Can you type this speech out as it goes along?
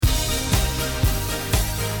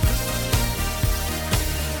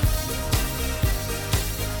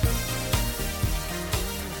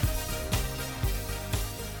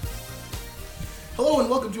Hello and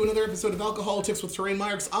welcome to another episode of Alcoholics with Terrain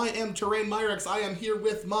Myricks. I am Terrain Myricks. I am here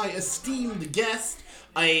with my esteemed guest,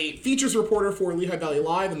 a features reporter for Lehigh Valley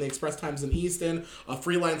Live and the Express Times in Easton, a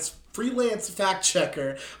freelance fact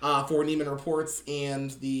checker for Neiman Reports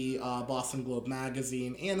and the Boston Globe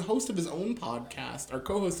magazine, and host of his own podcast, or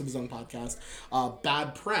co-host of his own podcast,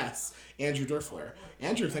 Bad Press, Andrew Durfler.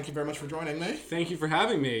 Andrew, thank you very much for joining me. Thank you for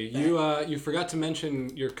having me. You forgot to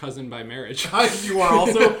mention your cousin by marriage. You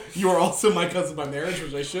are also my cousin by marriage,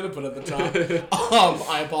 which I should have put at the top.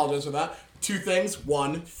 I apologize for that. Two things.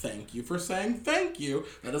 One, thank you for saying thank you.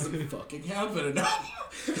 That doesn't fucking happen enough.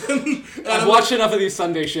 I've watched enough of these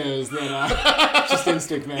Sunday shows that just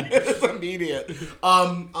instinct, man. It's immediate.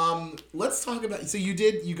 Let's talk about. So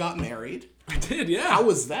you got married. I did, yeah. How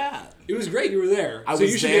was that? It was great. You were there. I so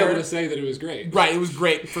was you should there. be able to say that it was great. Right, it was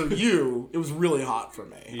great for you. It was really hot for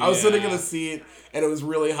me. Yeah. I was sitting in a seat, and it was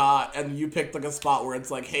really hot, and you picked like a spot where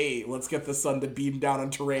it's like, hey, let's get the sun to beam down on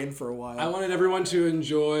Terrain for a while. I wanted everyone to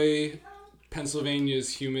enjoy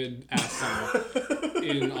Pennsylvania's humid ass summer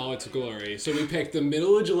in all its glory. So we picked the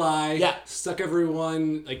middle of July, stuck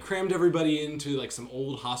everyone, crammed everybody into like some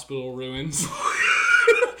old hospital ruins.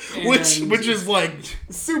 Which is like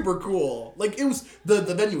super cool. Like it was the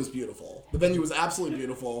venue was beautiful. The venue was absolutely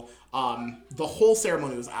beautiful. The whole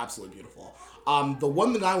ceremony was absolutely beautiful. The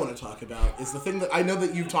one thing I want to talk about is the thing that I know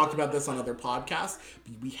that you've talked about this on other podcasts,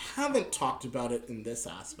 but we haven't talked about it in this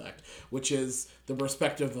aspect, which is the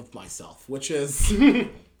perspective of myself, which is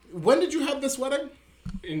when did you have this wedding?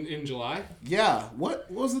 In July? Yeah.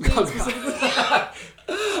 What was the date specifically?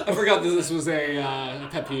 I forgot that this was a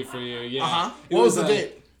pet peeve for you. Yeah. Uh-huh. What was the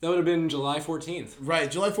date? That would have been July 14th. Right,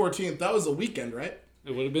 July 14th. That was a weekend, right?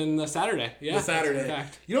 It would have been the Saturday. Yeah. The Saturday. In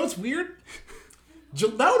fact. You know what's weird?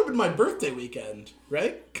 That would have been my birthday weekend,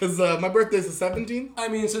 right? Because my birthday's the 17th. I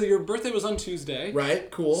mean, so your birthday was on Tuesday. Right,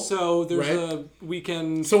 cool. So there's a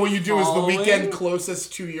weekend. So what you do following, is the weekend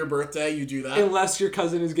closest to your birthday, you do that. Unless your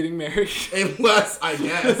cousin is getting married. Unless, I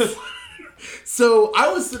guess. So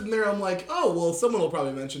I was sitting there, I'm like, oh, well, someone will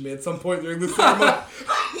probably mention me at some point during the ceremony.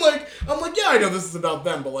 I'm like, yeah, I know this is about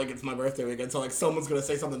them, but, it's my birthday weekend, so, someone's going to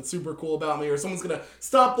say something super cool about me, or someone's going to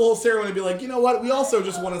stop the whole ceremony and be like, you know what, we also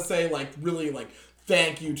just want to say, really,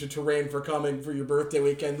 thank you to Terrain for coming for your birthday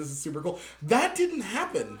weekend. This is super cool. That didn't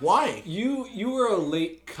happen. Why? You were a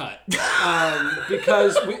late cut.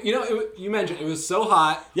 Because, you mentioned it was so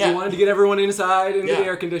hot. Yeah. You wanted to get everyone inside into Yeah. the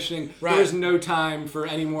air conditioning. Right. There was no time for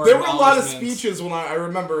any more There were a lot of acknowledgements. speeches when I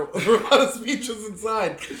remember, there were a lot of speeches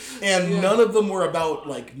inside. And none of them were about,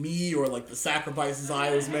 me or, the sacrifices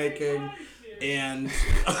I was making. And,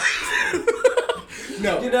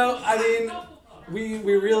 no. We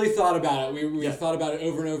really thought about it. We thought about it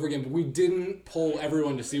over and over again, but we didn't poll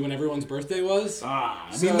everyone to see when everyone's birthday was.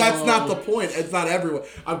 That's not the point. It's not everyone.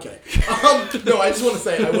 Okay. No, I just want to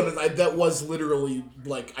say, that was literally,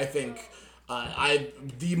 I think,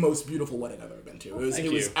 the most beautiful wedding I've ever been to.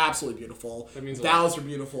 It was absolutely beautiful. That means a vows were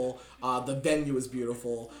beautiful. The venue was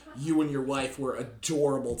beautiful. You and your wife were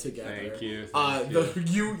adorable together. Thank you.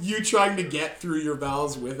 You trying to get through your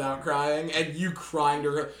vows without crying, and you crying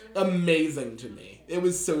to her, amazing to me. It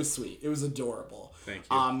was so sweet. It was adorable. Thank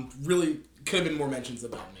you. Really could have been more mentions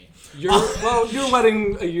about me. Your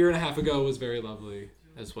wedding a year and a half ago was very lovely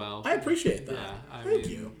as well. I appreciate that. Yeah, Thank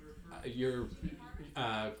you. Your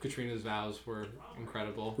Katrina's vows were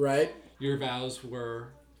incredible. Right? Your vows were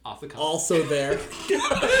off the cuff. Also there.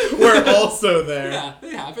 We're also there. Yeah, they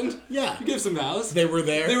happened. Yeah. You give some vows. They were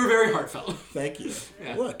there. They were very heartfelt. Thank you.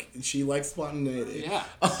 Yeah. Look, she likes spontaneity. Yeah.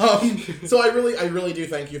 So I really do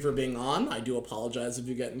thank you for being on. I do apologize if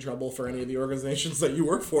you get in trouble for any of the organizations that you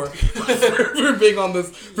work for for being on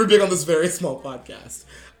this very small podcast.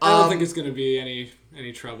 I don't think it's going to be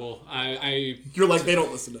any trouble. You're like, they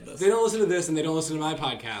don't listen to this. They don't listen to this, and they don't listen to my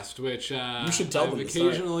podcast, which you should tell them to start.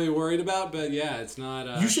 occasionally worried about, but yeah, it's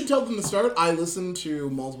not... You should tell them to start. I listen to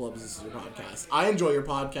multiple episodes of your podcast. I enjoy your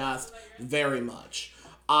podcast very much.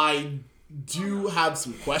 I do have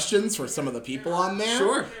some questions for some of the people on there.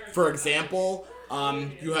 Sure. For example...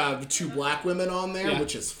 you have 2 black women on there,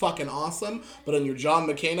 which is fucking awesome. But in your John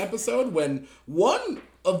McCain episode, when one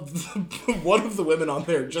of the women on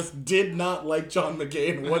there just did not like John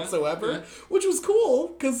McCain whatsoever, which was cool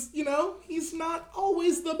because he's not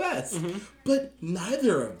always the best. Mm-hmm. But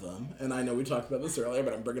neither of them, and I know we talked about this earlier,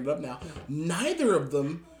 but I'm bringing it up now. Neither of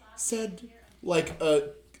them said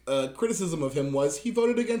criticism of him was he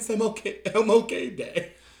voted against MLK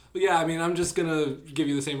Day. Well, yeah, I mean, I'm just gonna give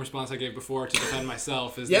you the same response I gave before to defend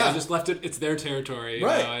myself. Is that I just left it. It's their territory.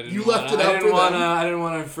 Right. You left it out for them. I didn't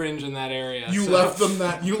want to infringe in that area. You left them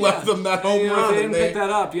that. You left them that home run. They didn't pick that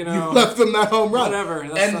up. You left them that home run. Whatever.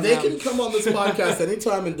 And they can come on this podcast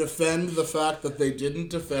anytime and defend the fact that they didn't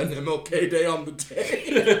defend MLK Day on the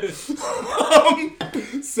day.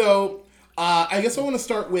 So I guess I want to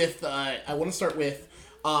start with.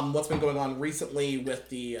 What's been going on recently with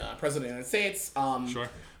the President of the United States. Sure.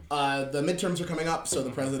 The midterms are coming up, so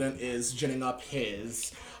the president is ginning up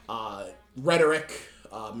his rhetoric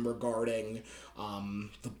regarding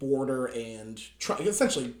the border and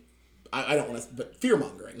essentially, I don't want to, but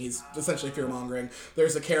fear-mongering. He's essentially fear-mongering.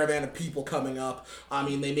 There's a caravan of people coming up. I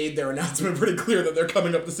mean, they made their announcement pretty clear that they're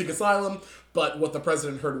coming up to seek asylum, but what the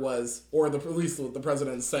president heard was, or at least what the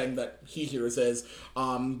president is saying that he hears is,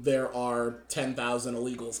 there are 10,000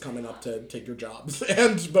 illegals coming up to take your jobs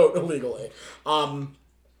and vote illegally.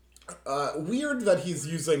 Weird that he's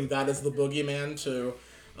using that as the boogeyman to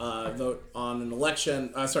vote on an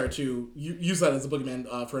election. To use that as a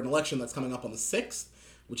boogeyman for an election that's coming up on the 6th,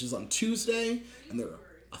 which is on Tuesday, and they're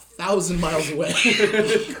 1,000 miles away.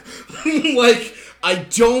 Like, I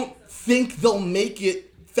don't think they'll make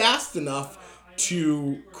it fast enough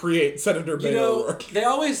to create Senator Beto O'Rourke. They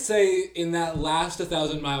always say in that last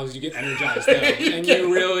 1,000 miles you get energized though, and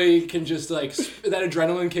you really can just that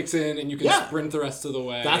adrenaline kicks in and you can sprint the rest of the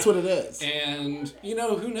way. That's what it is. And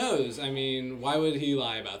who knows? I mean, why would he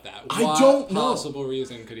lie about that? I don't know. What possible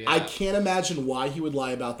reason could he have? I can't imagine why he would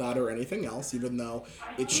lie about that or anything else, even though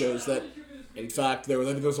it shows that. In fact, I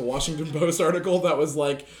think there was a Washington Post article that was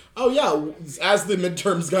like, oh yeah, as the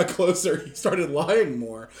midterms got closer, he started lying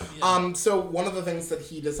more. Yeah. So one of the things that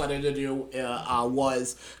he decided to do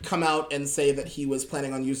was come out and say that he was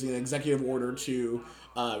planning on using an executive order to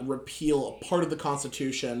repeal a part of the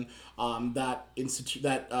Constitution that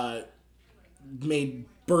made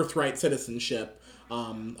birthright citizenship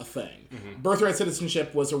a thing. Mm-hmm. Birthright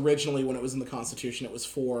citizenship was originally, when it was in the Constitution, it was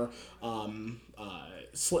for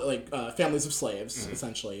families of slaves,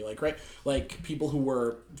 essentially, like people who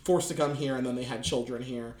were forced to come here and then they had children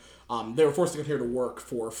here. They were forced to come here to work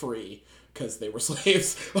for free because they were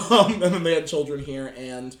slaves, and then they had children here,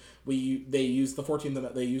 and they used the 14th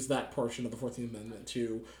Amendment. They used that portion of the 14th Amendment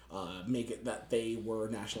to make it that they were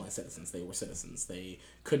nationalized citizens. They were citizens. They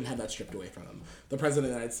couldn't have that stripped away from them. The President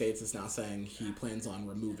of the United States is now saying he plans on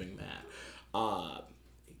removing that.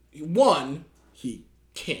 He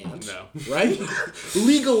can't. No. Right?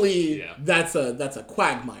 Legally, that's a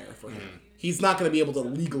quagmire for him. He's not going to be able to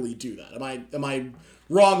legally do that. Am I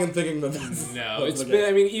wrong in thinking that that's... No, it's been,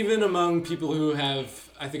 I mean, even among people who have...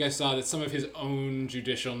 I think I saw that some of his own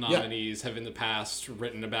judicial nominees have in the past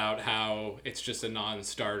written about how it's just a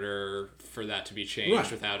non-starter for that to be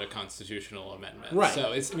changed without a constitutional amendment. Right.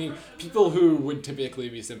 So it's, I mean, people who would typically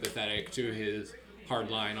be sympathetic to his hard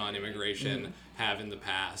line on immigration have in the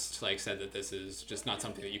past said that this is just not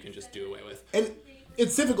something that you can just do away with. And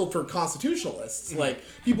it's difficult for constitutionalists, like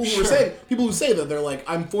people who say that they're like,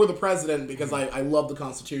 I'm for the president because I love the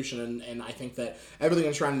Constitution and I think that everything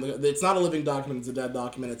I'm trying to, it's not a living document, it's a dead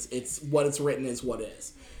document. It's what it's written is what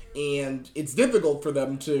is. And it's difficult for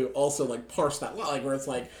them to also parse that where it's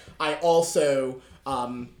I also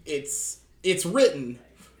it's written,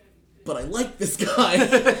 but I like this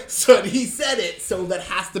guy, so he said it, so that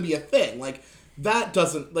has to be a thing. That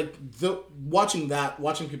doesn't watching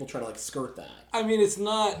people try to skirt that. I mean, that's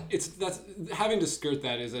having to skirt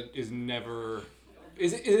that it isn't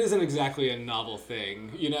exactly a novel thing,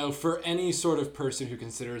 for any sort of person who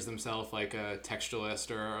considers themselves like a textualist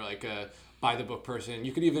or like a by the book person.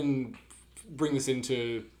 You could even bring this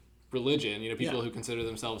into religion, people who consider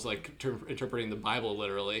themselves interpreting the Bible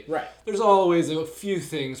literally. Right. There's always a few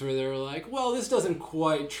things where they're like, well, this doesn't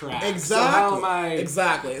quite track.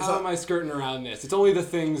 Exactly. So how am I skirting around this? It's only the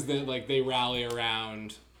things that they rally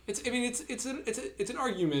around. It's an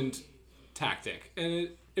argument tactic, and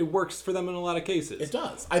it works for them in a lot of cases. It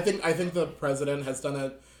does. I think the president has done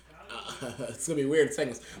a it's gonna be weird saying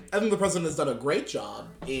this. I think the president has done a great job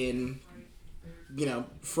in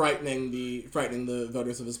frightening the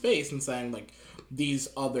voters of his base and saying these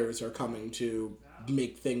others are coming to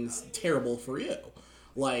make things terrible for you.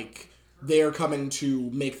 They're coming to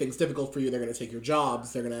make things difficult for you. They're going to take your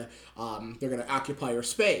jobs. They're going to occupy your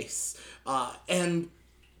space. And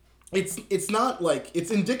it's not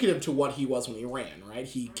it's indicative to what he was when he ran, right?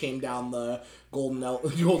 He came down the golden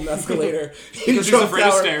escalator. Because he's afraid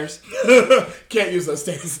of stairs. Can't use those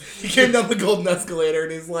stairs. He came down the golden escalator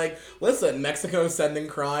and he's like, listen, Mexico's sending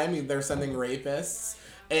crime. They're sending rapists.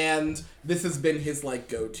 And this has been his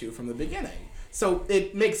go-to from the beginning. So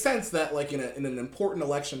it makes sense that, like, in an important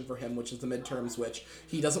election for him, which is the midterms, which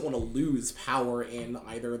he doesn't want to lose power in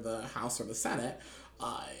either the House or the Senate,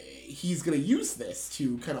 he's going to use this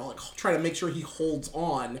to kind of like try to make sure he holds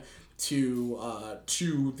on to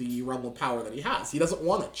the realm of power that he has. He doesn't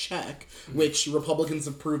want a check, which Republicans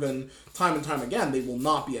have proven time and time again they will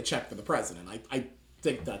not be a check for the president. I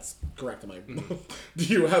think that's correct.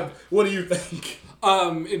 What do you think?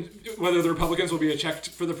 Whether the Republicans will be a check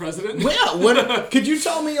for the president? Yeah, could you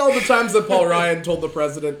tell me all the times that Paul Ryan told the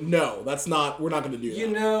president, no, we're not going to do that? You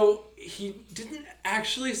know, he didn't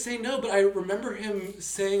actually say no, but I remember him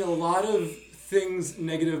saying a lot of things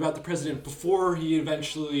negative about the president before he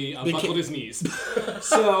eventually buckled his knees.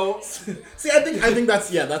 So, see, I think that's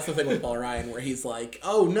the thing with Paul Ryan, where he's like,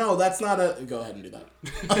 oh no, that's not a. Go ahead and do that.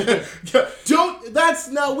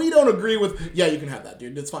 We don't agree with. Yeah, you can have that,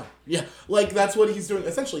 dude. It's fine. Yeah, like that's what he's doing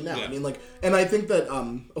essentially now. Yeah. I mean, like, and I think that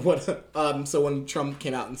so when Trump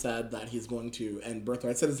came out and said that he's going to end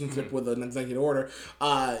birthright citizenship with an executive order,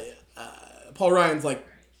 Paul Ryan's like,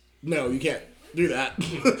 no, you can't do that.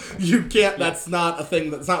 You can't. That's not a thing.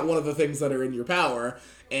 That's not one of the things that are in your power.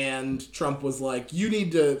 And Trump was like, you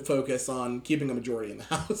need to focus on keeping a majority in the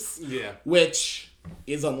House. Yeah. Which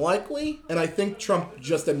is unlikely. And I think Trump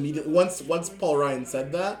just immediately, once Paul Ryan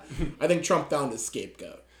said that, I think Trump found his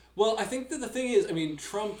scapegoat. Well, I think that the thing is, I mean,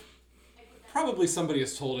 Trump, probably somebody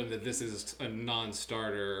has told him that this is a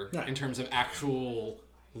non-starter in terms of actual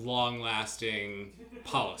long-lasting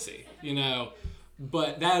policy, you know?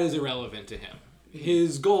 But that is irrelevant to him.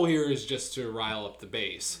 His goal here is just to rile up the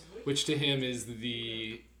base, which to him is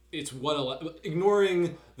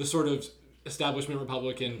ignoring the sort of establishment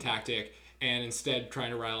Republican tactic and instead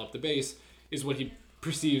trying to rile up the base is what he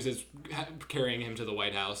perceives as carrying him to the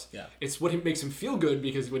White House. Yeah. It's what makes him feel good,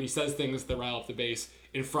 because when he says things that rile up the base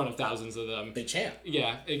in front of thousands of them, they chant.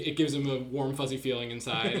 Yeah, it gives him a warm, fuzzy feeling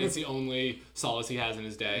inside. It's the only solace he has in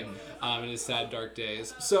his day, in his sad, dark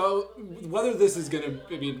days. So whether this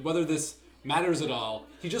matters at all,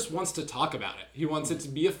 he just wants to talk about it. He wants it to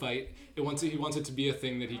be a fight. He wants it to be a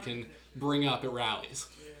thing that he can bring up at rallies.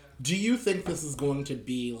 Do you think this is going to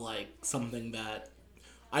be like something that,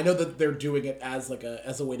 I know that they're doing it as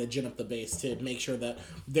a way to gin up the base to make sure that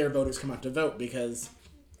their voters come out to vote, because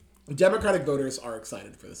Democratic voters are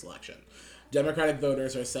excited for this election. Democratic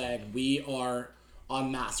voters are saying, we are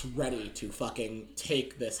en masse ready to fucking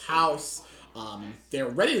take this House. They're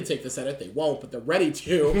ready to take the Senate. They won't, but they're ready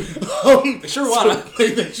to. They sure want to.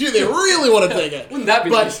 They really want to take it. Wouldn't that be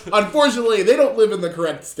nice? But unfortunately, they don't live in the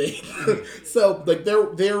correct state. So like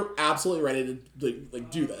they're absolutely ready to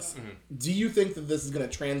do this. Mm-hmm. Do you think that this is going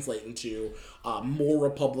to translate into more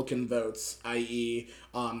Republican votes, i.e.,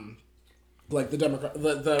 like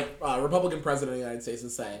the Republican president of the United States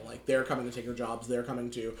is saying, like, they're coming to take your jobs, they're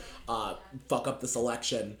coming to fuck up this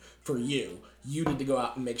election for you. You need to go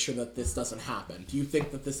out and make sure that this doesn't happen. Do you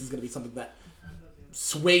think that this is going to be something that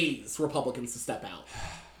sways Republicans to step out?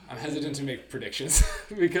 I'm hesitant to make predictions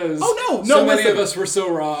because many of us were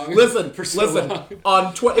so wrong. Long. In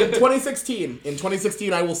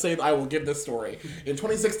 2016, I will give this story. In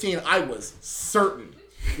 2016, I was certain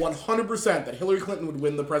 100% that Hillary Clinton would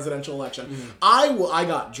win the presidential election. Mm-hmm. I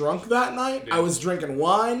got drunk that night. Yeah. I was drinking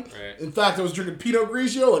wine. Right. In fact, I was drinking Pinot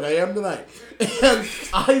Grigio like I am tonight. And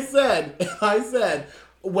I said,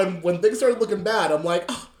 when things started looking bad, I'm like,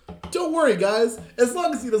 oh, don't worry, guys. As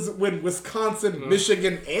long as he doesn't win Wisconsin,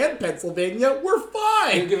 Michigan, and Pennsylvania, we're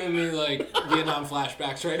fine. You're giving me like Vietnam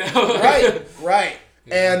flashbacks right now. Right.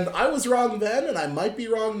 Yeah. And I was wrong then, and I might be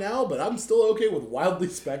wrong now, but I'm still okay with wildly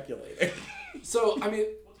speculating. So, I mean,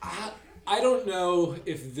 I don't know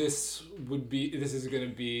if this is going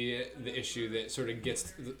to be the issue that sort of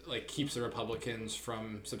keeps the Republicans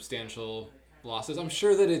from substantial losses. I'm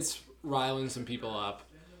sure that it's riling some people up.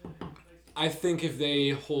 I think if they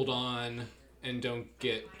hold on and don't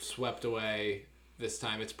get swept away this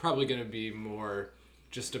time, it's probably going to be more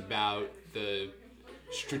just about the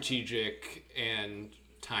strategic and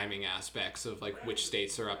timing aspects of like which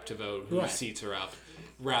states are up to vote, whose seats are up,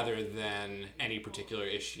 rather than any particular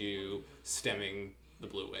issue stemming the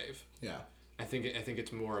blue wave. Yeah, I think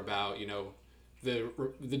it's more about, you know,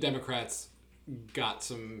 the Democrats got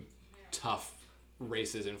some tough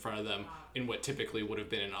races in front of them in what typically would have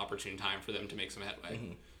been an opportune time for them to make some headway.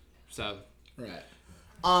 Mm-hmm. So right.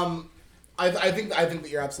 I think that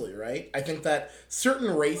you're absolutely right. I think that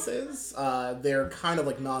certain races, they're kind of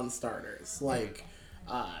like non-starters. Like,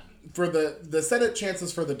 for the Senate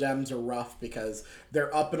chances for the Dems are rough because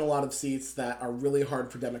they're up in a lot of seats that are really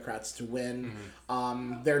hard for Democrats to win.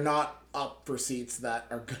 Mm-hmm. They're not up for seats that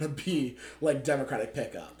are gonna be like Democratic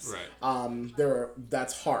pickups. Right.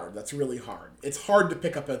 That's hard. That's really hard. It's hard to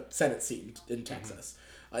pick up a Senate seat in Texas.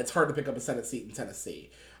 Mm-hmm. It's hard to pick up a Senate seat in Tennessee.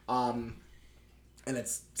 And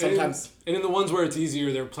it's sometimes... And in the ones where it's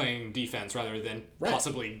easier, they're playing defense rather than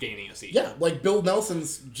possibly gaining a seat. Yeah, like Bill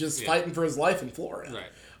Nelson's just fighting for his life in Florida.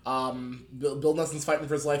 Right. Bill Nelson's fighting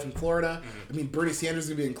for his life in Florida. Mm-hmm. I mean, Bernie Sanders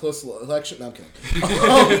is going to be in close election. No, I'm kidding.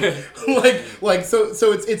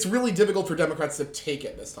 So it's really difficult for Democrats to take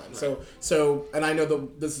it this time. Right. So, and I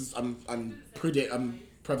know I'm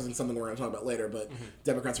prefacing something we're going to talk about later, but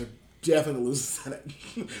Democrats are definitely lose the Senate.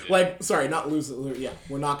 We're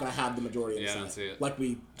not going to have the majority in the Senate. I don't see it. Like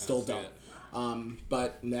we still don't.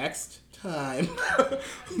 But next time.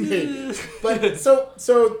 But so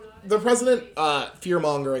the president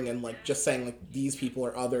fear-mongering and like just saying like these people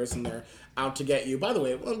are others and they're out to get you. By the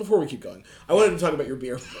way, before we keep going, I wanted to talk about your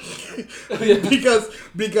beer. because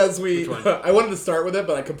I wanted to start with it,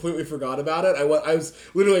 but I completely forgot about it. I was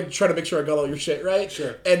literally trying to make sure I got all your shit right.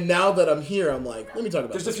 Sure. And now that I'm here, I'm like, let me talk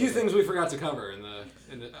about There's a few things we forgot to cover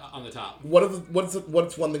on the top.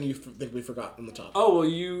 What's one thing you think we forgot on the top? Oh, well,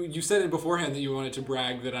 you said it beforehand that you wanted to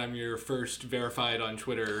brag that I'm your first verified on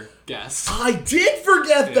Twitter guest. I did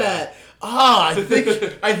forget that. I think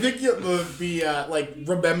it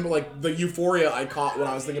remember like the euphoria I caught when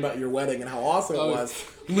I was thinking about your wedding and how awesome it was.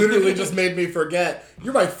 Literally just made me forget.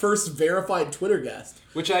 You're my first verified Twitter guest,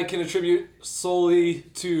 which I can attribute solely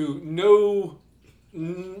to no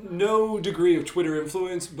degree of Twitter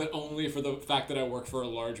influence, but only for the fact that I work for a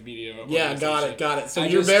large media organization. Yeah, got it. So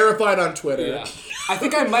you're verified on Twitter. Yeah. I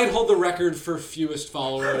think I might hold the record for fewest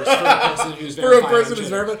followers for a person who's verified on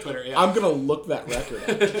Twitter. Yeah. I'm going to look that record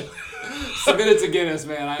up. Submit it to Guinness,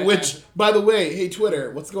 man. By the way, hey Twitter,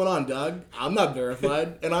 what's going on, Doug? I'm not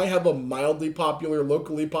verified, and I have a mildly popular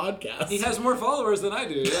locally podcast. He has more followers than I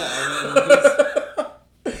do, yeah.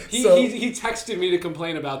 He texted me to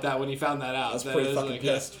complain about that when he found that out. I was pretty fucking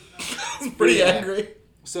pissed. I was pretty angry.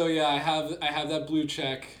 So yeah, I have that blue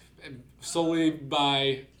check solely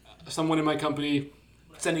by someone in my company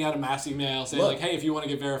sending out a mass email saying like, hey, if you want to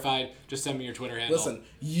get verified, just send me your Twitter handle. Listen,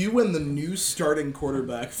 you and the new starting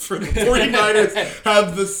quarterback for the 49ers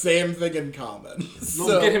have the same thing in common.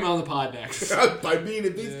 We'll get him on the pod next.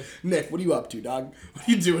 Nick, what are you up to, dog? What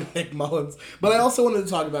are you doing, Nick Mullins? But I also wanted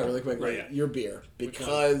to talk about really quickly your beer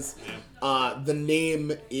because the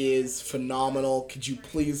name is phenomenal. Could you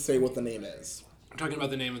please say what the name is? I'm talking about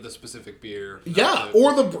the name of the specific beer. Yeah,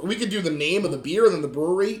 we could do the name of the beer and then the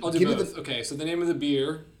brewery. I'll do both. Okay, so the name of the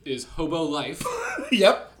beer is Hobo Life.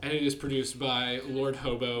 Yep. And it is produced by Lord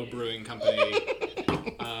Hobo Brewing Company,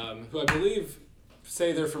 who I believe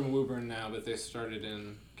say they're from Woburn now, but they started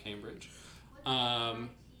in Cambridge.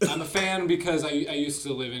 I'm a fan because I used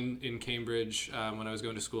to live in Cambridge when I was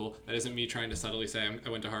going to school. That isn't me trying to subtly say I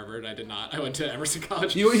went to Harvard. I did not. I went to Emerson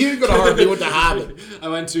College. You didn't go to Harvard. You went to Harvard. I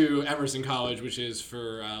went to Emerson College, which is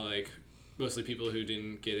for mostly people who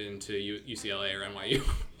didn't get into UCLA or NYU.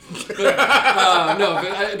 No,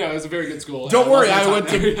 it was a very good school. Don't worry, I went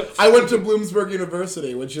to Bloomsburg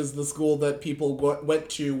University, which is the school that people went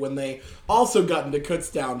to when they also got into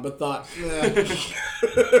Kutztown, but thought,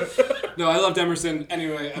 No, I loved Emerson.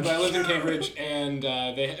 Anyway, but I lived in Cambridge, and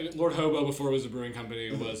Lord Hobo, before it was a brewing company,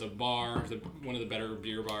 was a bar, one of the better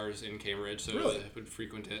beer bars in Cambridge, so I would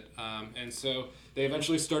frequent it. And so they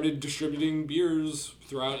eventually started distributing beers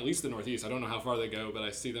throughout at least the Northeast. I don't know how far they go, but I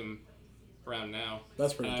see them around now.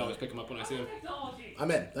 That's pretty cool. I always pick them up when I see them.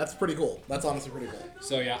 I'm in. That's pretty cool. That's honestly pretty cool.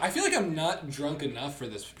 So yeah, I feel like I'm not drunk enough for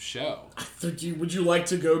this show. Would you like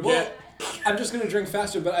to go get... I'm just going to drink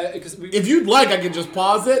faster, but if you'd like, I can just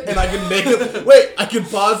pause it, and I can make it... Wait, I can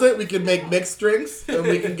pause it, we can make mixed drinks, and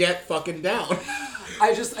we can get fucking down.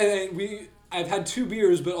 I've had 2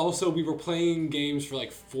 beers, but also we were playing games for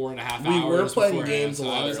like 4.5 hours. We were playing games a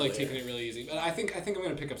lot. So I was like taking it really easy. But I think I'm going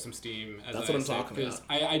to pick up some steam. That's what I'm talking about.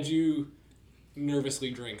 I do nervously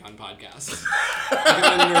drink on podcasts.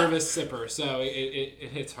 I'm a nervous sipper, so it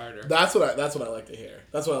hits harder. That's what I like to hear.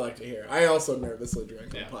 I also nervously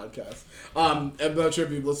drink on podcasts. I'm not sure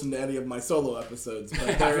if you've listened to any of my solo episodes,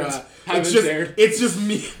 but it's just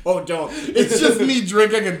me. Oh, don't. It's just me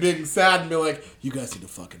drinking and being sad and be like, you guys need to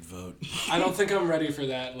fucking vote. I don't think I'm ready for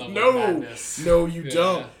that level of madness. No, you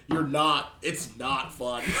don't. It's not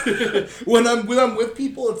fun. when I'm with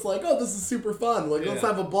people, it's like, oh, this is super fun. Like, let's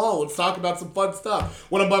have a ball. Let's talk about some fun stuff.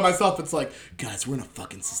 When I'm by myself, it's like, guys, we're in a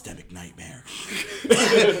fucking systemic nightmare.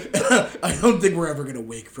 I don't think we're ever gonna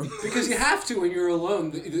wake from this. Because you have to when you're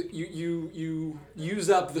alone. You use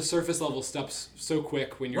up the surface level steps so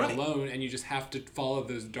quick when you're alone, and you just have to follow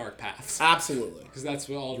those dark paths. Absolutely. Because that's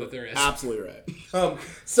all that there is. Absolutely right.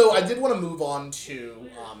 So I did want to move on to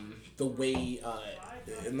the way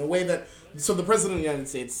that the President of the United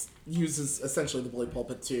States uses essentially the bully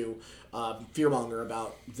pulpit to fearmonger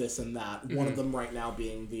about this and that. Mm-hmm. One of them right now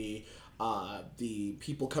being the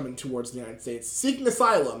people coming towards the United States seeking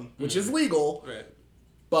asylum, which is legal. Right.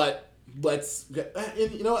 But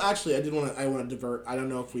actually, I want to divert. I don't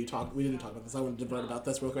know if we didn't talk about this. I want to divert about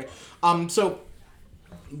this real quick. So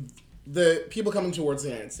the people coming towards the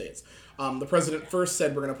United States. The president first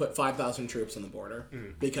said we're going to put 5,000 troops on the border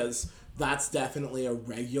because that's definitely a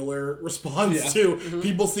regular response to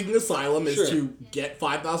people seeking asylum is to get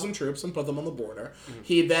 5,000 troops and put them on the border. Mm-hmm.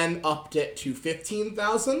 He then upped it to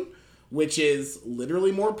 15,000, which is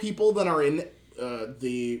literally more people than are in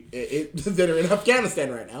that are in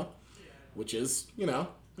Afghanistan right now, which is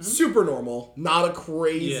super normal, not a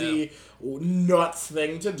crazy nuts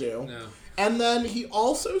thing to do. No. And then he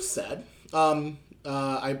also said. I'm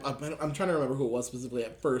trying to remember who it was specifically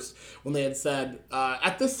at first when they had said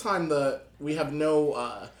at this time we have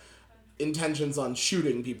no intentions on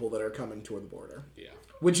shooting people that are coming toward the border. Yeah,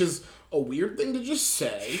 which is a weird thing to just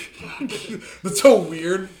say. That's a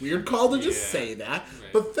weird call to just say that.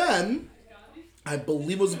 Right. But then I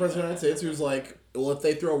believe it was the President of the United States who was like, "Well, if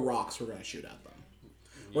they throw rocks, we're going to shoot at them.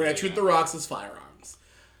 We're going to treat the rocks as firearms."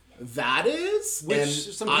 That is...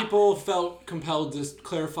 Which some people felt compelled to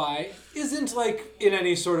clarify isn't, in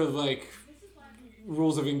any sort of,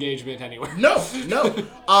 rules of engagement anywhere. No.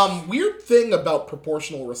 Weird thing about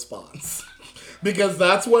proportional response. Because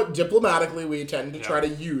that's what diplomatically we tend to try to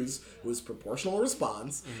use was proportional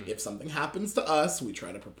response. Mm-hmm. If something happens to us, we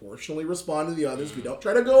try to proportionally respond to the others. Mm-hmm. We don't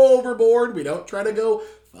try to go overboard. We don't try to go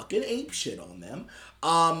fucking ape shit on them.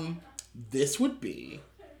 This would be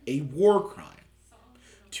a war crime.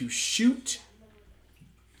 To shoot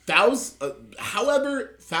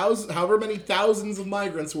however many thousands of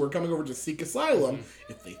migrants who are coming over to seek asylum,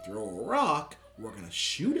 if they throw a rock, we're going to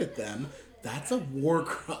shoot at them. That's a war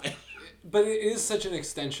crime. But it is such an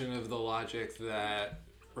extension of the logic that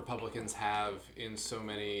Republicans have in so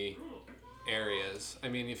many areas. I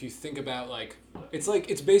mean, if you think about,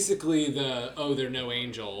 it's basically the, they're no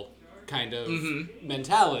angel kind of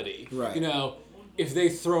mentality. Right. If they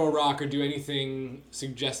throw a rock or do anything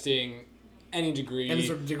suggesting any degree of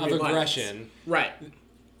aggression, right,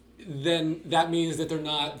 then that means that they're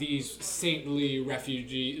not these saintly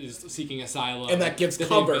refugees seeking asylum. And that gives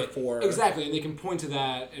cover for... Exactly, and they can point to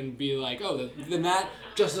that and be like, then that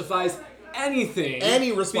justifies anything.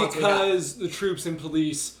 Any response because the troops and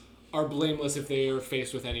police are blameless if they are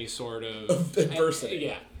faced with any sort of adversity.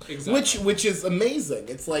 Yeah, exactly. Which is amazing.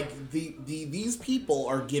 It's like these people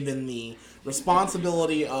are given the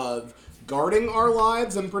responsibility of guarding our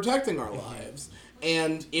lives and protecting our lives.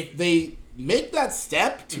 And if they make that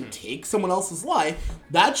step to take someone else's life,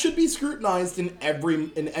 that should be scrutinized in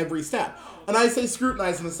every step. And I say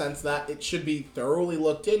scrutinized in the sense that it should be thoroughly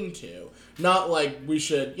looked into. Not like we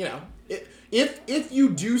should, if you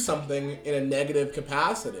do something in a negative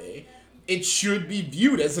capacity, it should be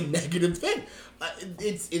viewed as a negative thing.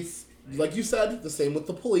 It's like you said, the same with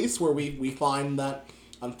the police, where we find that,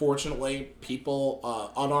 unfortunately,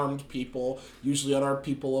 unarmed people, usually unarmed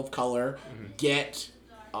people of color,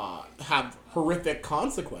 have horrific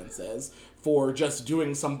consequences for just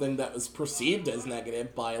doing something that was perceived as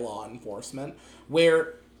negative by law enforcement,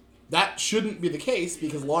 where that shouldn't be the case,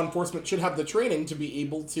 because law enforcement should have the training to be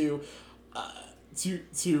able to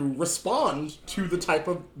respond to the type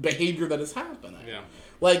of behavior that is happening. Yeah.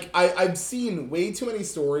 I've seen way too many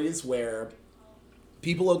stories where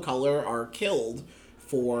people of color are killed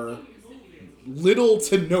for little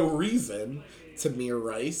to no reason. Tamir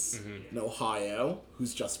Rice in Ohio,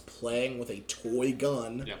 who's just playing with a toy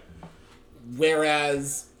gun. Yeah.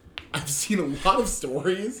 Whereas I've seen a lot of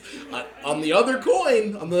stories on the other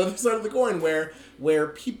side of the coin, where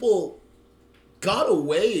people got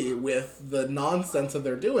away with the nonsense that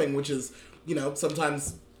they're doing, which is,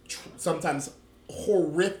 sometimes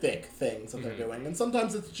horrific things that they're doing, and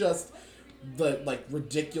sometimes it's just the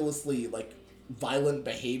ridiculously violent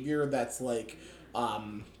behavior that's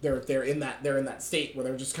they're in that state where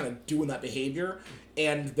they're just kind of doing that behavior,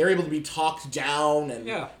 and they're able to be talked down, and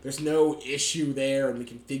there's no issue there, and we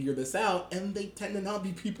can figure this out, and they tend to not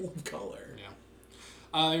be people of color.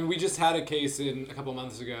 We just had a case a couple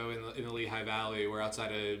months ago in the Lehigh Valley where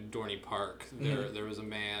outside of Dorney Park, there was a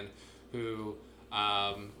man who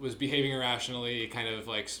was behaving irrationally, kind of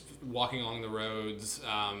like walking along the roads,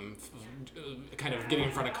 kind of getting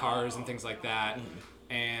in front of cars and things like that.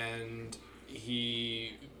 And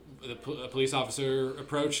a police officer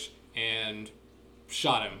approached and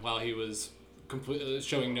shot him while he was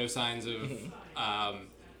showing no signs of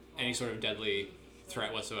any sort of deadly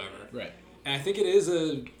threat whatsoever. Right. And I think it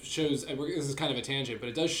shows, this is kind of a tangent, but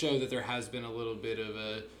it does show that there has been a little bit of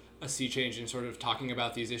a sea change in sort of talking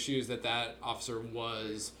about these issues, that officer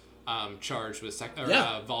was charged with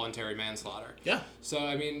voluntary manslaughter. Yeah. So,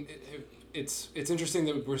 I mean, it's interesting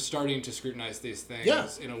that we're starting to scrutinize these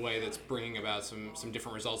things in a way that's bringing about some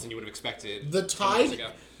different results than you would have expected. The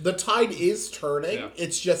tide is turning. Yeah.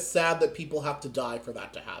 It's just sad that people have to die for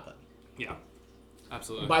that to happen. Yeah.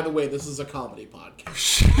 Absolutely. By the way, this is a comedy podcast.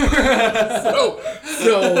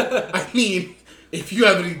 so I mean, if you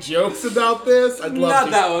have any jokes about this, I'd love Not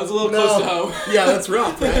to. that one. It's a little close to home. Yeah, that's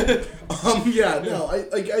rough, right?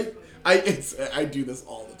 I do this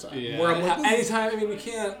all the time. Yeah. Where I'm like, anytime. I mean, we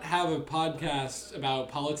can't have a podcast about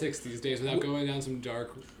politics these days without going down some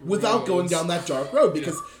dark roads. Without going down that dark road,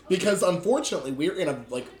 because unfortunately we're in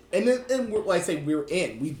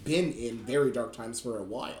we've been in very dark times for a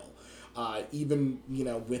while. Even,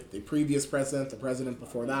 with the previous president, the president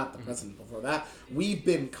before that, the president before that, we've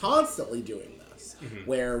been constantly doing this,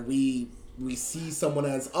 where we see someone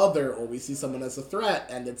as other, or we see someone as a threat,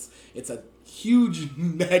 and it's a huge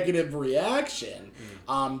negative reaction.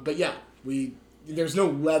 But yeah, there's no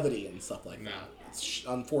levity and stuff like that.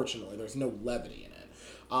 Unfortunately, there's no levity in it.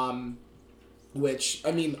 Which,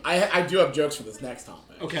 I mean, I do have jokes for this next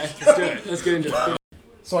topic. Okay, let's do it. Let's get into it.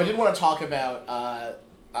 So I did want to talk about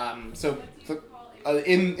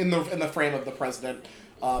in the frame of the president,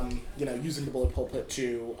 using the bully pulpit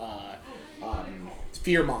to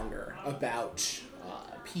fearmonger about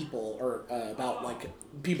people, or about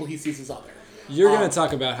people he sees as other. You're going to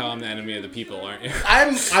talk about how I'm the enemy of the people, aren't you? I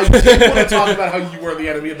did want to talk about how you were the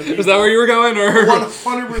enemy of the people. Is that where you were going, or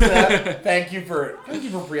 100%? Thank you for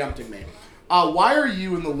preempting me. Why are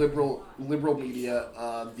you in the liberal media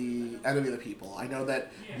the enemy of the people? I know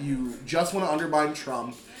that you just want to undermine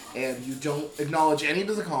Trump, and you don't acknowledge any of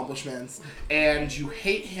his accomplishments, and you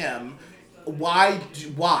hate him. Why?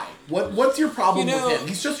 What's your problem with him?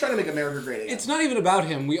 He's just trying to make America great again. It's not even about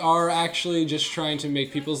him. We are actually just trying to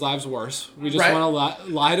make people's lives worse. We just want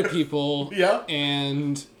to lie to people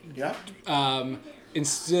and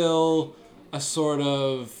instill a sort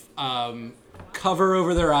of cover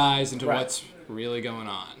over their eyes into what's really going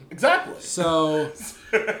on. Exactly. So,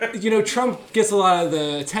 Trump gets a lot of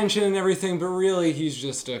the attention and everything, but really he's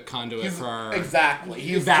just a conduit for our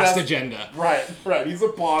vast agenda. Right. He's a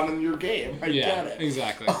pawn in your game. I get it.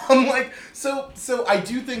 Exactly. So I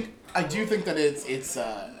do think that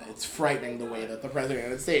it's frightening the way that the president of the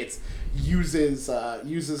United States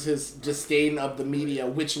uses his disdain of the media,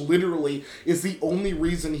 which literally is the only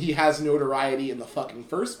reason he has notoriety in the fucking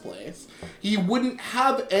first place. He wouldn't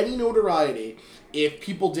have any notoriety if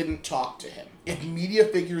people didn't talk to him, if media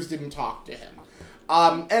figures didn't talk to him.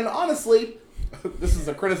 And honestly, this is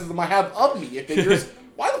a criticism I have of media figures.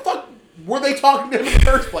 Why the fuck were they talking to him in the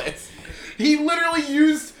first place? He literally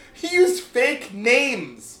used fake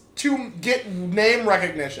names to get name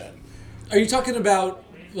recognition. Are you talking about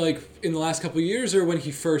in the last couple of years, or when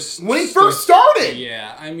he first started?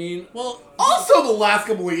 Yeah, I mean, well, also the last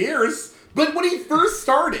couple of years, but when he first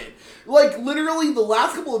started, literally the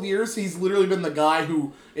last couple of years, he's literally been the guy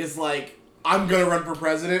who is like, I'm gonna run for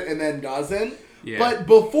president, and then doesn't. Yeah. But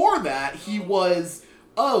before that, he was,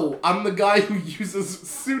 I'm the guy who uses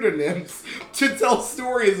pseudonyms to tell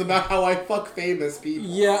stories about how I fuck famous people.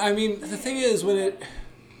 Yeah, I mean, the thing is, when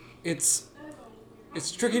it's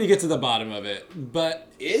tricky to get to the bottom of it, but...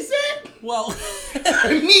 Is it? Well...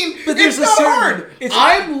 I mean, but it's not hard.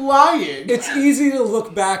 I'm lying. It's easy to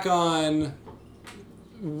look back on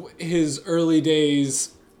his early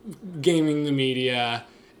days gaming the media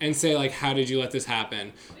and say, how did you let this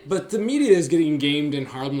happen? But the media is getting gamed in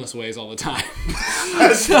harmless ways all the time.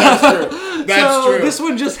 That's true. That's true. This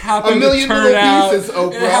one just happened to turn out...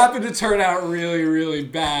 It happened to turn out really, really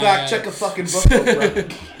bad. Fact check a fucking book,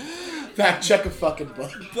 Oprah. Fact check a fucking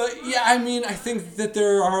book. But yeah, I mean, I think that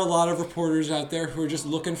there are a lot of reporters out there who are just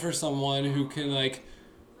looking for someone who can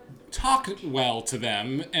talk well to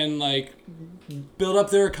them and build up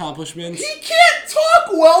their accomplishments. He can't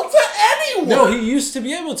talk well to anyone. No, he used to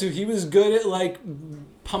be able to. He was good at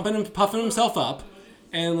puffing himself up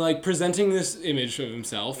and like presenting this image of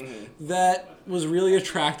himself that was really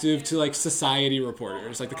attractive to like society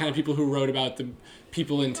reporters, like the kind of people who wrote about the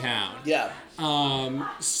people in town. Yeah.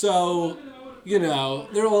 So, you know,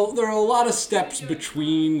 there are a lot of steps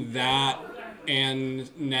between that and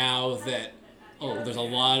now that, there's a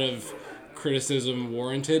lot of criticism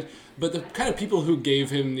warranted. But the kind of people who gave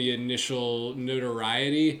him the initial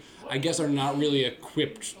notoriety, I guess, are not really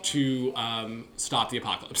equipped to stop the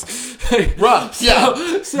apocalypse. Rough,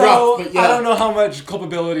 yeah. So Rough, but yeah. I don't know how much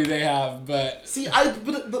culpability they have, but... See,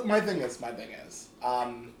 but my thing is,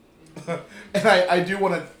 and I do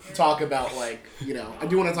want to talk about, like, you know, I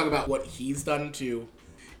do want to talk about what he's done to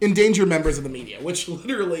endanger members of the media, which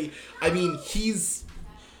literally, I mean, he's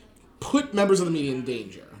put members of the media in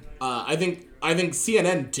danger. I think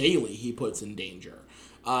CNN daily he puts in danger,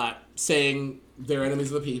 saying they're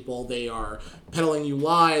enemies of the people, they are peddling you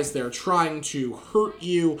lies, they're trying to hurt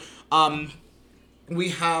you. We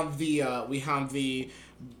have the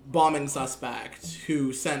bombing suspect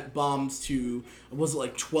who sent bombs to, was it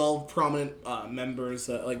like 12 prominent members,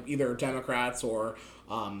 like either Democrats or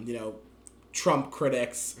Trump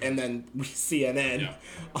critics, and then CNN,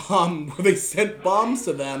 where they sent bombs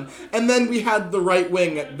to them, and then we had the right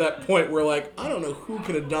wing at that point where, like, I don't know who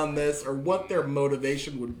could have done this or what their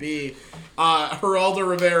motivation would be. Geraldo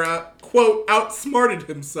Rivera, quote, outsmarted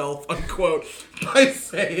himself, unquote, by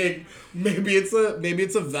saying maybe it's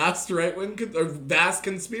a vast right wing or vast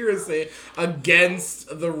conspiracy against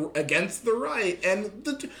the right, and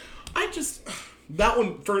That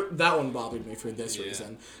one bothered me for this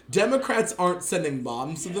reason. Democrats aren't sending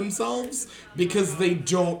bombs to themselves because they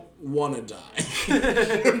don't want to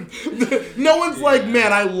die. No one's like,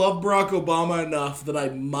 man, I love Barack Obama enough that I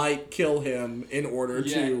might kill him in order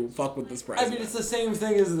to fuck with this president. I mean, it's the same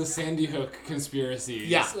thing as the Sandy Hook conspiracy.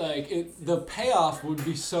 Yeah. It's like, the payoff would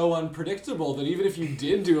be so unpredictable that even if you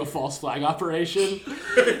did do a false flag operation,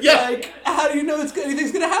 like, how do you know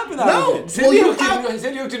anything's going to happen out of it? Sandy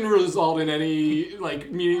Hook didn't result in any,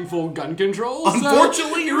 like, meaningful gun control.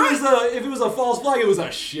 Unfortunately, you're right. If it was a false flag, it was a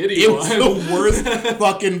shitty It one. was the worst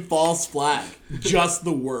fucking false flag. Just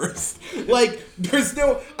the worst. Like, there's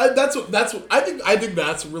no... that's what I think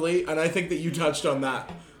that's really... And I think that you touched on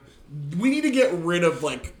that. We need to get rid of,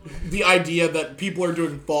 like, the idea that people are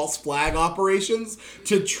doing false flag operations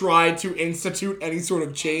to try to institute any sort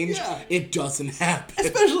of change. Yeah. It doesn't happen.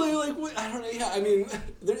 Especially, like, I don't know, I mean,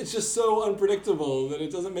 it's just so unpredictable that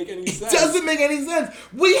it doesn't make any sense. It doesn't make any sense.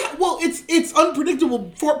 It's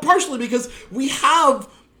unpredictable partially because we have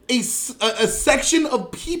a section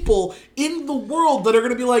of people in the world that are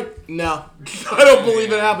going to be like, no, I don't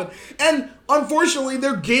believe it happened. And unfortunately,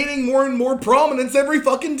 they're gaining more and more prominence every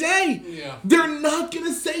fucking day. Yeah. They're not going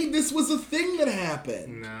to say this was a thing that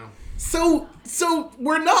happened. No. So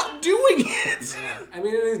we're not doing it. Yeah. I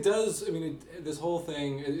mean, it does. I mean, this whole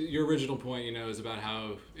thing. Your original point, is about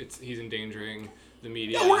how he's endangering the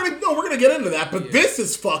media. Yeah, we're gonna get into that, but this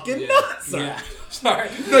is fucking nuts. Yeah. Sorry.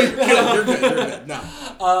 No, you're good. No.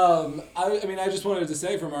 I mean, I just wanted to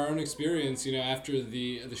say from our own experience, after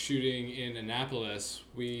the shooting in Annapolis,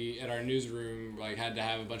 we at our newsroom had to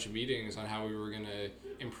have a bunch of meetings on how we were gonna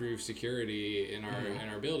improve security in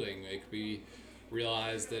our building. Like, we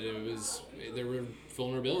realized that there were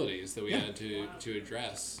vulnerabilities that we had to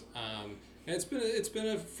address. And it's been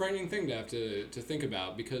a frightening thing to have to think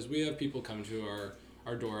about, because we have people come to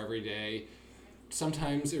our door every day,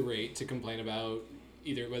 sometimes irate, to complain about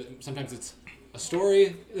sometimes it's a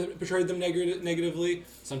story that portrayed them negatively,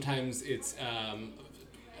 sometimes it's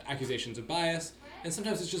accusations of bias, and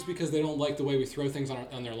sometimes it's just because they don't like the way we throw things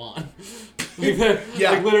on their lawn. Like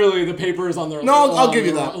literally the paper is on their lawn. No, I'll give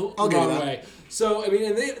you that. I'll give you that. Way. So, I mean,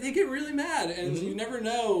 and they get really mad, and you never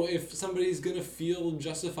know if somebody's going to feel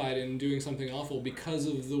justified in doing something awful because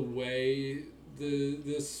of the way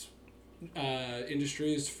this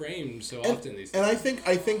industry is framed so often these days. And I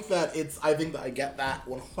think that I get that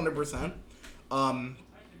 100%. And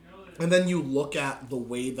then you look at the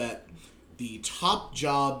way that the top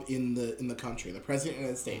job in the country, the President of the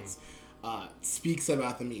United States, speaks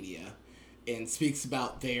about the media and speaks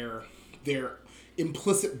about their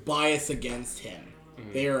implicit bias against him.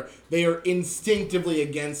 Mm-hmm. They are instinctively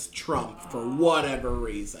against Trump for whatever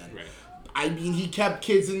reason. Right. I mean, he kept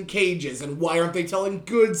kids in cages, and why aren't they telling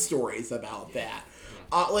good stories about that?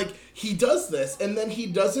 He does this, and then he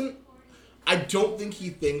doesn't. I don't think he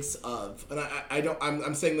thinks of, and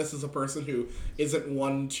I'm saying this as a person who isn't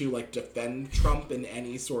one to defend Trump in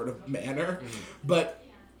any sort of manner, but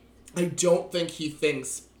I don't think he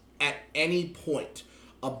thinks at any point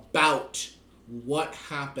about what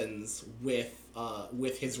happens with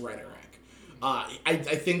his rhetoric. I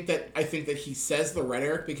think that he says the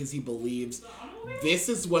rhetoric because he believes this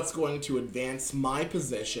is what's going to advance my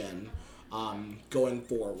position going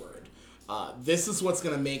forward. This is what's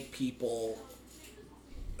going to make people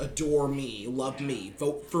adore me, love me,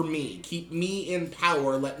 vote for me, keep me in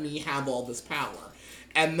power, let me have all this power.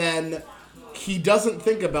 And then he doesn't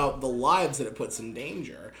think about the lives that it puts in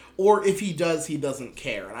danger. Or if he does, he doesn't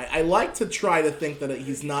care. And I like to try to think that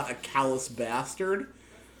he's not a callous bastard.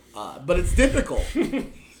 But it's difficult.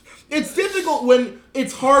 It's difficult when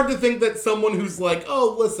it's hard to think that someone who's like,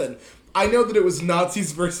 oh, listen, I know that it was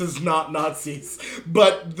Nazis versus not Nazis,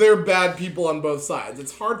 but they're bad people on both sides.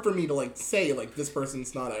 It's hard for me to, like, say, like, this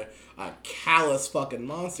person's not a callous fucking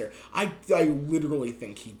monster. I literally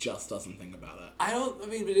think he just doesn't think about it. But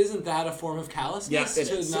isn't that a form of callousness? Yes, it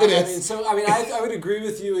is. It is. I would agree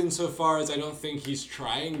with you insofar as I don't think he's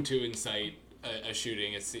trying to incite a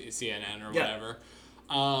shooting at CNN or whatever.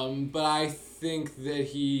 But I think that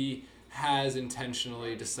he has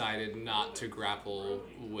intentionally decided not to grapple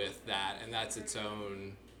with that, and that's its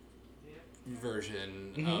own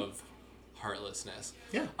version of heartlessness.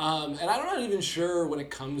 Yeah. And I'm not even sure when it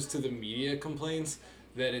comes to the media complaints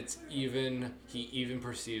that he even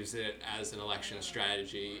perceives it as an election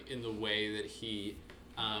strategy in the way that he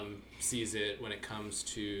sees it when it comes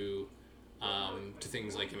to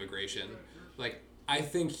things like immigration. Like, I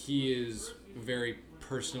think he is very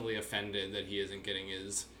personally offended that he isn't getting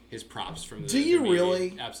his props from the Do you media.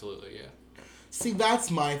 really? Absolutely, yeah. See,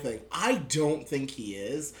 that's my thing. I don't think he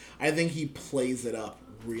is. I think he plays it up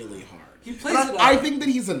really hard. He plays it up. I think that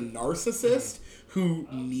he's a narcissist who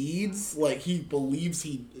needs, like, he believes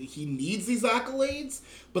he needs these accolades,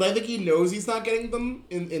 but I think he knows he's not getting them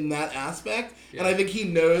in that aspect. Yeah. And I think he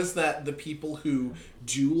knows that the people who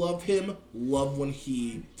do love him love when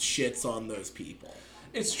he shits on those people.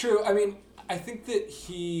 It's true. I mean, I think that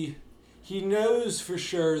he knows for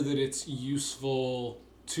sure that it's useful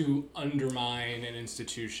to undermine an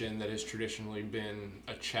institution that has traditionally been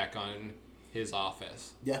a check on his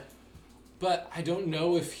office. Yeah. But I don't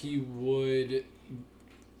know if he would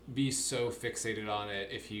be so fixated on it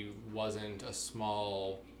if he wasn't a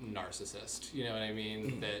small narcissist. You know what I mean?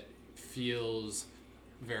 Mm-hmm. That feels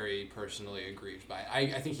very personally aggrieved by it.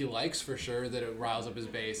 I think he likes for sure that it riles up his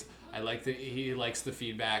base. I like that he likes the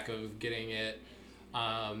feedback of getting it,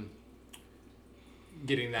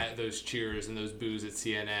 getting those cheers and those boos at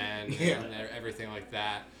CNN and everything like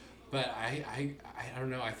that. But I don't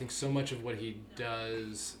know. I think so much of what he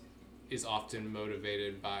does is often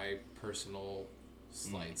motivated by personal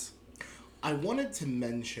slights. I wanted to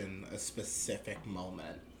mention a specific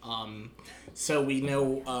moment. So we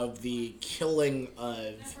know of the killing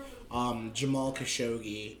of Jamal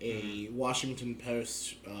Khashoggi, a Washington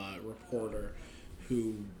Post reporter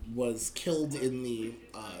who was killed in the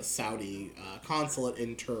Saudi consulate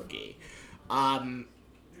in Turkey.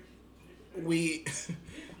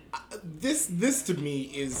 This to me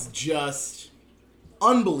is just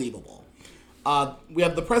unbelievable. We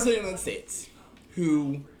have the President of the United States,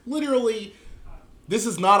 who literally, this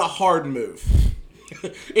is not a hard move.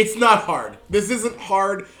 It's not hard. This isn't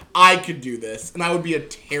hard. I could do this, and I would be a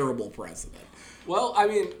terrible president. Well, I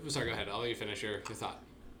mean, sorry, go ahead. I'll let you finish your thought.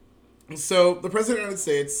 So, the President of the United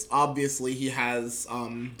States, obviously, he has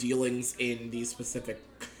dealings in this specific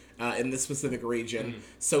region, mm-hmm.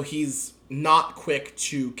 So he's not quick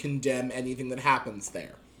to condemn anything that happens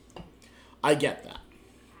there. I get that.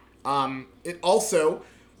 It also,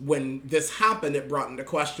 when this happened, it brought into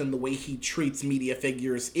question the way he treats media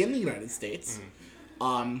figures in the United States,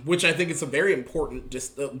 which I think is a very important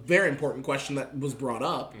question that was brought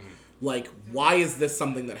up. Mm-hmm. Like, why is this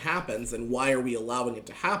something that happens, and why are we allowing it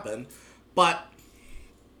to happen? But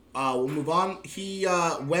we'll move on. He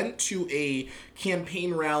went to a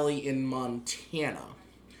campaign rally in Montana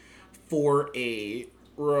for a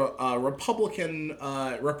Republican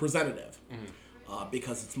representative. Mm-hmm.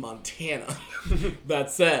 Because it's Montana.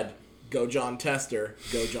 That said, go John Tester,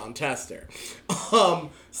 go John Tester.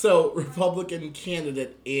 So Republican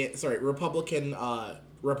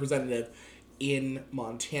representative in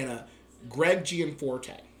Montana, Greg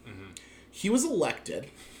Gianforte. Mm-hmm. He was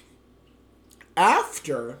elected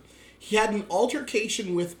after he had an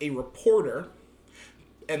altercation with a reporter,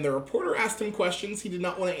 and the reporter asked him questions he did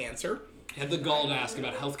not want to answer. He had the gall to ask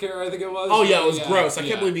about healthcare, I think it was. Oh, yeah, it was gross. I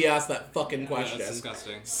can't believe he asked that fucking question. Yeah, that's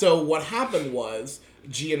disgusting. So what happened was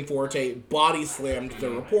Gianforte body slammed the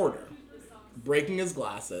reporter, breaking his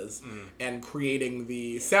glasses and creating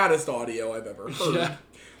the saddest audio I've ever heard,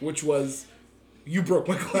 which was you broke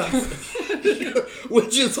my glasses.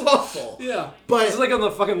 Which is awful. Yeah. But it's like on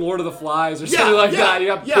the fucking Lord of the Flies or something like that. You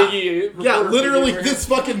got Piggy. Yeah, literally, this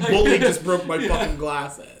fucking bully just broke my fucking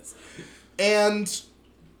glasses. And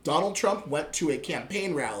Donald Trump went to a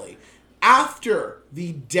campaign rally after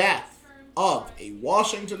the death of a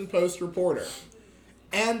Washington Post reporter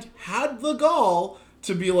and had the gall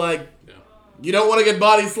to be like, you don't want to get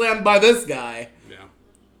body slammed by this guy.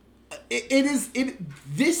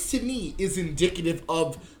 This to me is indicative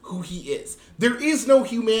of who he is. There is no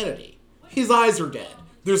humanity. His eyes are dead.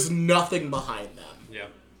 There's nothing behind them. Yeah.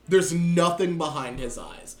 There's nothing behind his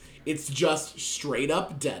eyes. It's just straight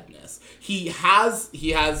up deadness. He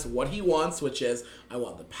has what he wants, which is, I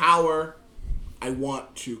want the power, I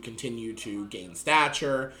want to continue to gain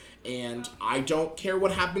stature, and I don't care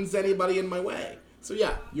what happens to anybody in my way. So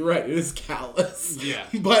yeah, you're right. It is callous. Yeah.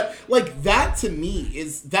 But like that to me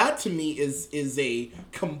is a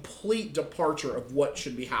complete departure of what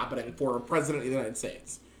should be happening for a president of the United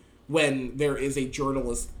States when there is a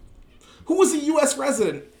journalist who was a U.S.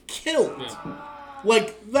 resident killed. Yeah.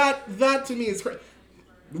 Like that to me is crazy.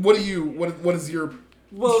 What is your?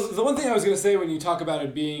 Well, the one thing I was gonna say when you talk about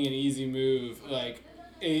it being an easy move, like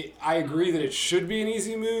I agree that it should be an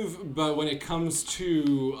easy move, but when it comes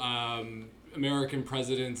to American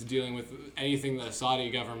presidents dealing with anything the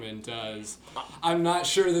Saudi government does, I'm not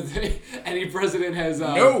sure that any president has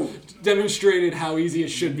demonstrated how easy it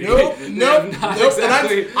should be. Nope.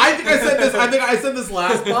 Exactly. And I think I said this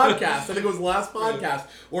last podcast. I think it was the last podcast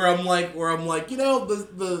where I'm like,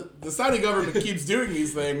 the Saudi government keeps doing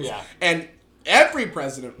these things, and every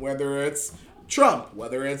president, whether it's Trump,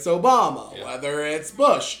 whether it's Obama, whether it's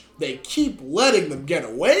Bush, they keep letting them get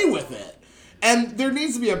away with it. And there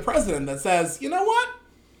needs to be a president that says, you know what?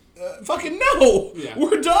 Fucking no. Yeah.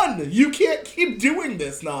 We're done. You can't keep doing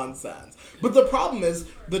this nonsense. But the problem is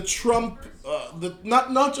the Trump,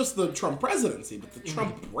 not just the Trump presidency, but the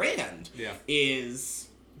Trump brand is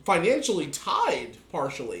financially tied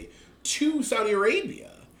partially to Saudi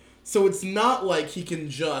Arabia. So it's not like he can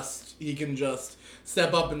just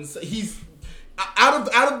step up and say, he's out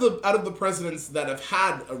of the presidents that have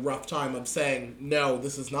had a rough time of saying no,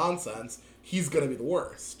 this is nonsense. He's going to be the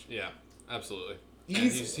worst. Yeah, absolutely.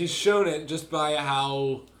 He's shown it just by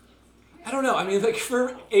how, I don't know, I mean, like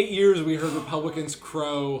for 8 years we heard Republicans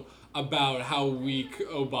crow about how weak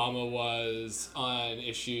Obama was on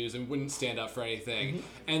issues and wouldn't stand up for anything. Mm-hmm.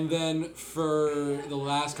 And then for the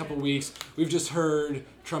last couple of weeks, we've just heard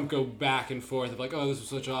Trump go back and forth of like, oh, this was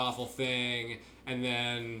such an awful thing, and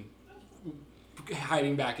then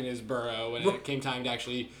hiding back in his burrow when it came time to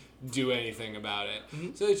actually do anything about it.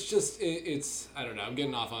 Mm-hmm. So it's just it's I don't know. I'm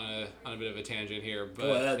getting off on a bit of a tangent here,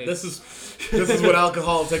 but this is what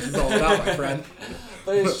alcoholics is all about, my friend.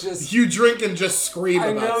 But it's just you drink and just scream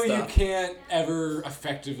about stuff. I know you can't ever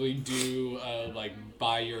effectively do a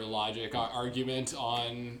by your logic argument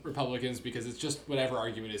on Republicans because it's just whatever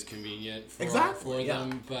argument is convenient for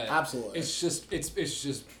them. But absolutely, it's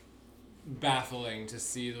just baffling to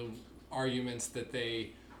see the arguments that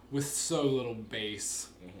they, with so little basis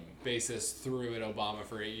through at Obama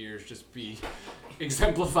for 8 years, just be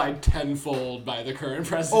exemplified tenfold by the current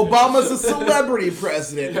president. Obama's a celebrity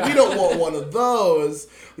president. Yeah. We don't want one of those.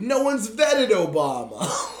 No one's vetted Obama.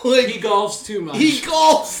 He golfs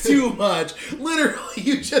too much. Literally,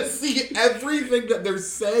 you just see everything that they're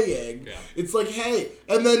saying. Yeah. It's like, hey,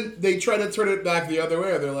 and then they try to turn it back the other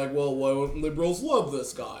way. They're like, well, why don't liberals love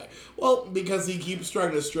this guy? Well, because he keeps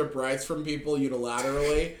trying to strip rights from people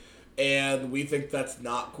unilaterally. And we think that's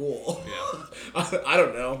not cool. Yeah. I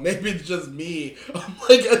don't know. Maybe it's just me. I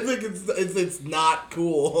think it's not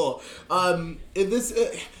cool. I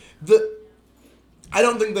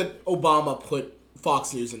don't think that Obama put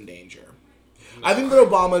Fox News in danger. No. I think that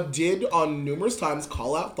Obama did on numerous times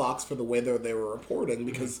call out Fox for the way that they were reporting,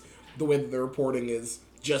 because the way that they're reporting is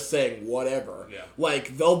just saying whatever. Yeah.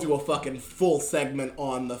 They'll do a fucking full segment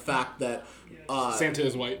on the fact that Santa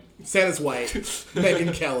is white.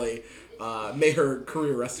 Megyn Kelly. May her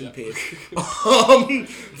career rest in peace.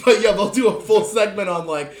 But yeah, they'll do a full segment on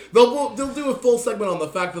they'll do a full segment on the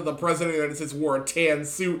fact that the president of the United States wore a tan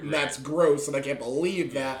suit, and that's gross, and I can't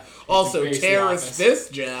believe that. Also, terrorist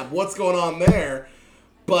fist jab. What's going on there?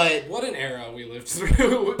 But what an era we lived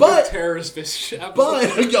through. But terrorist fist jab.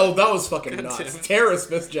 But that was fucking nuts. Terrorist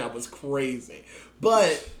fist jab was crazy.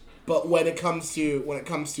 But But when it comes to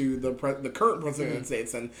the current president of the United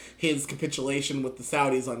States and his capitulation with the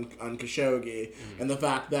Saudis on Khashoggi, and the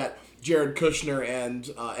fact that Jared Kushner and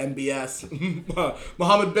MBS,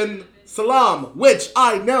 Mohammed bin Salam, which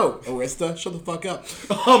I know, Arista, shut the fuck up,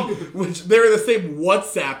 which they're in the same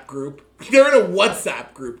WhatsApp group. They're in a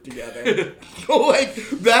WhatsApp group together. Like,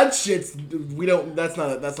 that shit's, that's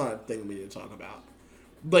not a thing we need to talk about.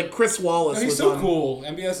 Like, Chris Wallace he's so cool.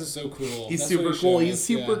 MBS is so cool. He's super cool. He's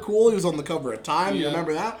super cool. He was on the cover of Time. You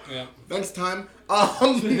remember that? Yeah. Thanks, Time.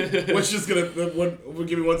 Which is gonna, we'll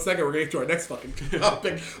give me 1 second. We're gonna get to our next fucking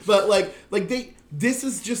topic. But this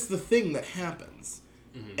is just the thing that happens,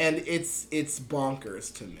 and it's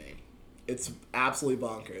bonkers to me. It's absolutely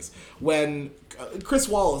bonkers when Chris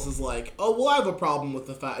Wallace is like, "Oh, well, I have a problem with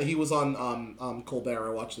the fact." He was on Colbert.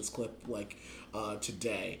 I watched this clip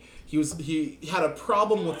today. He had a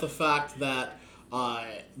problem with the fact that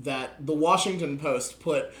that the Washington Post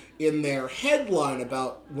put in their headline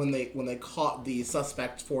about when they caught the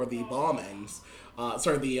suspect for the bombings.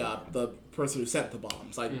 The person who sent the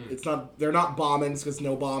bombs. They're not bombings because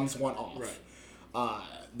no bombs went off. Right.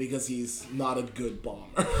 Because he's not a good bomber.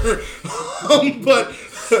 But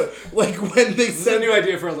like when they send a new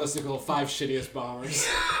idea for a listicle: 5 shittiest bombers.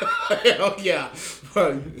 Yeah,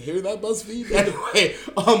 hear that, BuzzFeed? Anyway,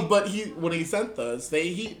 but when he sent those,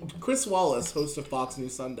 Chris Wallace, host of Fox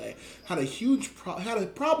News Sunday, had a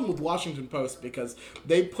problem with Washington Post because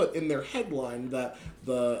they put in their headline that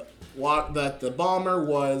the bomber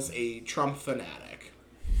was a Trump fanatic.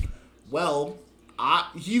 Well,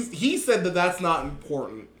 he said that that's not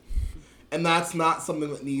important, and that's not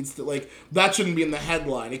something that needs to, that shouldn't be in the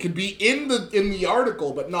headline. It could be in the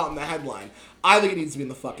article, but not in the headline. I think it needs to be in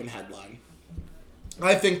the fucking headline.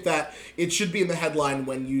 I think that it should be in the headline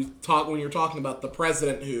when you're talking about the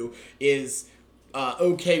president who is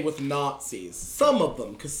okay with Nazis. Some of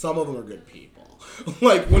them, because some of them are good people.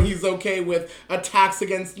 Like, when he's okay with attacks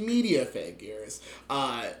against media figures.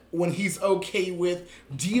 When he's okay with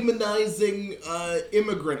demonizing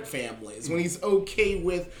immigrant families. When he's okay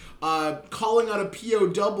with calling out a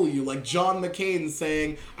POW, like John McCain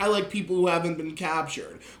saying, "I like people who haven't been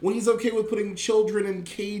captured." When he's okay with putting children in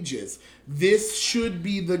cages. This should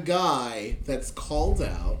be the guy that's called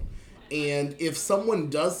out. And if someone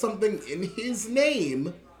does something in his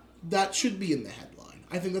name, that should be in the headline.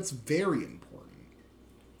 I think that's very important.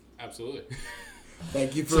 Absolutely.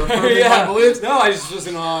 Thank you for affirming my beliefs. No, I just was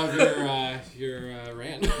in awe of your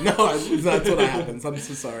rant. No, that's what happens. I'm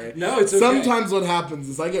so sorry. No, it's okay. Sometimes what happens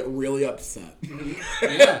is I get really upset.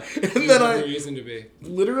 Yeah. And then no reason to be.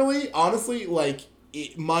 Literally, honestly,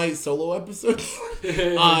 my solo episodes,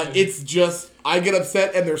 it's just, I get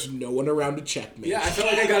upset and there's no one around to check me. Yeah, I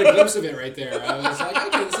felt like I got a glimpse of it right there. I was like,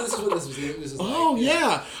 okay, so this is what this is like. Oh,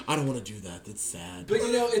 yeah. I don't want to do that. That's sad. But,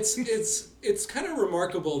 it's kind of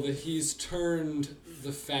remarkable that he's turned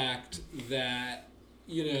the fact that,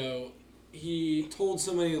 he told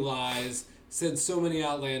so many lies, said so many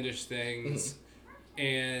outlandish things,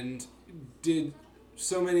 and did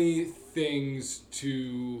so many things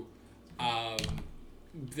to...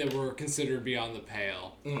 that were considered beyond the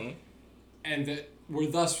pale, and that were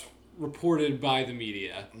thus reported by the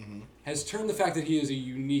media, has turned the fact that he is a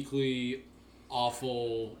uniquely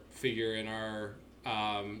awful figure in our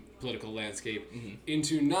political landscape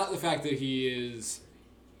into not the fact that he is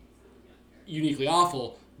uniquely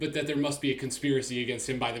awful, but that there must be a conspiracy against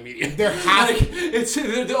him by the media. There has it's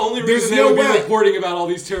the only reason they would be reporting about all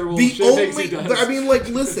these terrible things he does. I mean,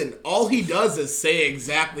 listen, all he does is say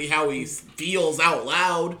exactly how he feels out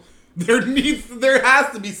loud. There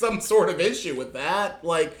has to be some sort of issue with that.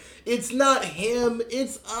 It's not him,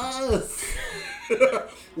 it's us.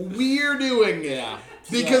 We're doing it. Yeah.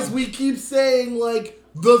 Because we keep saying,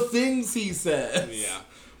 the things he says. Yeah.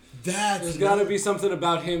 There's got to be something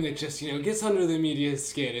about him that just, gets under the media's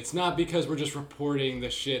skin. It's not because we're just reporting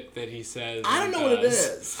the shit that he says. I don't know what it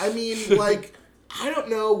is. I mean, I don't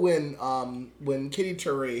know when Katy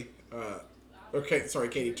Tur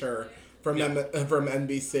from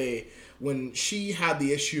NBC, when she had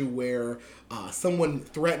the issue where someone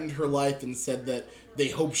threatened her life and said that they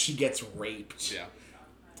hope she gets raped. Yeah.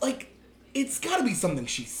 It's got to be something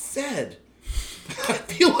she said. I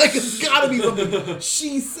feel like it's got to be something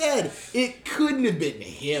she said. It couldn't have been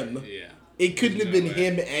him. Yeah. It couldn't have been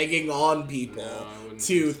him egging on people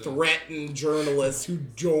to threaten journalists who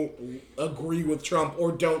don't agree with Trump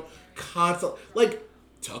or don't constantly...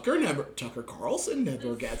 Tucker Carlson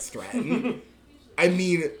never gets threatened. I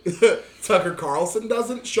mean, Tucker Carlson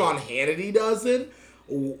doesn't. Sean Hannity doesn't.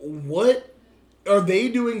 What? are they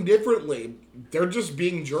doing differently? They're just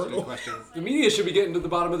being journalists. The media should be getting to the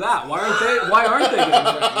bottom of that. Why aren't they getting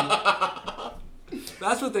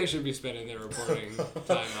That's what they should be spending their reporting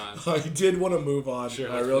time on. I did want to move on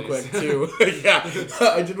real quick too. Yeah,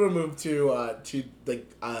 I did want to move to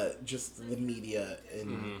just the media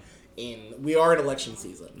in we are in election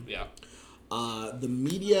season. Yeah. The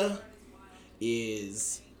media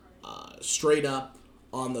is straight up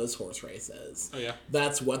on those horse races. Oh yeah.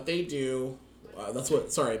 That's what they do.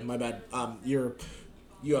 Sorry, my bad.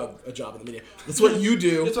 You have a job in the media. That's what you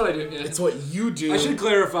do. That's what I do. Yeah. It's what you do. I should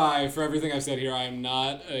clarify for everything I've said here, I am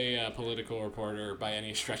not a political reporter by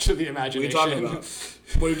any stretch of the imagination. What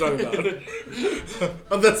are you talking about?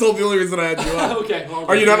 That's the only reason I had you on. Okay. Well,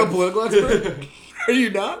 are you not a political expert? Are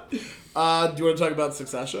you not? Do you want to talk about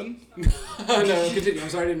Succession? No, continue. I'm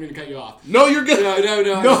sorry, I didn't mean to cut you off. No, you're good. No. I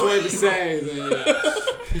just wanted to say that.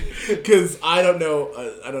 Because I don't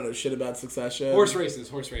know shit about Succession. Horse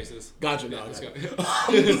races. Gotcha. No, let's go.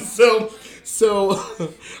 So,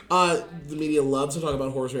 the media loves to talk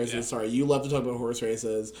about horse races. Yeah. Sorry, you love to talk about horse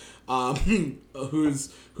races.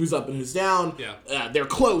 Who's up and who's down? Yeah. They're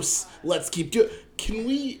close. Let's keep doing.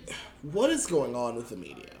 What is going on with the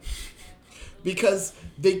media? Because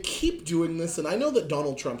they keep doing this, and I know that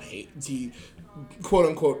Donald Trump he quote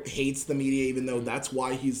unquote hates the media, even though that's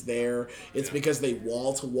why he's there. It's because they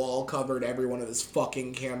wall to wall covered every one of his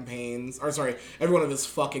fucking campaigns, every one of his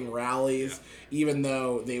fucking rallies, even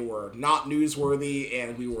though they were not newsworthy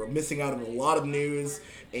and we were missing out on a lot of news,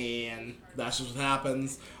 and that's just what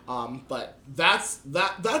happens. But that's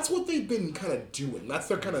what they've been kind of doing. That's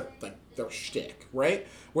their kind of like their shtick, right?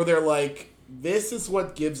 Where they're like, this is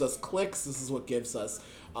what gives us clicks. This is what gives us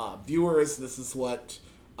viewers. This is what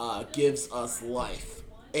gives us life.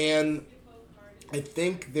 And I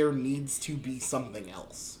think there needs to be something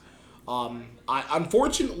else.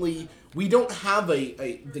 Unfortunately, we don't have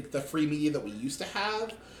the free media that we used to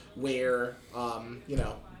have, where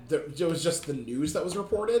there was just the news that was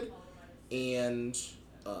reported, and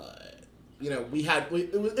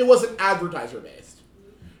it wasn't advertiser based.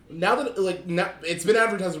 Now that it's been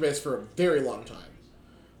advertiser based for a very long time,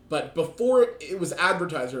 but before it was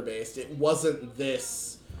advertiser based, it wasn't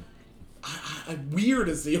this. Weird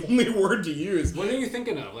is the only word to use. What are you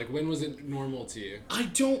thinking of? Like, when was it normal to you? I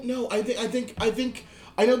don't know. I think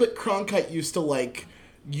I know that Cronkite used to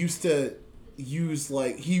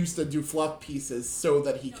do fluff pieces so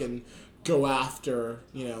that he can go after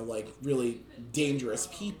really dangerous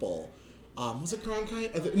people. Was it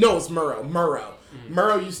Cronkite? No, it was Murrow. Mm-hmm.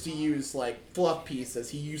 Murrow used to use fluff pieces.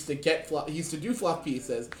 He used to do fluff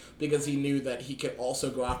pieces because he knew that he could also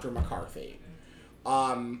go after McCarthy.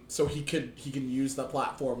 So he can use the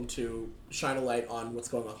platform to shine a light on what's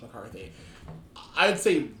going on with McCarthy. I'd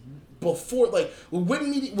say before, when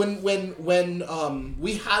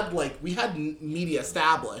we had media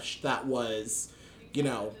established that was,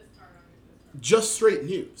 just straight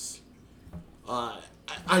news.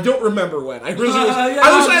 I don't remember when. I wish I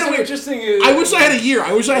had a year.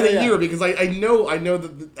 I wish I had a year because I know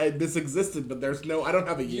that this existed, but I don't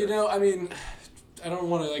have a year. I don't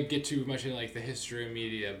want to get too much into the history of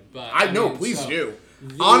media, but please do.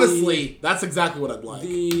 Honestly, that's exactly what I'd like.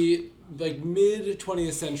 The mid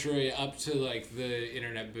 20th century up to the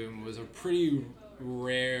internet boom was a pretty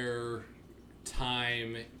rare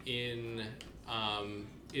time in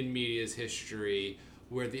media's history,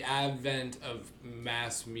 where the advent of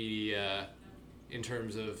mass media in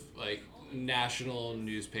terms of national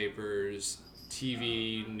newspapers,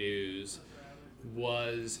 TV news,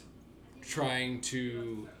 was trying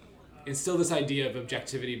to instill this idea of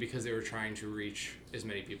objectivity because they were trying to reach as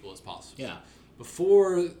many people as possible. Yeah.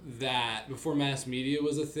 Before mass media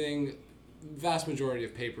was a thing, vast majority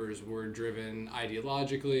of papers were driven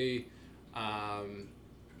ideologically,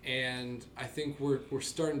 and I think we're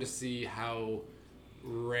starting to see how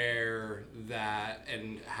rare that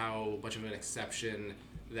and how much of an exception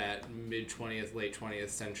that mid 20th, late 20th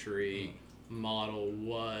century model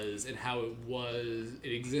was, and how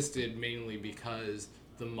it existed mainly because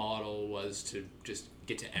the model was to just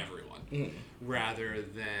get to everyone rather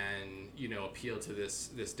than appeal to this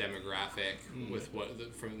demographic with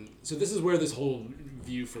so this is where this whole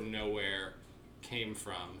view from nowhere came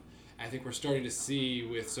from. I think we're starting to see,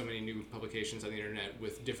 with so many new publications on the internet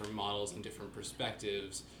with different models and different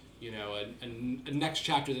perspectives, a next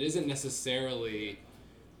chapter that isn't necessarily,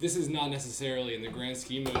 this is not necessarily in the grand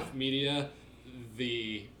scheme of media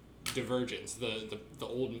the divergence. The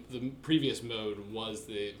previous mode was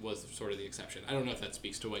sort of the exception. I don't know if that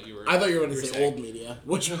speaks to what you were. I thought you were going to say old media,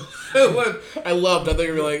 which I loved. I thought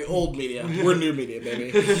you were like old media. We're new media,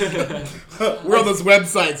 baby. We're on those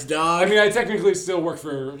websites, dog. I mean, I technically still work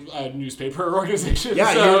for a newspaper organization.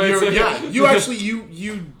 Yeah, so you actually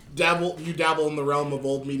you dabble in the realm of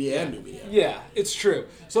old media and new media. Yeah, it's true.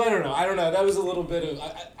 So I don't know. That was a little bit of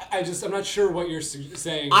I'm not sure what you're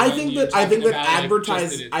saying. I think that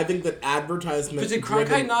advertisement. But did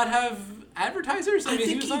Cronkite not have advertisers? I think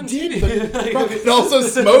he was on did. TV. But Cronkite also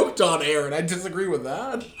smoked on air, and I disagree with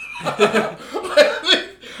that.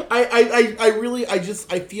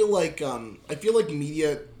 I feel like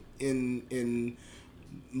media in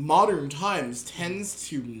modern times tends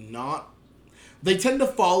to not. They tend to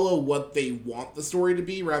follow what they want the story to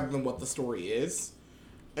be rather than what the story is.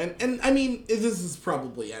 And I mean, this is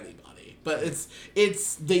probably anybody, but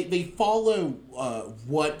they follow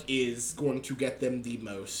what is going to get them the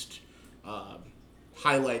most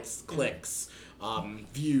highlights, clicks,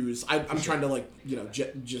 views. I'm trying to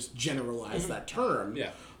just generalize that term. Yeah.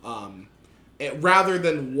 Rather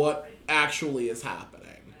than what actually is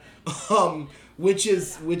happening,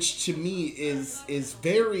 which to me is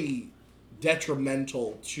very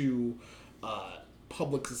detrimental to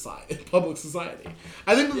public society.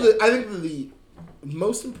 I think that the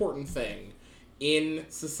most important thing in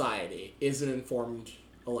society is an informed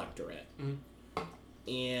electorate. Mm-hmm.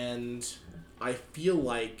 And I feel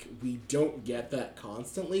like we don't get that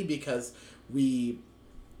constantly because we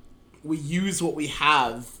use what we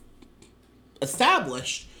have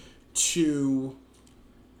established to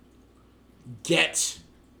get,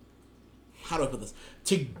 how do I put this?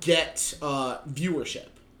 To get viewership.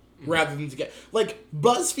 Rather than to get... Like,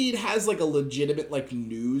 BuzzFeed has, like, a legitimate, like,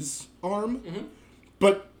 news arm. Mm-hmm.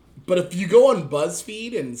 But if you go on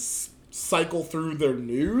BuzzFeed and cycle through their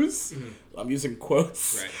news... Mm-hmm. I'm using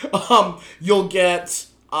quotes. Right. You'll get,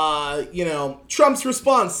 Trump's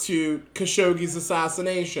response to Khashoggi's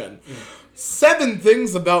assassination. Mm-hmm. 7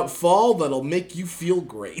 things about fall that'll make you feel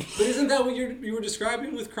great. But isn't that what you were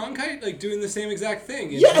describing with Cronkite? Like doing the same exact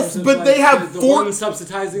thing? Yes, but they have the one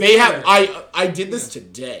subsidizing the other. I did this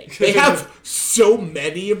today. They have so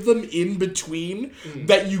many of them in between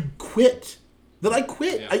that you quit. That I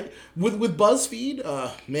quit. Yeah. With BuzzFeed,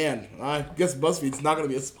 man, I guess BuzzFeed's not going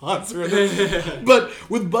to be a sponsor. But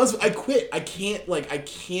with BuzzFeed, I quit. I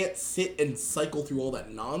can't sit and cycle through all that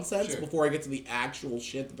nonsense before I get to the actual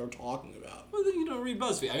shit that they're talking about. Well, then you don't read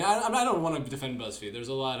BuzzFeed. I mean, I don't want to defend BuzzFeed. There's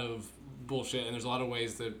a lot of bullshit, and there's a lot of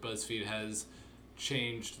ways that BuzzFeed has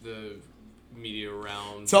changed the media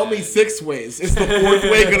around. Tell me 6 ways. Is the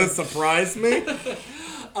 4th way going to surprise me?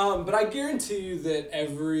 But I guarantee you that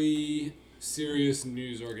every serious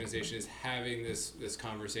news organization is having this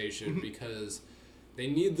conversation because they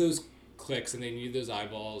need those clicks and they need those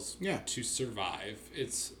eyeballs to survive.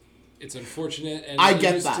 It's unfortunate, and I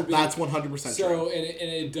get that. That's 100% true. So, and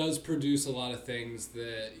it does produce a lot of things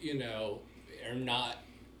that are not,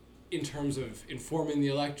 in terms of informing the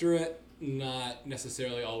electorate, not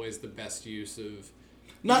necessarily always the best use of.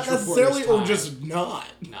 Not necessarily, or just not.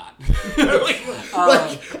 Not.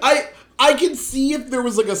 I can see if there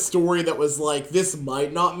was like a story that was like, this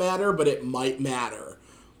might not matter, but it might matter.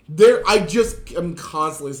 I just am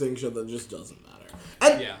constantly saying shit that just doesn't matter.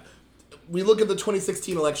 And we look at the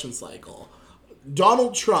 2016 election cycle.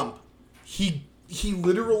 Donald Trump, he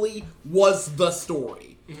literally was the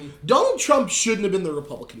story. Mm-hmm. Donald Trump shouldn't have been the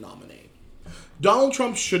Republican nominee. Donald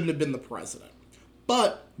Trump shouldn't have been the president.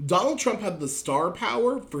 But Donald Trump had the star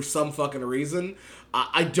power for some fucking reason.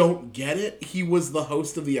 I don't get it. He was the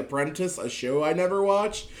host of The Apprentice, a show I never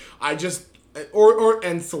watched. And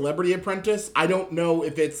Celebrity Apprentice. I don't know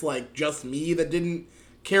if it's like just me that didn't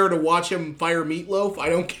care to watch him fire Meatloaf. I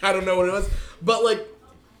don't know what it was. But like,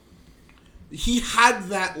 he had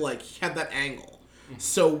that angle.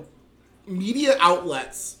 So media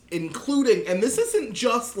outlets, including, and this isn't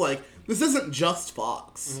just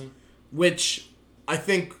Fox, which I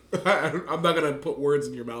think, I'm not going to put words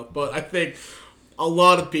in your mouth, but I think a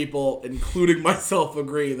lot of people, including myself,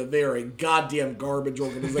 agree that they are a goddamn garbage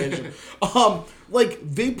organization.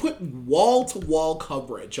 They put wall-to-wall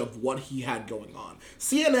coverage of what he had going on.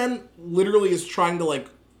 CNN literally is trying to,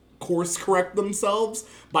 course correct themselves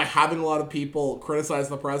by having a lot of people criticize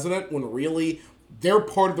the president when really they're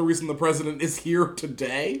part of the reason the president is here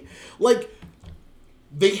today.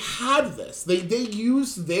 They had this. They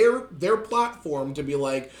used their platform to be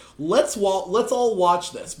like, let's all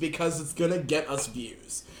watch this because it's gonna get us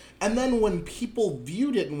views. And then when people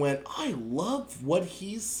viewed it and went, I love what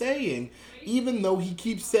he's saying, even though he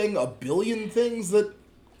keeps saying a billion things that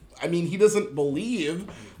I mean, he doesn't believe.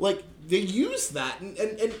 Like, they use that.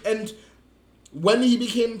 And when he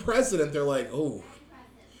became president, they're like, oh,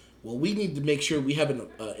 well, we need to make sure we have an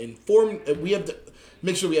informed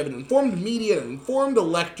media, an informed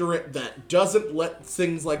electorate that doesn't let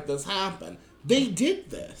things like this happen. They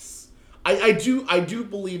did this. I do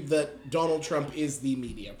believe that Donald Trump is the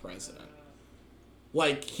media president.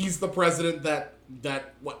 Like, he's the president that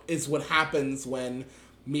what happens when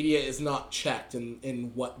media is not checked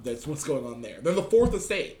in what's going on there. They're the fourth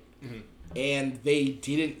estate, and they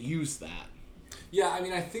didn't use that. Yeah, I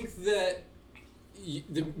mean, I think that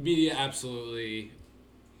the media absolutely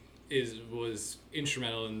was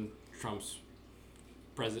instrumental in Trump's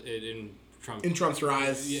Trump's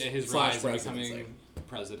rise, his rise in becoming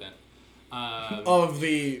president of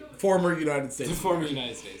the former United States. The former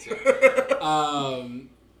United States. Yeah.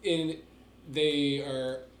 They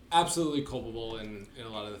are absolutely culpable in a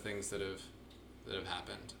lot of the things that have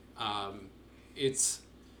happened.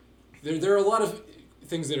 There are a lot of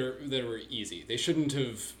things that were easy. They shouldn't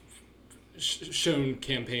have shown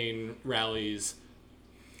campaign rallies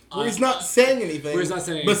where he's not saying anything.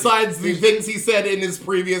 Besides the things he said in his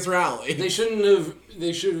previous rally. They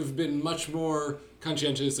should have been much more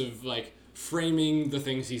conscientious of like framing the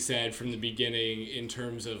things he said from the beginning in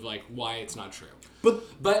terms of like why it's not true.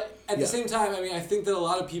 But at the same time, I mean, I think that a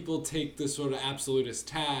lot of people take this sort of absolutist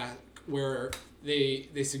tack where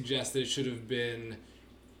they suggest that it should have been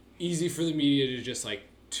easy for the media to just like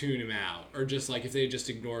tune him out, or just like if they just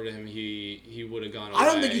ignored him, he would have gone away. I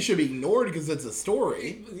don't think he should be ignored because it's a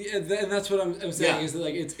story. Yeah, and that's what I'm saying is that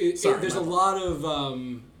like there's a lot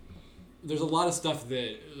of stuff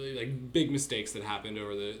that like big mistakes that happened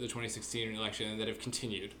over the 2016 election that have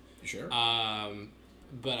continued. Sure.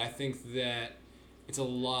 But I think that it's a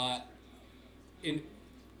lot in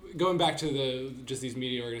going back to just these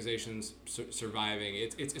media organizations surviving.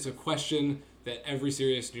 It's a question that every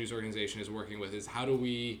serious news organization is working with, is how do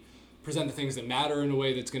we present the things that matter in a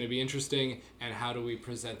way that's going to be interesting, and how do we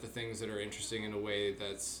present the things that are interesting in a way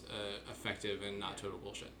that's effective and not total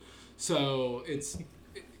bullshit. So it's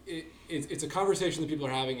a conversation that people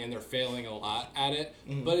are having, and they're failing a lot at it.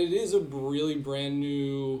 Mm-hmm. But it is a really brand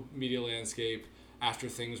new media landscape after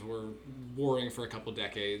things were warring for a couple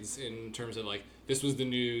decades in terms of like, this was the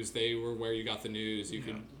news, they were where you got the news,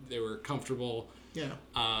 they were comfortable. Yeah.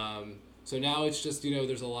 So now it's just,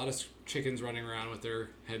 there's a lot of chickens running around with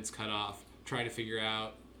their heads cut off, trying to figure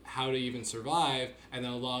out how to even survive, and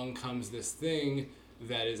then along comes this thing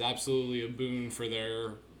that is absolutely a boon for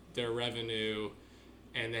their revenue,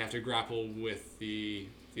 and they have to grapple with the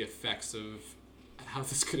effects of how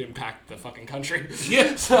this could impact the fucking country. Yeah.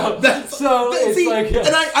 And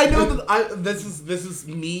I know that this is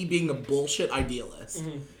me being a bullshit idealist.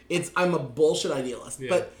 Mm-hmm. I'm a bullshit idealist.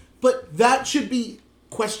 Yeah. But that should be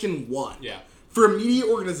question one. Yeah. For a media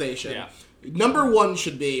organization. Yeah. Number one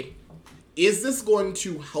should be, is this going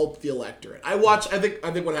to help the electorate? I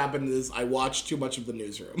think what happened is I watched too much of the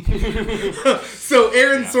newsroom. So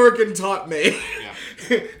Aaron Sorkin taught me. Yeah.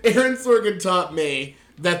 Aaron Sorkin taught me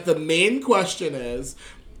that the main question is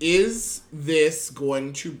this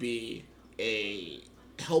going to be a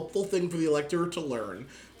helpful thing for the electorate to learn?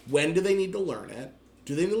 When do they need to learn it?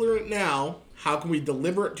 Do they need to learn it now? How can we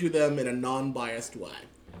deliver it to them in a non-biased way?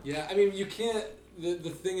 Yeah, I mean, you can't... The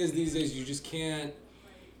thing is, these days, you just can't...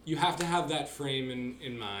 You have to have that frame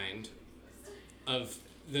in mind of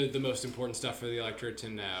the most important stuff for the electorate to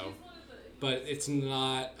know, but it's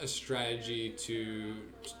not a strategy to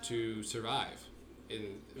survive.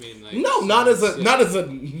 Not as a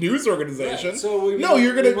news organization. Right. So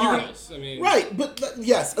you're gonna. I mean, right, but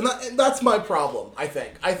yes, and that's my problem. I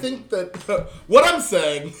think that what I'm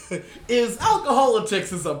saying is Alcoholics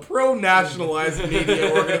is a pro-nationalized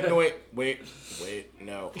media organization. Wait,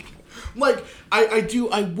 no. Like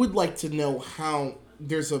I would like to know how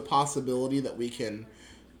there's a possibility that we can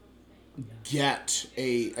get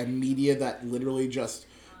a media that literally just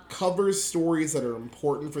covers stories that are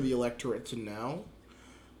important for the electorate to know,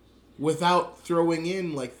 without throwing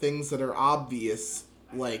in like things that are obvious,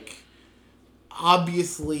 like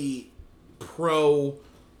obviously pro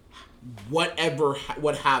whatever,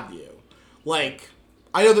 what have you. Like,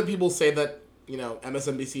 I know that people say that,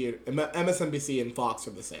 MSNBC and Fox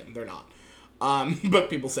are the same. They're not. But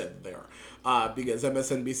people say that they are. Because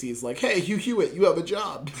MSNBC is like, hey, Hugh Hewitt, you have a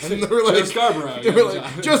job. And they're like,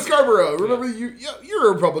 Joe Scarborough, remember you're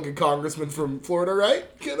a Republican congressman from Florida,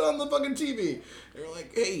 right? Get on the fucking TV. And they're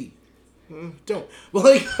like, hey, don't. Well,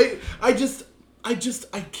 like, I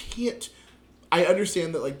can't. I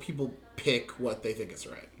understand that like people pick what they think is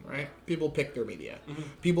right? People pick their media. Mm-hmm.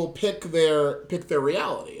 People pick their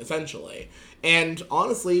reality, essentially. And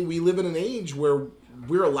honestly, we live in an age where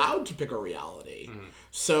we're allowed to pick our reality. Mm-hmm.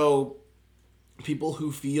 So people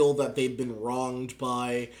who feel that they've been wronged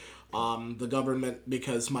by the government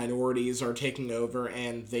because minorities are taking over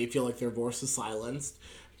and they feel like their voice is silenced,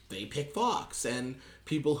 they pick Fox. And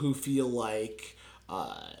people who feel like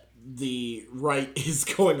the right is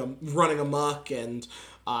running amok and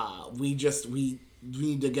we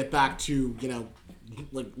need to get back to,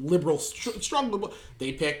 like liberal, strong liberal,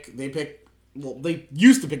 they pick. Well, they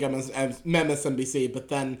used to pick MSNBC, but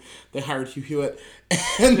then they hired Hugh Hewitt,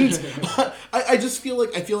 and I feel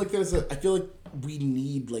like we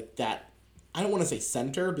need like that. I don't want to say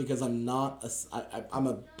center because I'm not I'm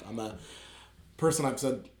a person. I've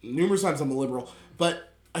said numerous times I'm a liberal, but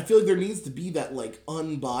I feel like there needs to be that like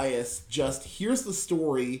unbiased. Just here's the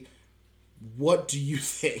story. What do you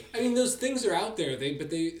think? I mean, those things are out there.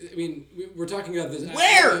 We're talking about this.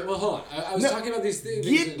 Where? Well, hold on. I was talking about these things.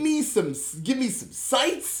 Give me some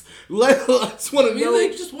sites. I just want to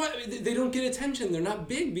know. They don't get attention. They're not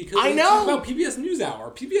big because I know. Talk about PBS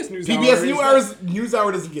NewsHour. PBS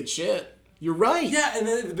NewsHour doesn't get shit. You're right. Yeah,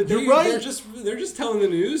 but you're right. They're just telling the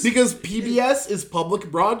news because PBS is public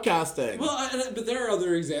broadcasting. Well, but there are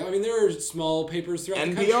other examples. I mean, there are small papers throughout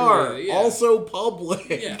the country. NPR, also public.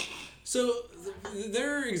 Yeah. So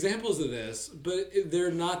there are examples of this, but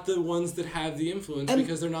they're not the ones that have the influence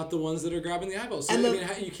because they're not the ones that are grabbing the eyeballs. So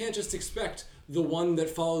you can't just expect the one that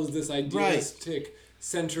follows this idealistic,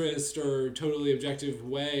 centrist, or totally objective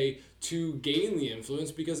way to gain the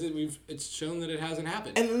influence because it's shown that it hasn't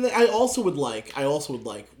happened. And then I also would like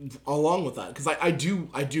along with that because I do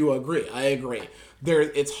agree. I agree.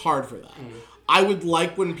 It's hard for that. Mm-hmm. I would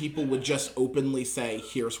like when people would just openly say,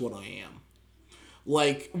 "Here's what I am."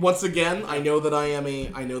 Like, once again, I'm a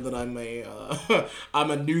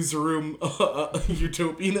newsroom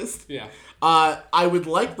utopianist. Yeah. I would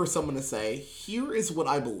like for someone to say, here is what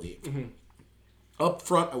I believe. Mm-hmm. Up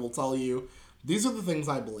front, I will tell you, these are the things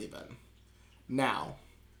I believe in. Now,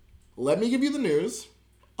 let me give you the news.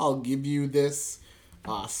 I'll give you this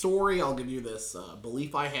story. I'll give you this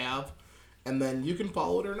belief I have. And then you can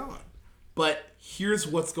follow it or not. But here's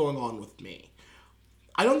what's going on with me.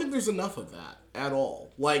 I don't think there's enough of that at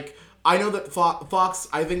all. Like, I know that Fox,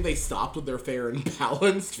 I think they stopped with their fair and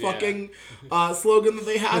balanced fucking slogan that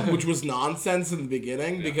they had, which was nonsense in the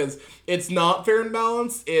beginning because it's not fair and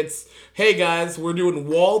balanced. It's, hey guys, we're doing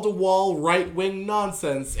wall-to-wall right-wing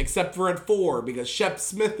nonsense, except for at 4 because Shep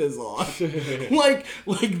Smith is on. like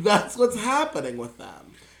that's what's happening with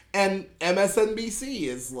them. And MSNBC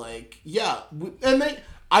is like,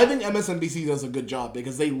 I think MSNBC does a good job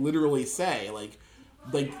because they literally say,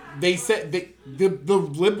 they said the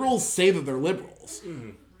liberals say that they're liberals.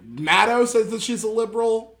 Mm-hmm. Maddow says that she's a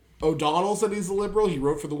liberal. O'Donnell said he's a liberal. He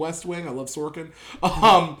wrote for The West Wing. I love Sorkin.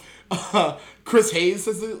 Chris Hayes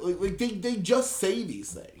says that, they just say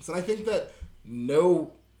these things, and I think that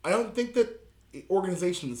I don't think that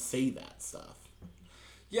organizations say that stuff.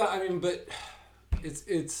 Yeah, I mean, but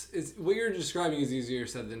it's what you're describing is easier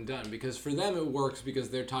said than done because for them it works because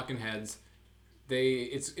they're talking heads.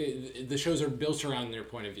 The shows are built around their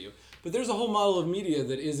point of view. But there's a whole model of media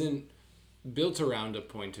that isn't built around a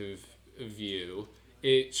point of view.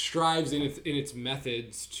 It strives in its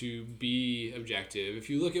methods to be objective. If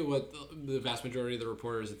you look at what the vast majority of the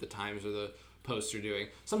reporters at the Times or the Post are doing,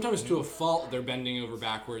 sometimes to a fault they're bending over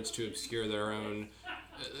backwards to obscure their own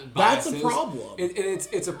biases. That's a problem.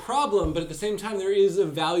 It's a problem, but at the same time there is a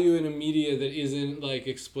value in a media that isn't like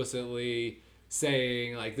explicitly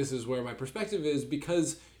saying like this is where my perspective is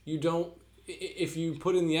because you don't if you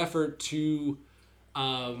put in the effort to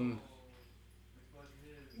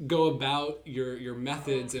go about your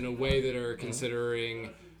methods in a way that are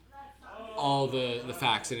considering all the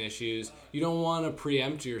facts and issues, you don't want to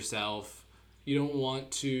preempt yourself, you don't want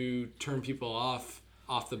to turn people off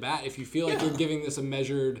the bat if you feel like you're giving this a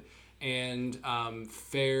measured and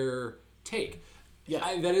fair take.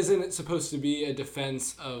 That isn't supposed to be a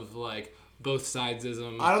defense of like both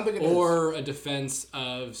sidesism. I don't think it or a defense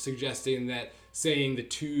of suggesting that saying the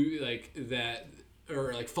two like that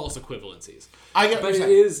or like false equivalencies. I get but it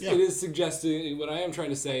is suggesting what I am trying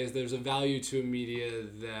to say is there's a value to a media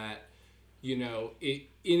that it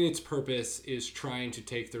in its purpose is trying to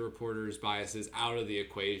take the reporter's biases out of the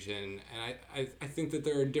equation, and I think that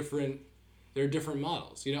there are different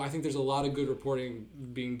models. I think there's a lot of good reporting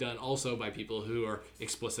being done also by people who are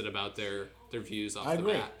explicit about their their views off I the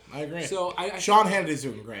agree. bat. I agree. So Sean Hannity's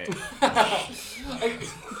doing great. You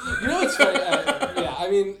know what's funny? Yeah, I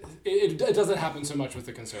mean, it doesn't happen so much with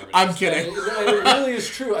the conservatives. I'm kidding. And it really is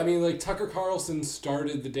true. I mean, like, Tucker Carlson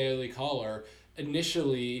started the Daily Caller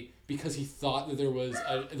initially because he thought that there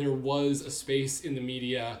was a space in the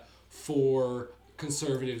media for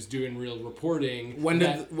conservatives doing real reporting. When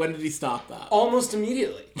did he stop that? Almost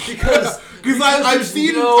immediately, because I've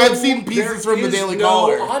seen pieces from the Daily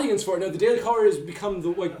Caller. No audience for it. No, the Daily Caller has become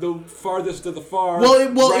the farthest of the far. Well,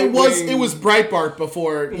 it was Breitbart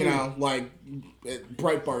before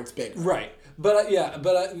Breitbart's big. Right. But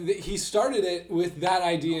he started it with that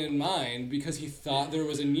idea in mind because he thought there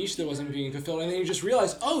was a niche that wasn't being fulfilled, and then he just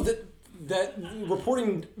realized, that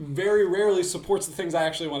reporting very rarely supports the things I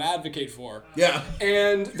actually want to advocate for. Yeah.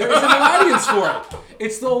 And there isn't an audience for it.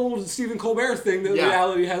 It's the old Stephen Colbert thing that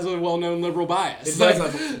reality has a well-known liberal bias.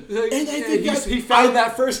 It does. He found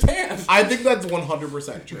that firsthand. I think that's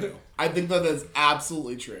 100% true. I think that is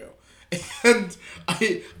absolutely true. And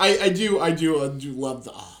I do love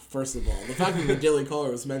the... First of all, the fact that the Daily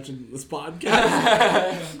Caller was mentioned in this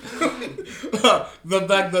podcast, the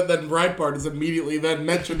fact that then Breitbart is immediately then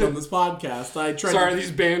mentioned on this podcast, Sorry,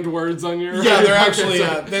 these banned words on your... Yeah, they're actually,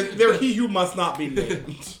 they're he who must not be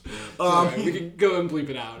named. We can go and bleep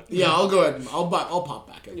it out. Yeah, I'll go ahead and I'll pop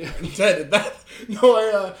back in there and edit that.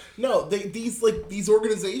 These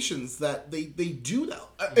organizations that they do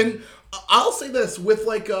that. And I'll say this with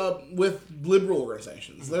liberal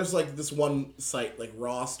organizations. There's this one site like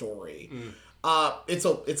Raw Story.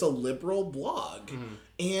 It's a liberal blog.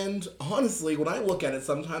 And honestly, when I look at it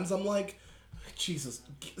sometimes I'm like, Jesus,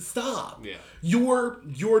 stop. Yeah.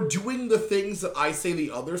 You're doing the things that I say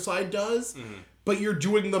the other side does, but you're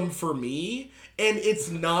doing them for me, and it's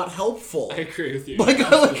not helpful. I agree with you.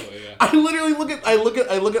 I literally look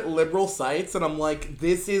at liberal sites and I'm like,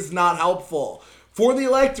 this is not helpful. For the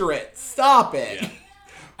electorate, stop it. Yeah.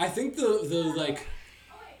 I think the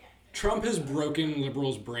Trump has broken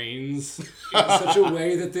liberals' brains in such a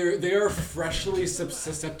way that they are freshly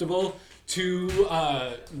susceptible to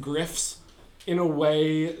grifts in a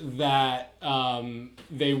way that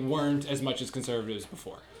they weren't as much as conservatives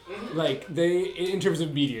before. In terms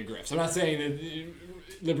of media grifts. I'm not saying that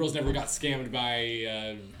liberals never got scammed by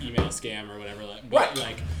email scam or whatever. But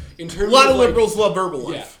right. In terms a lot of liberals love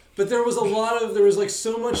Herbalife. Yeah. But there was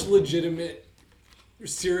so much legitimate,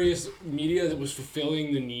 serious media that was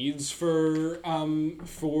fulfilling the needs for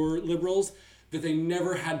liberals that they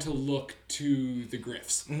never had to look to the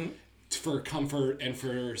grifts for comfort and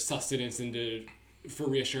for sustenance and for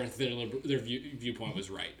reassurance that their viewpoint was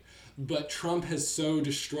right. But Trump has so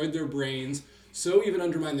destroyed their brains, so even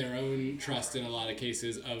undermined their own trust in a lot of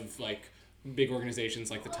cases of big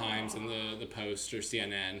organizations like the Times and the Post or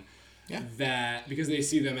CNN. Yeah. That because they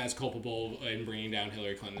see them as culpable in bringing down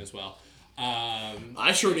Hillary Clinton as well.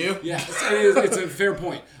 I sure do. Yeah, it's a fair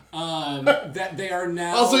point. That they are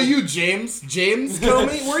now... Also you, James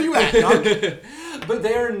Comey, where are you at? But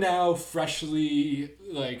they are now freshly,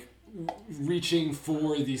 reaching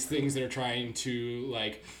for these things that are trying to,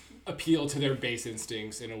 appeal to their base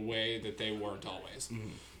instincts in a way that they weren't always. Mm-hmm.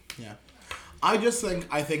 Yeah. I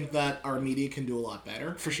think that our media can do a lot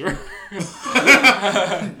better. For sure.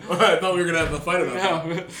 I thought we were gonna have a fight about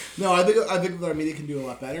that. No, I think that our media can do a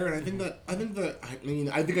lot better, and I think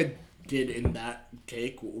I did in that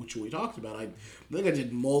take, which we talked about. I think I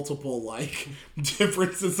did multiple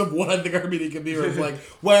differences of what I think our media can be. Where it's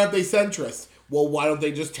why aren't they centrist? Well, why don't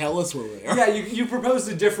they just tell us where we are? Yeah, you proposed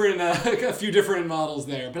a few different models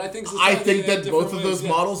there, but I think that both of those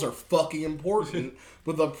models are fucking important.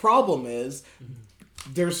 But the problem is,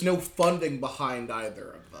 there's no funding behind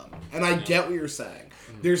either of them, and I get what you're saying.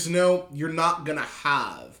 You're not gonna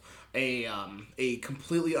have a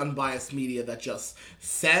completely unbiased media that just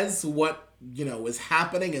says what is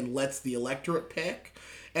happening and lets the electorate pick.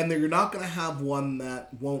 And then you're not going to have one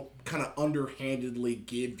that won't kind of underhandedly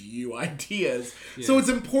give you ideas. Yeah. So it's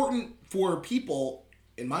important for people,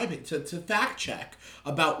 in my opinion, to fact check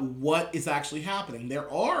about what is actually happening. There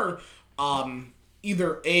are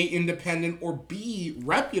either A, independent, or B,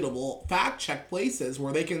 reputable fact check places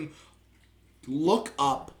where they can look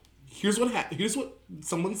up, here's what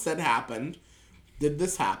someone said happened. Did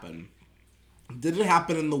this happen? Did it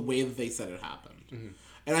happen in the way that they said it happened? Mm-hmm.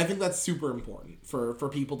 And I think that's super important for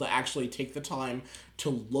people to actually take the time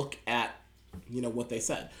to look at, what they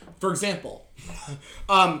said. For example,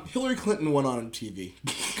 Hillary Clinton went on TV.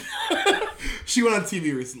 She went on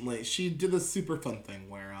TV recently. She did this super fun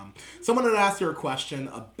thing where someone had asked her a question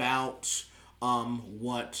about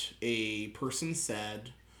what a person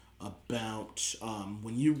said about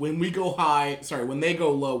when we go high. Sorry, when they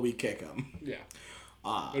go low, we kick them. Yeah.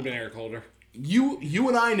 Would have been Eric Holder. You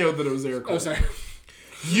and I know that it was Eric Holder. Oh, sorry.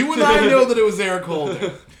 You and I know that it was Eric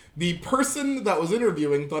Holder. The person that was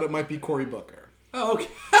interviewing thought it might be Cory Booker. Oh, okay.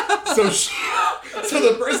 So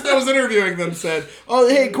the person that was interviewing them said, "Oh,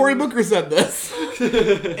 hey, Cory Booker said this,"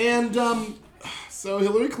 and so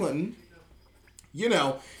Hillary Clinton,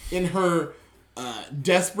 in her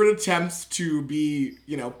desperate attempts to be,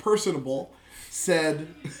 personable, said,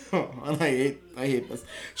 and I hate this.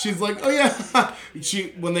 She's like, "Oh yeah,"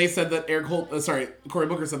 when they said that Cory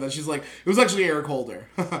Booker said that, she's like, "It was actually Eric Holder,"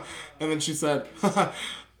 and then she said,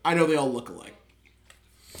 "I know they all look alike."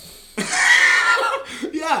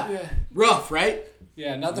 Yeah. Rough, right?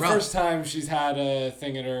 Yeah, not the first time she's had a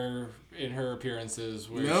thing in her appearances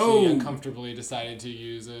where she uncomfortably decided to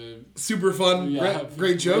use a super fun,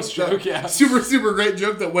 great joke. Yeah. Super great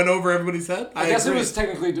joke that went over everybody's head. I guess it was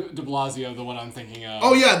technically de Blasio, the one I'm thinking of.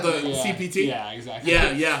 Oh yeah, the CPT. Yeah, exactly.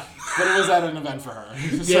 Yeah. But it was at an event for her.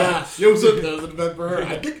 Yeah, it was an event for her.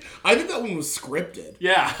 I think that one was scripted.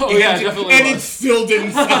 Yeah. Oh yeah, definitely. And it still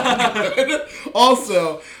didn't sound good.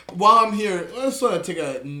 Also, while I'm here, I just want to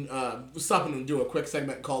take stop and do a quick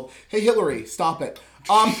segment called "Hey Hillary, Stop It."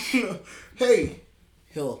 Hey,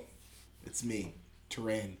 Hill, it's me,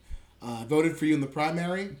 Terrain. Voted for you in the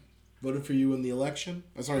primary. Voted for you in the election.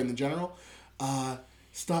 In the general.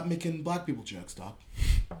 Stop making black people jokes, Doc.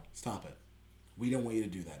 Stop it. We don't want you to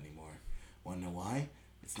do that anymore. Want to know why?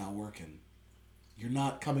 It's not working. You're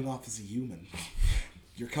not coming off as a human.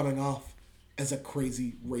 You're coming off as a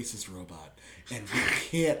crazy racist robot. And we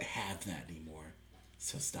can't have that anymore.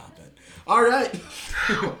 So stop it. All right.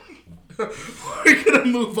 We're going to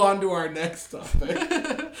move on to our next topic.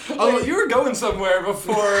 You were going somewhere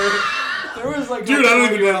before. There was dude, I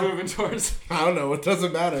don't even know. Moving towards. I don't know. It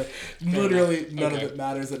doesn't matter. Literally, none of it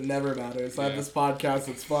matters. It never matters. I have this podcast.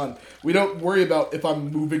 It's fun. We don't worry about if I'm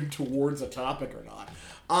moving towards a topic or not.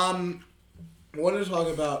 I wanted to talk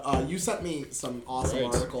about, you sent me some awesome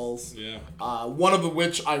articles. Yeah. One of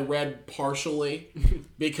which I read partially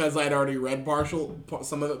because I'd already read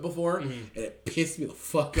some of it before, and it pissed me the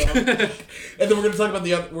fuck off. And then we're going to talk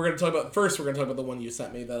about we're going to talk about the one you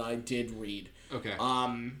sent me that I did read. Okay.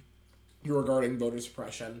 Regarding voter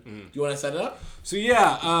suppression. Do you want to set it up? So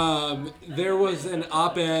yeah, there was an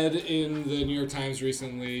op-ed in the New York Times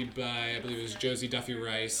recently by, I believe it was Josie Duffy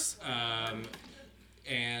Rice,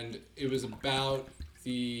 and it was about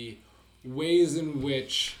the ways in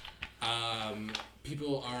which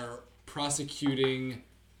people are prosecuting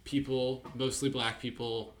people, mostly black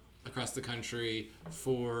people, across the country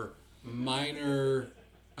for minor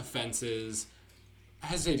offenses. I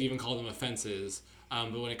hesitate to even call them offenses,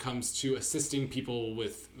 but when it comes to assisting people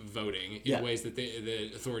with voting in ways that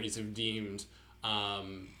the authorities have deemed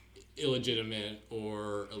illegitimate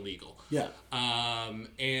or illegal. Yeah.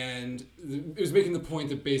 And it was making the point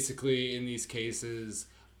that basically in these cases,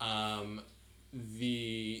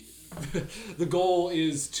 the goal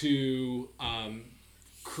is to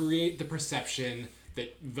create the perception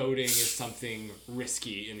that voting is something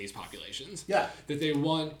risky in these populations. Yeah. That they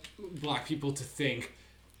want black people to think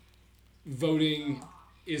voting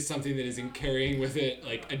is something that is carrying with it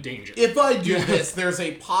like a danger. If I do this, there's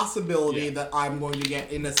a possibility that I'm going to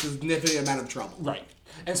get in a significant amount of trouble. Right.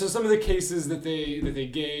 And so some of the cases that they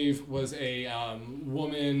gave was a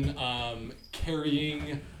woman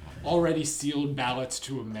carrying already sealed ballots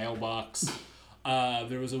to a mailbox.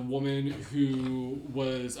 There was a woman who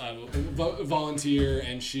was a volunteer,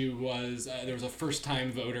 and she was there was a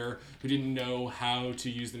first-time voter who didn't know how to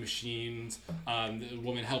use the machines. The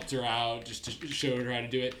woman helped her out, just to show her how to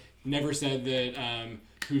do it. Never said that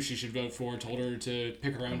who she should vote for, told her to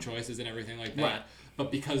pick her own choices and everything like that. Right.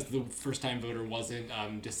 But because the first-time voter wasn't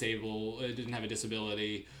disabled, didn't have a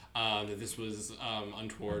disability, that this was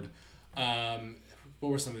untoward. What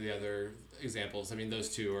were some of the other examples? I mean, those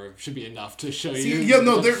two should be enough to show you. Yeah,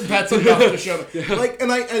 no, that's enough to show me. Yeah. Like,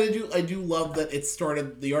 and I do love that it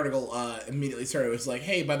started. The article immediately started. It was like,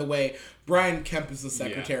 hey, by the way, Brian Kemp is the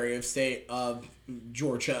Secretary of State of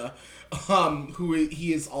Georgia, who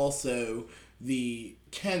he is also the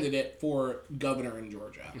candidate for governor in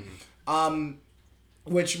Georgia. Mm-hmm.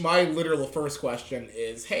 Which my literal first question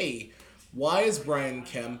is, hey, why is Brian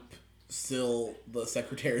Kemp still the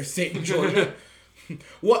Secretary of State in Georgia?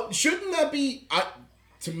 What shouldn't that be?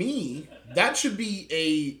 To me, that should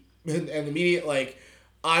be an immediate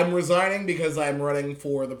I'm resigning because I'm running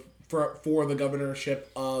for the governorship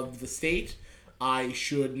of the state. I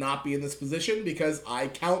should not be in this position because I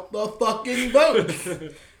count the fucking votes.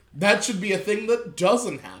 That should be a thing that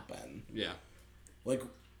doesn't happen. Yeah.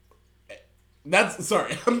 That's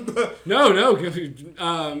sorry. No.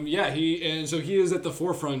 He is at the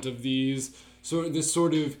forefront of this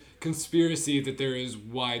sort of conspiracy that there is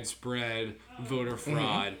widespread voter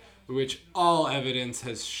fraud, which all evidence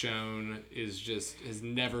has shown has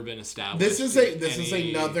never been established. This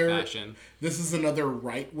is another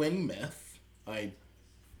right-wing myth.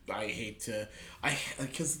 I hate to,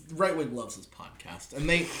 because Right Wing loves this podcast, and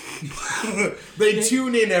they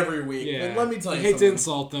tune in every week. Yeah. And let me tell you, I hate to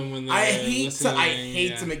insult them when they're listening. I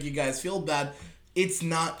hate to make you guys feel bad. It's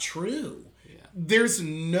not true. Yeah. There's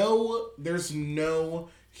no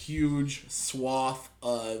huge swath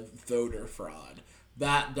of voter fraud.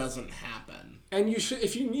 That doesn't happen. And you should,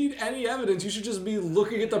 if you need any evidence, you should just be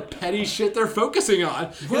looking at the petty shit they're focusing on.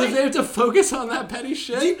 Right. If they have to focus on that petty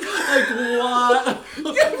shit, like what?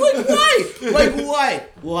 Yeah,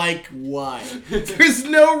 like why? There's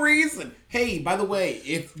no reason. Hey, by the way,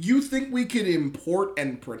 if you think we could import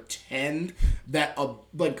and pretend that what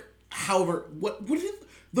if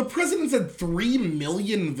the president said 3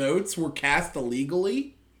 million votes were cast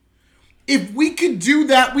illegally? If we could do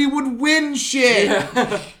that, we would win shit.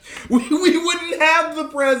 Yeah. We wouldn't have the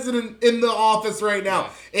president in the office right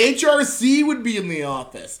now. Yeah. HRC would be in the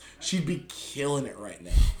office. She'd be killing it right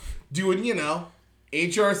now. Doing,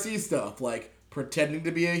 HRC stuff, like pretending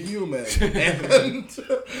to be a human. And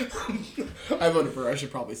I voted for her. I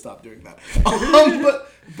should probably stop doing that.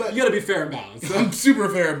 But you gotta be fair and balanced. I'm super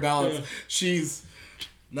fair and balanced. Yeah. She's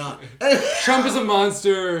not. Trump is a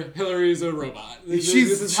monster. Hillary's a robot. This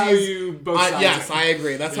is how you both sides. Yes, I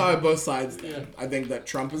agree. That's how both sides stand. Yeah. I think that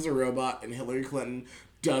Trump is a robot and Hillary Clinton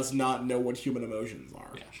does not know what human emotions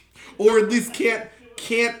are, or at least can't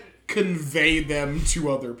convey them to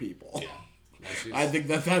other people. Yeah. I think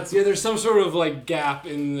that's there's some sort of gap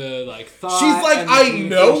in the thought. She's like, I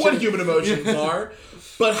know what human emotions are,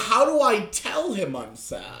 but how do I tell him I'm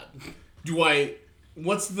sad?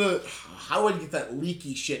 How would I get that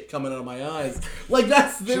leaky shit coming out of my eyes?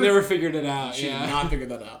 She never figured it out. She did not figure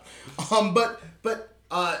that out.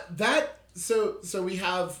 So we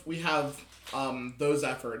have those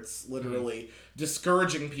efforts literally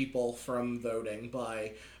discouraging people from voting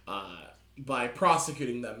by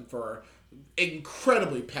prosecuting them for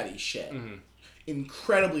incredibly petty shit. Mm-hmm.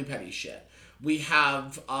 Incredibly petty shit. We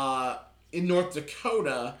have in North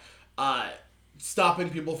Dakota stopping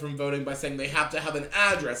people from voting by saying they have to have an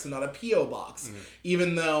address and not a P.O. box. Mm-hmm.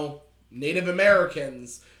 Even though Native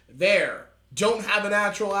Americans there don't have an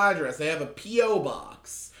actual address. They have a P.O.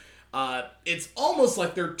 box. It's almost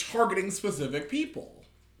like they're targeting specific people.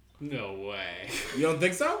 No way. You don't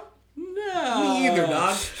think so? No. Me either,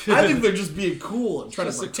 dog. I think they're just being cool and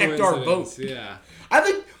trying to protect our vote. Yeah.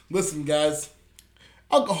 Listen, guys.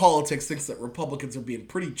 Alcoholics thinks that Republicans are being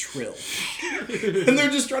pretty trill. And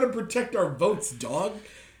they're just trying to protect our votes, dog.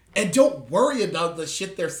 And don't worry about the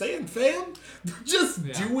shit they're saying, fam. They're just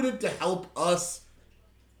doing it to help us,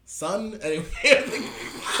 son. Anyway,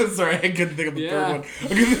 I'm sorry, I couldn't think of the third one. I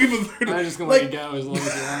couldn't think of the third one. I'm just going to let you go as long as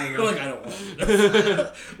you're lying. I don't want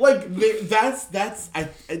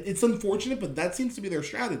to. It's unfortunate, but that seems to be their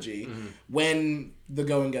strategy when the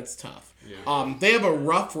going gets tough. Yeah. They have a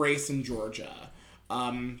rough race in Georgia.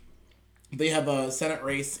 They have a Senate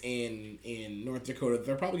race in North Dakota.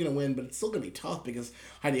 They're probably going to win, but it's still going to be tough because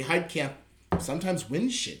Heidi Heitkamp sometimes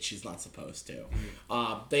wins shit she's not supposed to.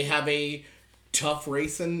 They have a tough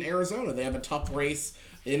race in Arizona. They have a tough race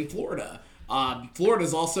in Florida.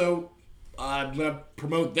 Florida's also... I'm going to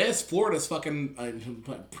promote this. Florida's fucking...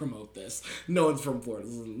 promote this. No one's from Florida.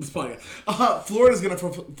 This is podcast. Florida's going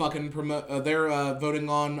to fucking promote... they're voting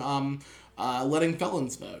on letting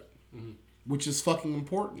felons vote. Mm-hmm. Which is fucking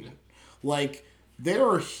important. There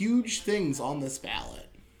are huge things on this ballot.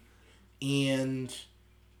 And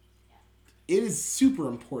it is super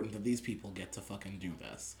important that these people get to fucking do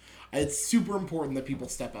this. It's super important that people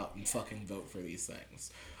step out and fucking vote for these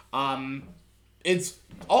things. It's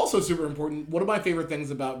also super important. One of my favorite things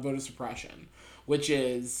about voter suppression, which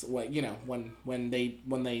is when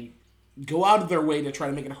they go out of their way to try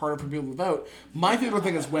to make it harder for people to vote. My favorite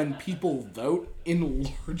thing is when people vote in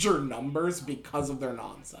larger numbers because of their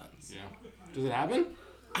nonsense. Yeah. Does it happen?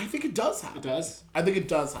 I think it does happen. It does? I think it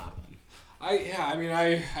does happen.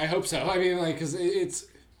 I hope so. Because it's...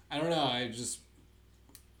 I don't know.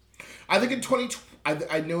 I think in 20...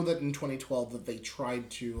 I know that in 2012 that they tried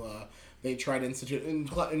to institute,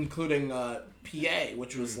 including PA,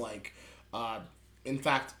 which was in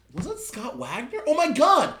fact, was it Scott Wagner? Oh my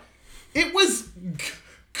God! It was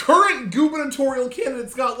current gubernatorial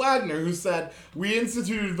candidate Scott Wagner who said, we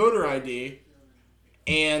instituted voter ID,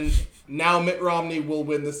 and now Mitt Romney will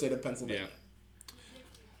win the state of Pennsylvania. Yeah.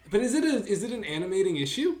 But is it an animating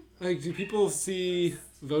issue? Like, do people see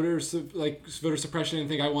voter suppression and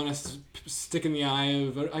think I want to stick in the eye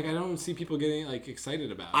of voter? Like, I don't see people getting like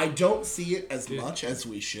excited about it. I don't see it as much as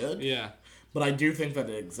we should. Yeah. But I do think that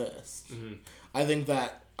it exists. Mm-hmm. I think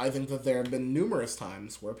that there have been numerous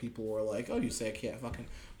times where people were like, "Oh, you say I can't fucking."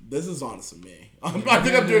 This is honestly me. I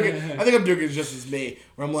think I'm doing it. I think I'm doing it just as me.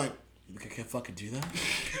 Where I'm like, "You think I can't fucking do that?"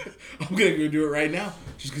 I'm gonna go do it right now,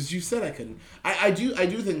 just because you said I couldn't. I do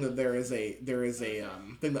think that there is a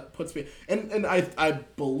thing that puts me and I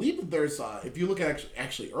believe that there's if you look at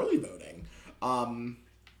actually early voting,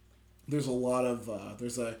 there's a lot of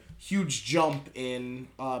there's a huge jump in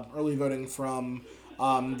early voting from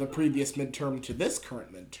the previous midterm to this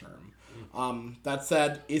current midterm. That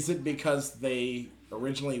said, is it because they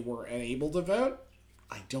originally were unable to vote?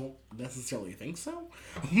 I don't necessarily think so,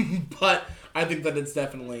 but I think that it's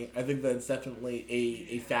definitely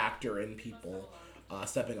a factor in people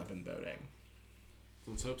stepping up and voting.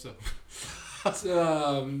 Let's hope so.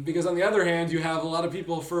 Because on the other hand, you have a lot of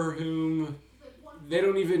people for whom they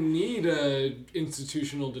don't even need an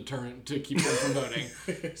institutional deterrent to keep them from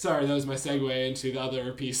voting. Sorry, that was my segue into the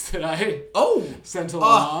other piece that I sent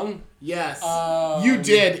along. Yes, you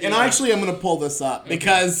did. And actually, I'm going to pull this up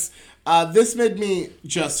because this made me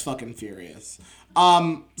just fucking furious.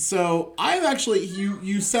 So I've actually,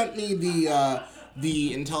 you sent me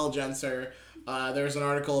the Intelligencer. There's an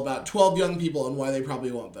article about 12 young people and why they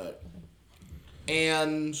probably won't vote.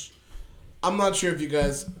 And I'm not sure if you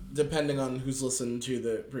guys, depending on who's listened to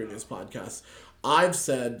the previous podcast, I've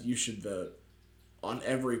said you should vote on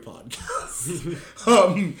every podcast.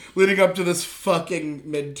 Leading up to this fucking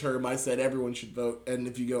midterm, I said everyone should vote, and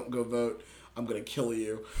if you don't go vote, I'm going to kill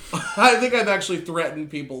you. I think I've actually threatened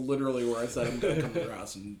people literally where I said I'm going to come to your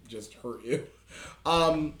house and just hurt you.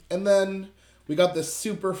 And then we got this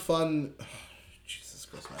super fun... Jesus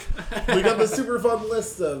Christ, man. We got this super fun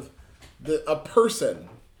list of a person,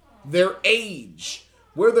 their age,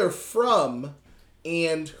 where they're from,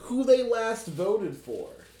 and who they last voted for.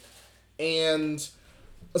 And...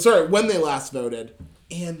 Sorry, when they last voted.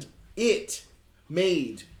 And it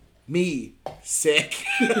made me sick.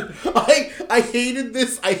 I hated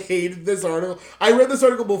this. I hated this article. I read this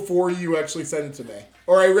article before you actually sent it to me.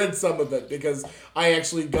 Or I read some of it because I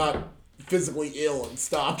actually got physically ill and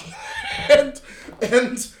stopped. and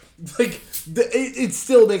like it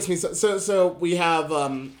still makes me so we have I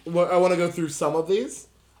want to go through some of these.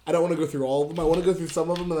 I don't want to go through all of them. I want to go through some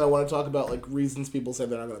of them, and I want to talk about like reasons people say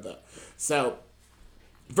they're not going to vote. So,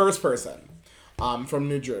 first person, from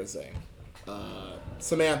New Jersey,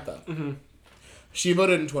 Samantha. Mm-hmm. She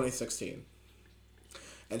voted in 2016,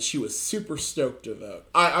 and she was super stoked to vote.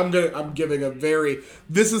 I'm giving a very.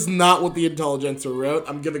 This is not what the Intelligencer wrote.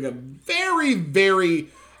 I'm giving a very, very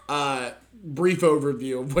brief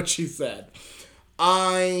overview of what she said.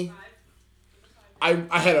 I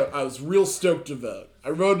was real stoked to vote. I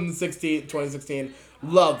voted in 2016,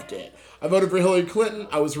 loved it. I voted for Hillary Clinton.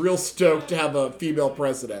 I was real stoked to have a female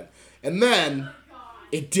president. And then,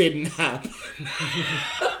 it didn't happen.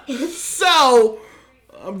 So,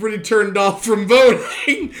 I'm pretty turned off from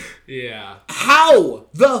voting. Yeah. How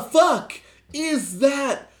the fuck is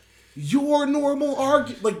that your normal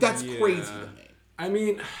argument? Like, that's crazy to me. I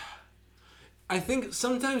mean, I think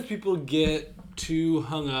sometimes people get too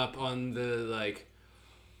hung up on the, like,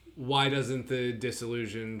 why doesn't the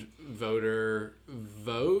disillusioned voter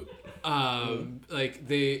vote?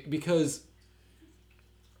 Because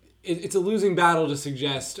it's a losing battle to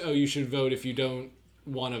suggest, oh, you should vote if you don't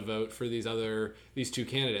want to vote for these two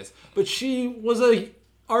candidates. But she was a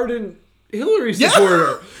ardent Hillary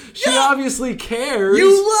supporter. Yeah. She obviously cares.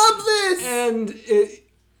 You love this! And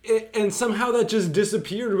and somehow that just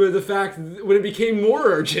disappeared with the fact when it became more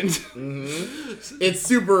urgent. Mm-hmm. It's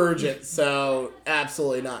super urgent, so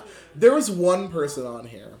absolutely not. There was one person on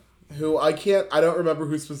here who I don't remember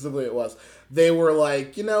who specifically it was. They were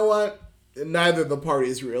like, you know what? Neither of the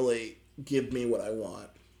parties really give me what I want.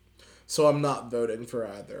 So I'm not voting for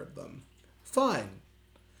either of them. Fine.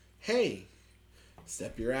 Hey,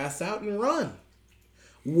 step your ass out and run.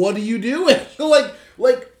 What are you doing?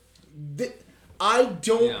 I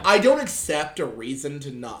don't accept a reason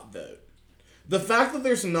to not vote. The fact that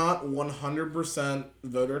there's not 100%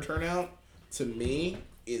 voter turnout, to me,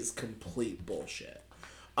 is complete bullshit.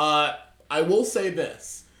 I will say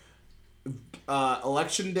this.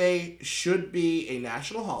 Election day should be a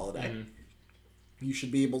national holiday. Mm-hmm. You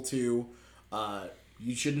should be able to...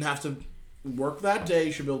 you shouldn't have to work that day.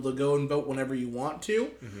 You should be able to go and vote whenever you want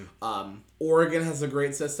to. Mm-hmm. Oregon has a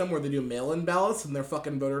great system where they do mail-in ballots, and their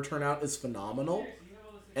fucking voter turnout is phenomenal.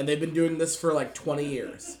 And they've been doing this for like 20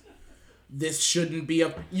 years. This shouldn't be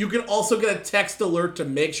a... You can also get a text alert to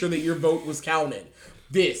make sure that your vote was counted.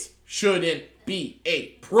 This shouldn't be a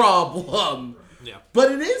problem. Yeah.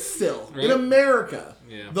 But it is still, right? In America.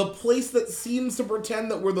 Yeah. The place that seems to pretend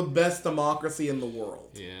that we're the best democracy in the world.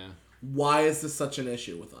 Yeah. Why is this such an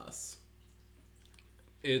issue with us?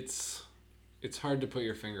 It's hard to put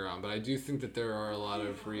your finger on, but I do think that there are a lot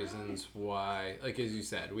of reasons why, like as you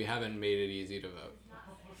said, we haven't made it easy to vote.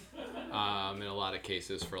 In a lot of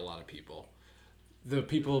cases for a lot of people. The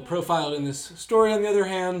people profiled in this story, on the other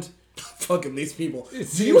hand... Fucking these people.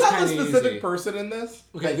 Do you have a specific person in this?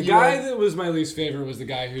 Okay, the guy that was my least favorite was the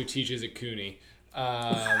guy who teaches at CUNY.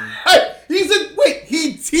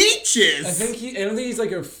 He teaches? I don't think he's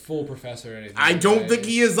like a full professor or anything. I don't think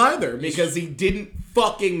he is either, because he didn't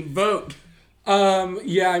fucking vote.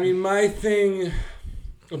 Yeah, I mean, my thing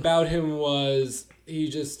about him was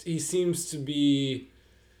he seems to be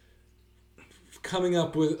coming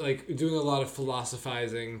up with, like, doing a lot of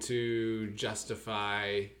philosophizing to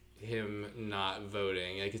justify him not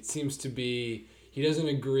voting. Like, it seems to be he doesn't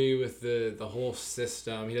agree with the whole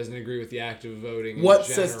system. He doesn't agree with the act of voting in general.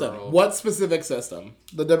 System? What specific system?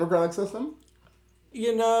 The democratic system?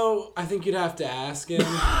 You know, I think you'd have to ask him.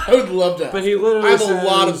 I would love to. But he literally says, a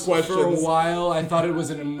lot of questions. For a while, I thought it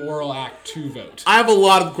was an immoral act to vote. I have a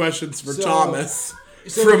lot of questions for Thomas.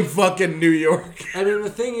 From fucking New York. I mean, the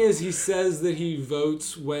thing is, he says that he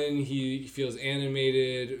votes when he feels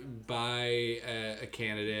animated by a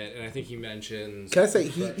candidate, and I think he mentions... Can I say,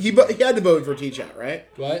 he had to vote for T-Chat, right?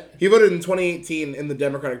 What? He voted in 2018 in the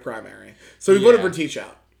Democratic primary. So he voted for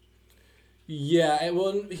T-Chat. Yeah,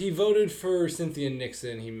 well, he voted for Cynthia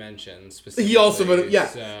Nixon, he mentioned specifically. He also voted,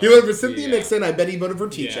 so, he voted for Cynthia Nixon. I bet he voted for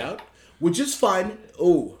T-Chat, which is fine.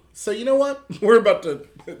 Oh, so you know what? We're about to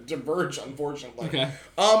diverge, unfortunately. Okay.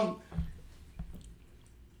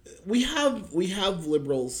 We have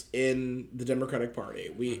liberals in the Democratic Party.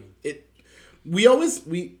 I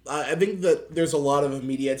think that there's a lot of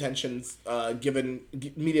media attention given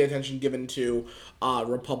to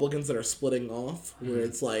Republicans that are splitting off, where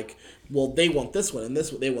it's like, well, they want this one and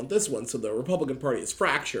they want this one, so the Republican Party is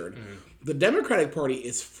fractured. The Democratic Party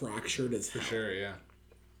is fractured as hell. For sure, yeah.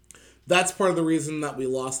 That's part of the reason that we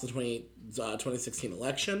lost the 2016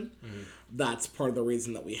 election. That's part of the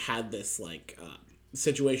reason that we had this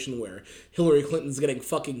situation where Hillary Clinton's getting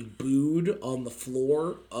fucking booed on the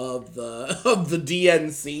floor of the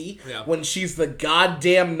DNC when she's the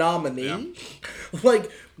goddamn nominee.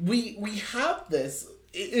 Like we have this.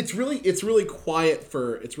 It's really quiet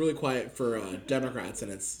for Democrats,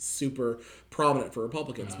 and it's super prominent for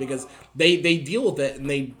Republicans because they deal with it and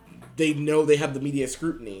they know they have the media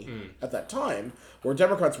scrutiny at that time, where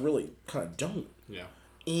Democrats really kind of don't. Yeah.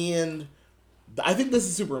 And I think this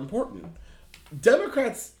is super important.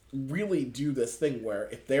 Democrats really do this thing where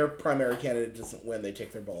if their primary candidate doesn't win, they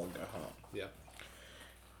take their ball and go home. Yeah.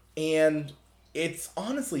 And it's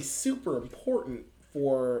honestly super important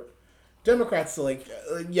for Democrats to,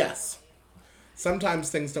 yes, sometimes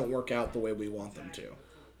things don't work out the way we want them to.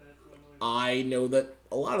 I know that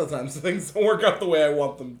a lot of times things don't work out the way I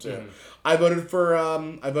want them to. I voted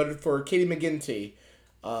for Katie McGinty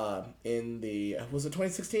in the... Was it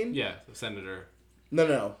 2016? Yeah, the senator.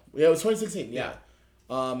 No. Yeah, it was 2016. Yeah.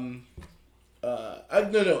 No.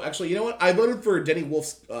 Actually, you know what? I voted for Denny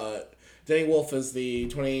Wolf's. Denny Wolf is the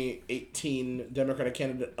 2018 Democratic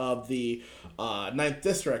candidate of the 9th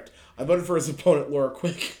District. I voted for his opponent, Laura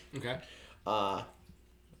Quick. Okay.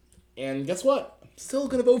 And guess what? I'm still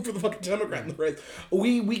gonna vote for the fucking Democrat in the race.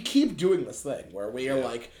 We keep doing this thing where we are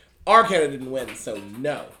like, our candidate didn't win, so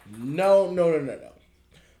no.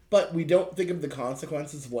 But we don't think of the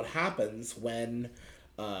consequences of what happens when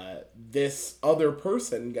this other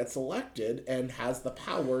person gets elected and has the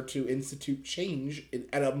power to institute change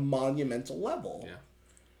at a monumental level. Yeah.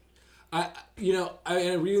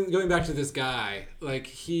 Going back to this guy, I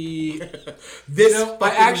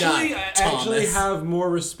actually have more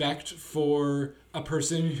respect for a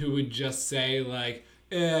person who would just say I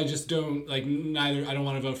just don't I don't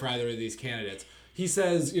want to vote for either of these candidates. He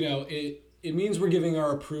says, it means we're giving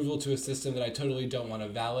our approval to a system that I totally don't want to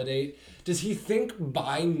validate. Does he think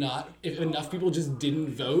if enough people just didn't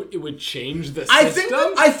vote, it would change the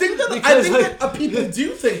system? I think that people do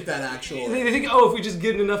think that, actually. They think, if we just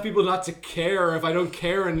get enough people not to care, if I don't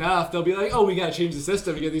care enough, they'll be like, we got to change the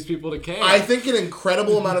system to get these people to care. I think an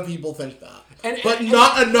incredible amount of people think that. But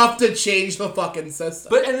not enough to change the fucking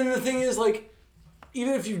system. And then the thing is,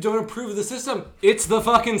 even if you don't approve of the system, it's the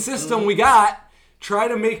fucking system we got. Try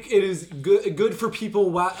to make it as good for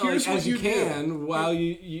people as you can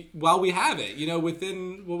while we have it,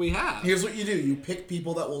 within what we have. Here's what you do. You pick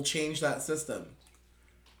people that will change that system.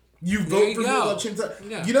 You vote for people that change that.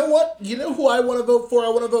 Yeah. You know what? You know who I want to vote for? I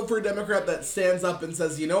want to vote for a Democrat that stands up and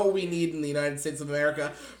says, you know what we need in the United States of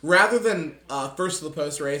America? Rather than first of the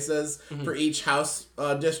post races for each House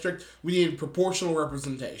district, we need proportional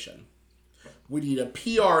representation. We need a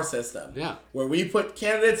PR system. Yeah. Where we put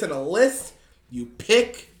candidates in a list, you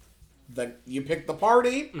pick the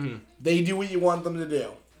party, they do what you want them to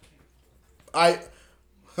do. I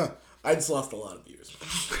just lost a lot of views.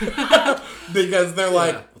 Because they're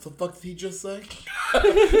like, what the fuck did he just say?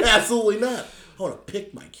 Absolutely not. I want to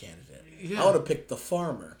pick my candidate. Yeah. I want to pick the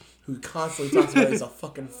farmer who constantly talks about he's a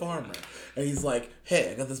fucking farmer. And he's like,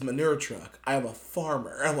 hey, I got this manure truck. I am a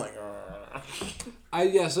farmer. I'm like,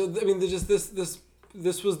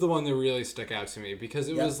 this was the one that really stuck out to me because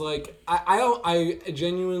it was like, I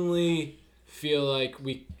genuinely feel like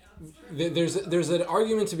there's an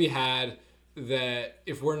argument to be had that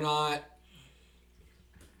if we're not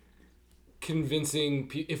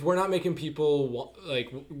if we're not making people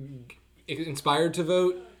like inspired to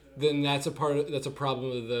vote, then that's a problem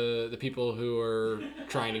with the people who are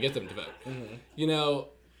trying to get them to vote. Mm-hmm. You know,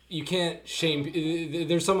 you can't shame.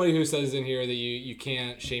 There's somebody who says in here that you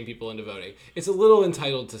can't shame people into voting. It's a little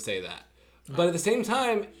entitled to say that, but at the same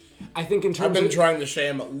time, I think in terms I've been trying to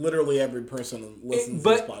shame literally every person who listens to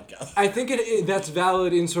this podcast. I think that's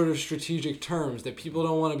valid in sort of strategic terms, that people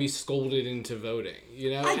don't want to be scolded into voting,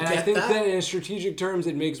 you know? I think that in strategic terms,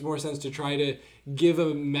 it makes more sense to try to give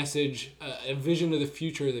a message, a vision of the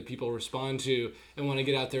future that people respond to and want to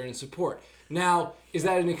get out there and support. Now, is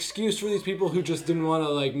that an excuse for these people who just didn't want to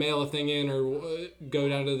like mail a thing in or go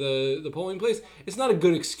down to the polling place? It's not a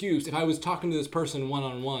good excuse. If I was talking to this person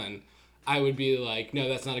one-on-one, I would be like, no,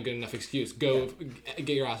 that's not a good enough excuse. Go get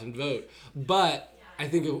your ass and vote. But I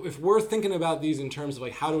think if we're thinking about these in terms of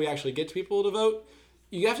like, how do we actually get people to vote?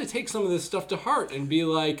 You have to take some of this stuff to heart and be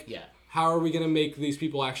like, how are we going to make these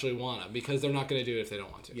people actually want to? Because they're not going to do it if they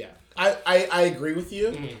don't want to. Yeah, I agree with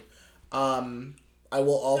you. Mm-hmm. I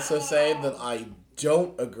will also say that I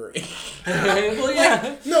don't agree. Well,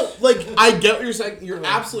 yeah. I get what you're saying. You're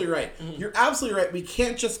absolutely right. Mm-hmm. You're absolutely right. We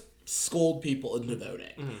can't just scold people into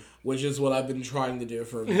voting, which is what I've been trying to do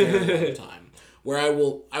for a very long time. Where I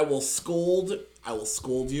will scold you, I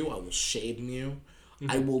will shame you,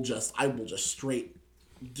 I will just straight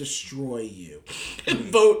destroy you.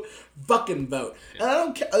 Fucking vote. And I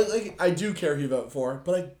don't care. I do care who you vote for,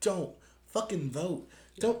 but I don't fucking vote.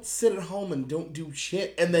 Don't sit at home and don't do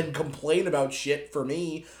shit and then complain about shit for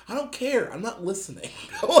me. I don't care. I'm not listening.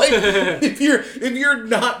 If you're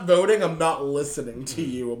not voting, I'm not listening to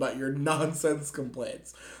you about your nonsense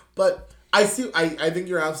complaints. But I think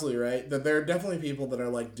you're absolutely right that there are definitely people that are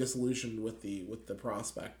like disillusioned with the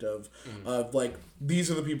prospect of like,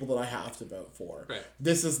 these are the people that I have to vote for. Right.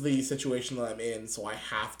 This is the situation that I'm in, so I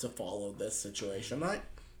have to follow this situation.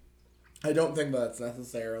 I don't think that's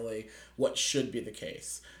necessarily what should be the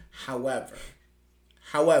case. However,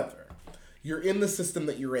 you're in the system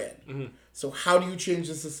that you're in. Mm-hmm. So how do you change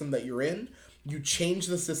the system that you're in? You change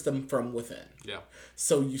the system from within. Yeah.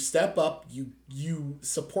 So you step up, you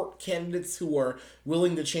support candidates who are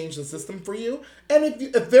willing to change the system for you. And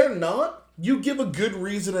if they're not, you give a good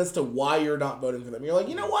reason as to why you're not voting for them. You're like,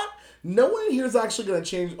 you know what? No one in here is actually going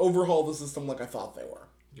to overhaul the system like I thought they were.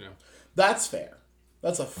 Yeah. That's fair.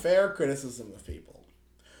 That's a fair criticism of people.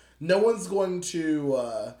 No one's going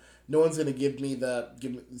to give me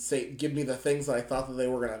the things that I thought that they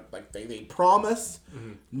were gonna they promised.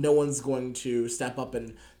 Mm-hmm. No one's going to step up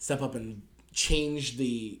and change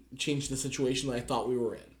the situation that I thought we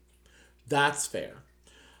were in. That's fair.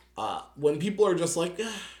 When people are just like,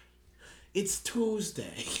 it's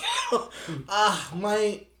Tuesday,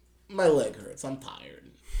 my leg hurts. I'm tired,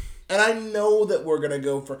 and I know that we're gonna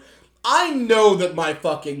go for. I know that my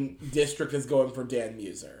fucking district is going for Dan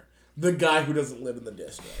Muser, the guy who doesn't live in the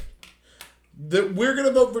district. That we're going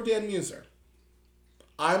to vote for Dan Muser.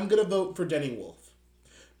 I'm going to vote for Denny Wolf.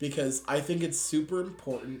 Because I think it's super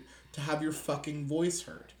important to have your fucking voice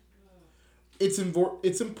heard. It's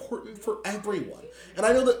important for everyone. And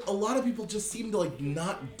I know that a lot of people just seem to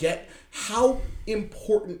not get how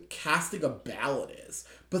important casting a ballot is.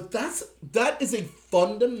 But that is a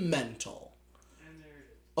fundamental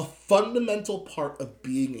part of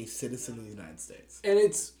being a citizen of the United States. And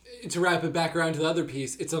it's, to wrap it back around to the other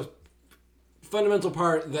piece, it's a fundamental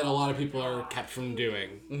part that a lot of people are kept from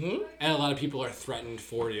doing. Mm-hmm. And a lot of people are threatened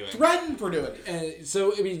for doing. And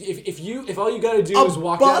so, I mean, if all you gotta do is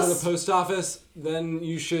walk down to the post office, then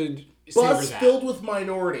you should savor that. Bus filled with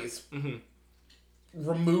minorities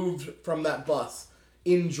removed from that bus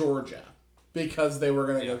in Georgia because they were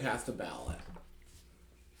gonna go cast a ballot.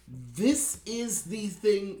 this is the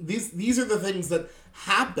thing. These are the things that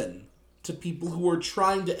happen to people who are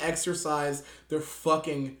trying to exercise their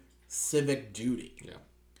fucking civic duty. Yeah.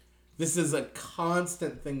 This is a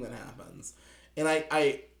constant thing that happens. And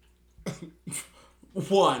I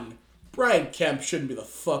one, Brian Kemp shouldn't be the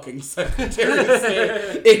fucking Secretary of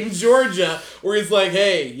State in Georgia, where he's like,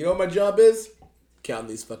 hey, you know what my job is? Counting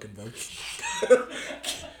these fucking votes.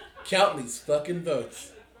 Counting these fucking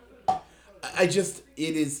votes. It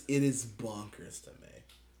is bonkers to me.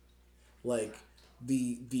 Like,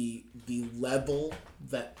 the level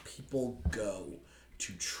that people go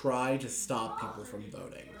to try to stop people from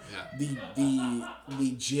voting. Yeah.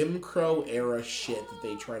 The Jim Crow era shit that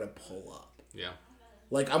they try to pull up. Yeah.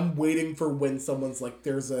 Like, I'm waiting for when someone's like,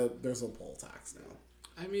 there's a poll tax now.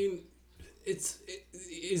 I mean,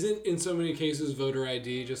 isn't in so many cases voter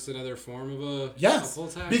ID just another form of a poll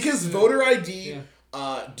tax? Because voter ID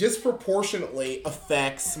disproportionately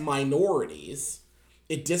affects minorities.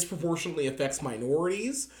 It disproportionately affects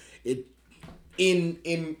minorities. It in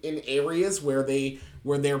areas where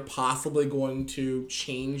they're possibly going to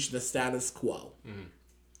change the status quo. Mm-hmm.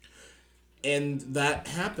 And that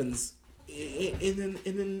happens in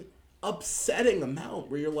an upsetting amount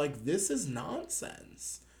where you're like, this is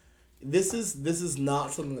nonsense. This is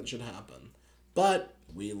not something that should happen. But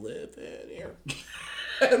we live in here.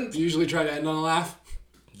 And you usually try to end on a laugh?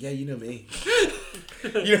 Yeah, you know me.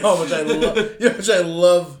 You know how much I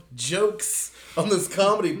love jokes on this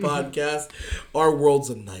comedy podcast. Our world's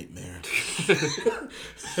a nightmare.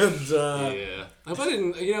 And yeah. I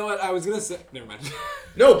didn't. You know what? I was gonna say. Never mind.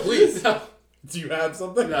 No, please. No. Do you have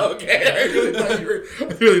something? No. Okay. I really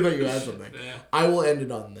thought you had something. Yeah. I will end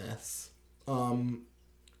it on this.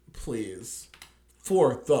 Please,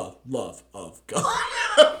 for the love of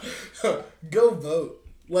God, go vote.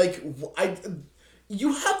 Like,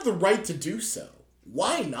 you have the right to do so.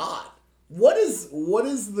 Why not? What is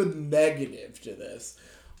the negative to this?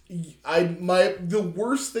 The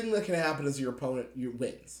worst thing that can happen is your opponent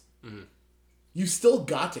wins. Mm-hmm. You still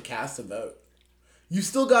got to cast a vote. You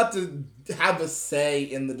still got to have a say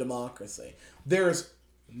in the democracy. There's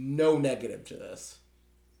no negative to this.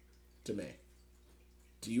 To me.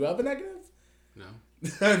 Do you have a negative? No.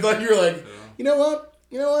 I thought you were like, you know what?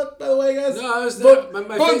 By the way, guys, no, I was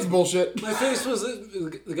my face, bullshit. My face was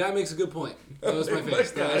the guy makes a good point. That was my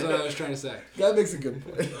face. That was what I was trying to say. Guy makes a good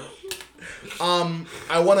point.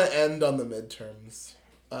 I want to end on the midterms.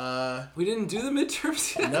 We didn't do the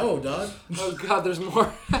midterms yet? No, dog. Oh God, there's more.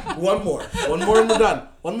 One more and we're done.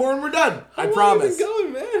 I promise. How long have you been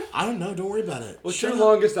going, man? I don't know. Don't worry about it. What's your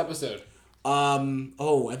longest episode? I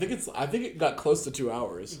think it got close to 2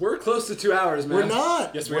 hours. We're close to 2 hours, man. We're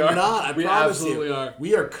not. Yes, we are. We're not. I we promise absolutely you. are.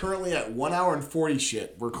 We are currently at 1 hour and 40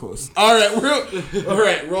 shit. We're close. All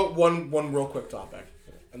right, one real quick topic,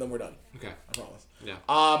 and then we're done. Okay. I promise. Yeah.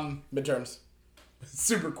 Midterms.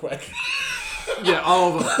 Super quick. Yeah,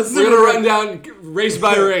 all of them. We're gonna run down race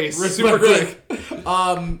by race. Super quick.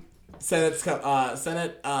 Senate.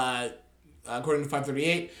 According to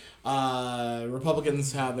 538.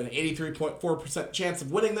 Republicans have an 83.4% chance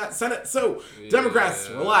of winning that Senate. So, Democrats,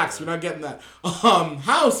 relax, you're not getting that.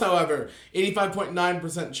 House, however,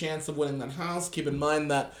 85.9% chance of winning that House. Keep in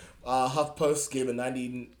mind that HuffPost gave a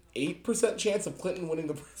 98% chance of Clinton winning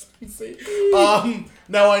the presidency.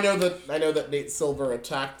 Now I know that Nate Silver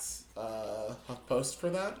attacked HuffPost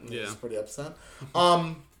for that. Yeah. He's pretty upset.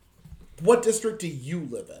 What district do you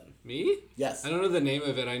live in? Me? Yes. I don't know the name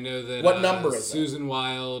of it. I know that. What number is Susan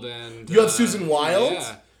Wild and. You have Susan Wild?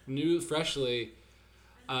 Yeah, freshly.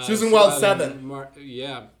 Susan Wild 7.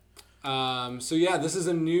 Yeah. So yeah, this is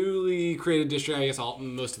a newly created district. I guess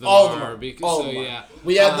most of them all are. Of them. Yeah.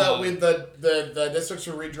 We had the districts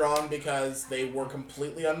were redrawn because they were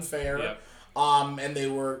completely unfair. Yep. And they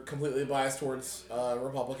were completely biased towards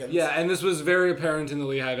Republicans. Yeah, and this was very apparent in the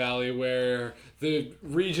Lehigh Valley, where the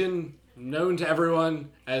region known to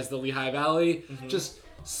everyone as the Lehigh Valley just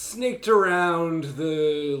snaked around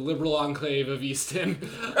the liberal enclave of Easton.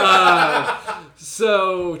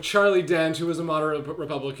 So Charlie Dent, who was a moderate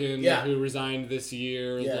Republican who resigned this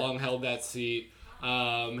year, long held that seat.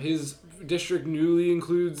 His district newly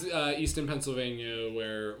includes Easton, Pennsylvania,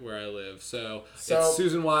 where I live. So it's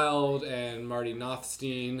Susan Wild and Marty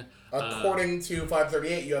Nothstein. According to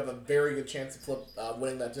 538, you have a very good chance of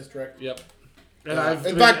winning that district. Yep. And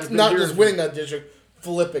in fact, not just winning that district,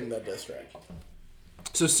 flipping that district.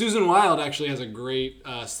 So Susan Wild actually has a great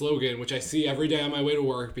slogan, which I see every day on my way to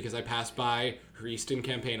work because I pass by her Easton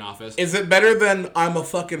campaign office. Is it better than "I'm a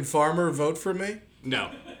fucking farmer, vote for me"?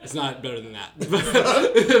 No, it's not better than that.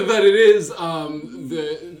 But it is,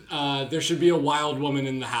 there should be a wild woman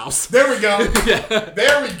in the house. There we go. Yeah.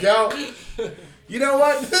 There we go. You know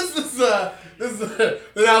what? This is an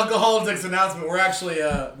Alcoholics announcement. We're actually,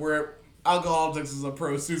 Alcoholics is a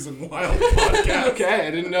pro Susan Wilde podcast. Okay,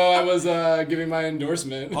 I didn't know I was giving my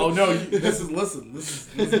endorsement. Oh no, this is my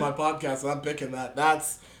podcast. And I'm picking that.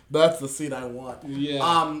 That's the seat I want.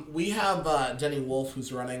 Yeah. We have Denny Wolf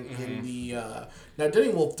who's running in the. Now Denny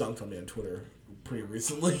Wolf dunked on me on Twitter pretty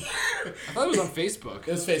recently. I thought it was on Facebook.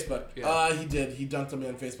 It was Facebook. Yeah. He did. He dunked on me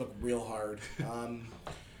on Facebook real hard.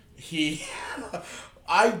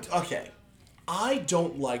 I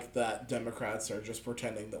don't like that Democrats are just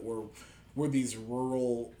pretending that we're these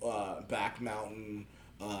rural back mountain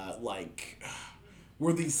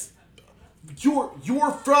we're these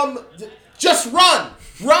you're from just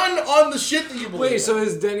run on the shit that you believe. Wait, so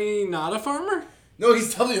is Denny not a farmer? No,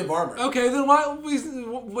 he's totally a farmer. Okay, then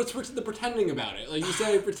what's the pretending about it? Like you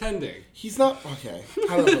say, pretending. He's not okay.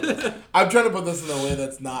 How do I put this? I'm trying to put this in a way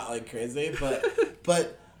that's not like crazy, but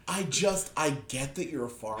I get that you're a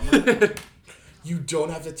farmer. You don't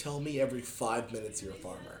have to tell me every 5 minutes you're a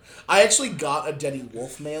farmer. I actually got a Denny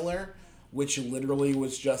Wolf mailer, which literally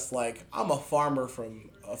was just like, I'm a farmer from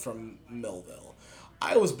Millville.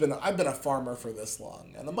 I've been a farmer for this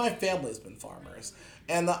long, and my family's been farmers.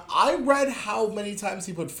 And I read how many times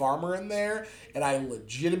he put farmer in there, and I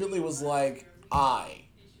legitimately was like, I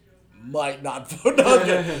might not vote on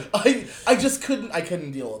it. I just couldn't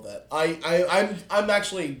deal with it. I'm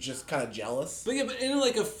actually just kind of jealous. But in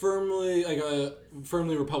a firmly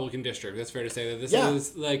Republican district, that's fair to say that this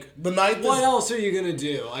is like the ninth. What else are you gonna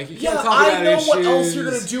do? Like you can't talk I about know issues. what else you're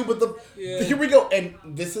gonna do, but here we go, and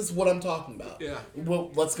this is what I'm talking about. Yeah. Well,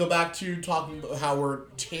 let's go back to talking about how we're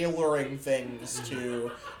tailoring things to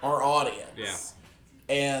our audience. Yeah.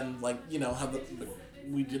 And how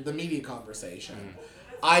we did the media conversation.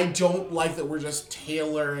 I don't like that we're just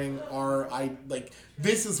tailoring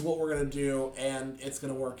this is what we're going to do and it's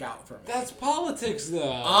going to work out for me. That's politics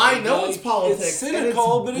though. I know it's politics. It's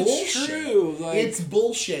cynical, but bullshit. it's true. It's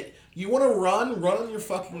bullshit. You want to run on your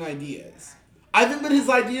fucking ideas. I think that his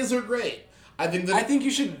ideas are great. I think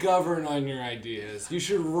you should govern on your ideas. You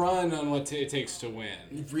should run on what it takes to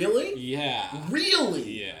win. Really? Yeah.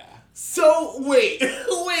 Really? Yeah. So, wait.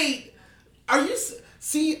 Are you...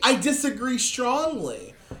 See, I disagree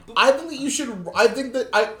strongly. I think that you should... I think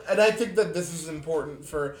that this is important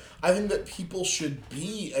for... I think that people should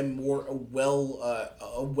be a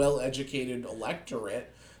well-educated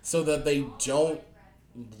electorate so that they don't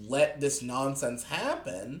let this nonsense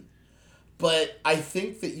happen. But I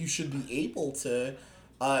think that you should be able to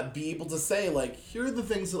say, here are the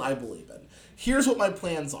things that I believe in. Here's what my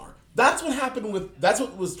plans are. That's what happened that's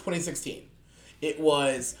what was 2016. It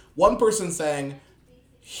was one person saying,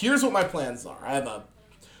 here's what my plans are. I have a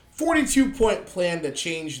 42-point plan to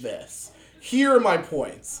change this. Here are my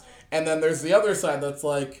points. And then there's the other side that's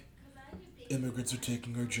like, immigrants are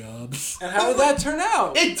taking our jobs. And how did that turn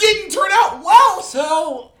out? It didn't turn out well!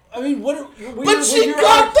 So, I mean, But she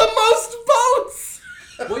got the most votes!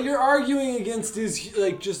 What you're arguing against is,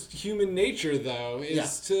 just human nature, though.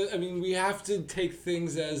 We have to take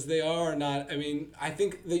things as they are, not... I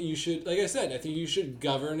think that you should... Like I said, I think you should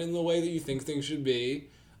govern in the way that you think things should be,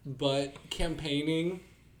 but campaigning,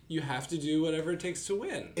 you have to do whatever it takes to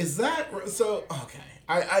win. Is that... So, okay.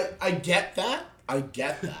 I get that. Of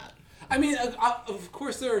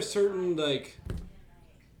course there are certain,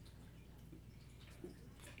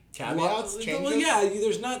 caveats, changes? Well, yeah,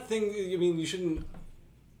 there's not things... you shouldn't...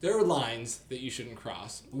 There are lines that you shouldn't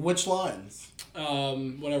cross. Which lines?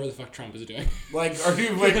 Whatever the fuck Trump is doing. Are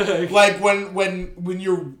you when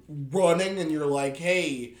you're running and you're like,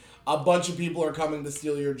 hey, a bunch of people are coming to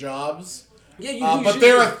steal your jobs? Yeah, but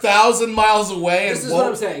they're 1,000 miles away. This is what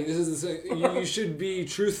I'm saying. You should be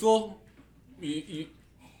truthful.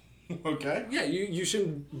 Okay. Yeah, you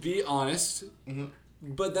should be honest,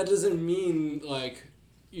 but that doesn't mean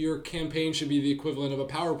your campaign should be the equivalent of a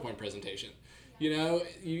PowerPoint presentation.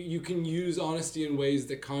 You can use honesty in ways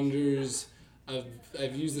that conjures,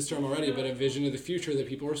 I've used this term already, but a vision of the future that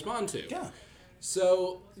people respond to. Yeah.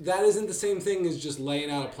 So that isn't the same thing as just laying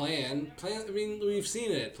out a plan. We've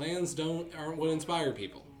seen it. Plans aren't what inspire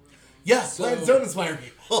people. Yeah, plans don't inspire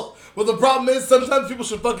people. Well, the problem is sometimes people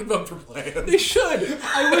should fucking vote for plans. They should.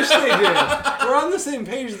 I wish they did. We're on the same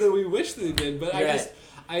page that we wish they did, but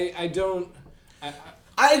I don't...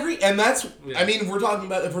 I agree, and that's. Yeah. If we're talking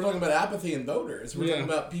about apathy in voters, we're talking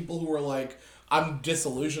about people who are like, I'm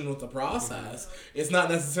disillusioned with the process. It's not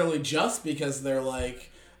necessarily just because they're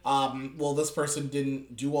like, well, this person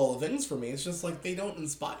didn't do all the things for me. It's just they don't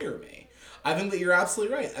inspire me. I think that you're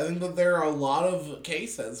absolutely right. I think that there are a lot of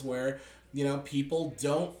cases where, people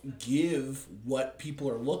don't give what people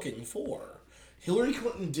are looking for. Hillary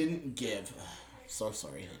Clinton didn't give. So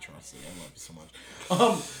sorry, HRC. I love you so much.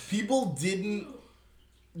 People didn't.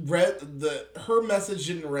 Her message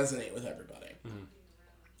didn't resonate with everybody. Mm-hmm.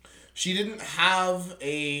 She didn't have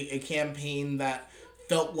a campaign that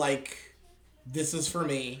felt like, this is for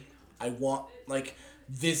me.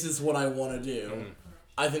 This is what I want to do. Mm-hmm.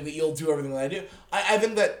 I think that you'll do everything that I do. I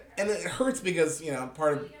think that, and it hurts because,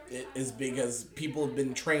 part of it is because people have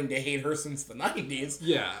been trained to hate her since the 90s.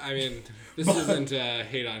 Yeah, I mean, this isn't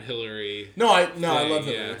hate on Hillary. No, I love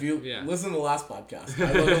Hillary. Yeah, if you listen to the last podcast,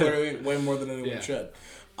 I love Hillary way more than anyone should.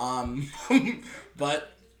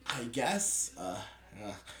 But I guess,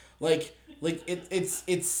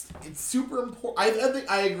 it's super important. I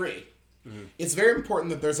think I agree. Mm-hmm. It's very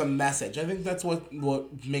important that there's a message. I think that's what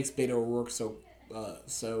makes Beto O'Rourke so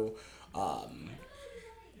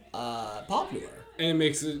popular. And it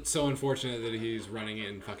makes it so unfortunate that he's running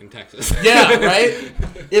in fucking Texas. Yeah, right?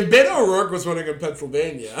 If Beto O'Rourke was running in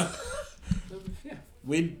Pennsylvania,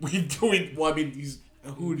 he's...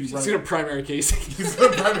 Who would he's in a primary Casey. He's in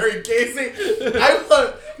a primary Casey.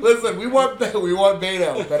 Listen, we want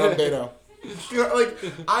Beto. Bet on Beto.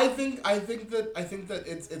 I think that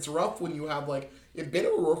it's rough when you have if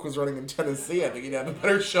Beto O'Rourke was running in Tennessee, I think he'd have a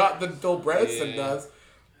better shot than Phil Bredesen does.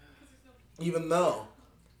 Even though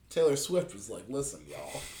Taylor Swift was like, listen,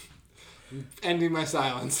 y'all. Ending my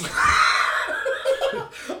silence.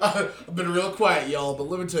 I've been real quiet, y'all, but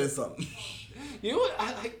let me tell you something. You know what?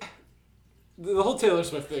 The whole Taylor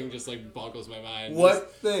Swift thing just boggles my mind.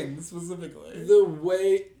 What thing specifically? The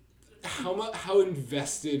way, how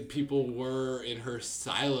invested people were in her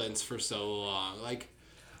silence for so long.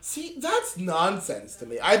 See, that's nonsense to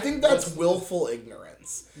me. I think that's willful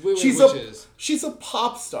ignorance. She's a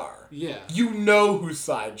pop star. Yeah. You know whose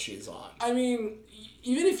side she's on. I mean,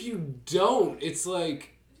 even if you don't, it's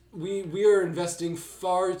we are investing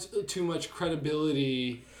far too much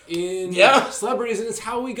credibility in celebrities, and it's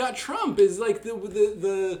how we got Trump. Is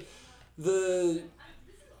the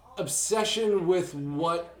obsession with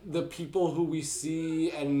what the people who we see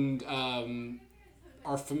and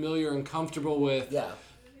are familiar and comfortable with. Yeah.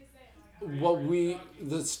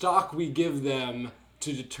 The stock we give them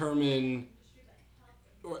to determine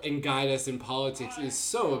and guide us in politics is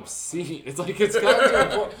so obscene. It's it's gotten to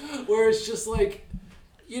a point where it's just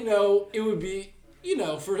it would be.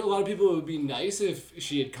 For a lot of people, it would be nice if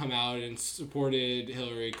she had come out and supported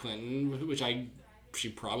Hillary Clinton, which she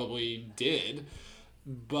probably did,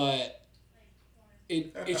 but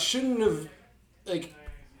it shouldn't have,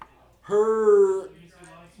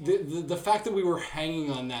 the fact that we were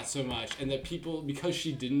hanging on that so much, and that people, because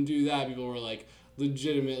she didn't do that, people were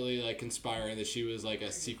legitimately conspiring that she was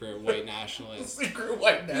a secret white nationalist. Secret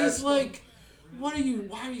white nationalist. It's why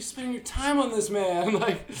are you spending your time on this man?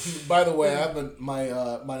 By the way, I have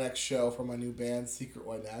my next show for my new band, Secret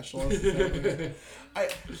White Nationalist. I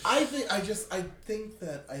think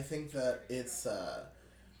that it's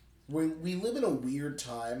we live in a weird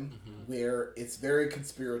time where it's very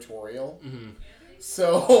conspiratorial. Mm-hmm.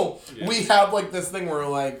 So we have this thing where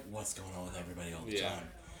we're what's going on with everybody all the time?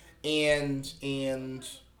 And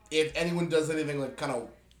if anyone does anything kind of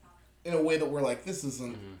in a way that we're this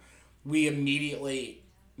isn't. Mm-hmm. We immediately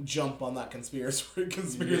jump on that conspiracy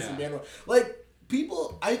bandwagon.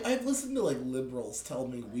 People, I've listened to liberals tell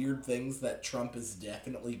me weird things that Trump is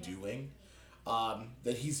definitely doing.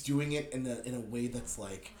 That he's doing it in a way that's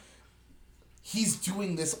he's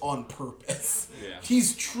doing this on purpose. Yeah.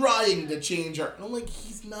 He's trying to change our. And I'm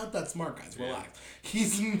he's not that smart, guys. Relax. Yeah.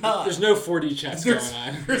 He's not. There's no 4D chess going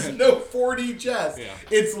on. There's no 4D chess. Yeah.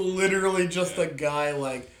 It's literally just a guy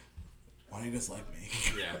why don't you just like me?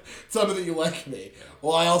 Yeah. Tell me that you like me. Yeah.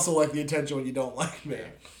 Well, I also like the attention when you don't like me.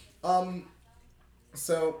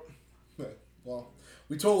 So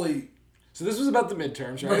we totally... So this was about the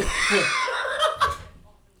midterms, right?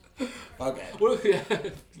 Okay.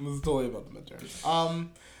 This is totally about the midterms.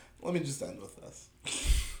 Let me just end with this.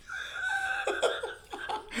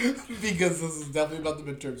 Because this is definitely about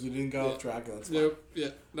the midterms. We didn't get off track. That's fine. Nope. Yeah.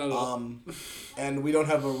 Not at all. And we don't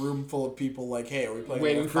have a room full of people hey, are we playing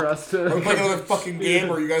waiting for us to... Are we playing another fucking game,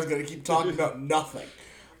 or are you guys going to keep talking about nothing?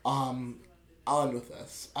 I'll end with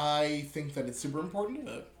this. I think that it's super important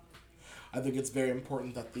to vote. I think it's very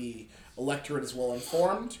important that the electorate is well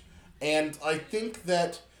informed. And I think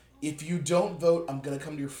that if you don't vote, I'm going to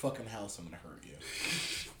come to your fucking house. I'm going to hurt you.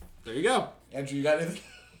 There you go. Andrew, you got anything?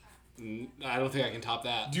 I don't think I can top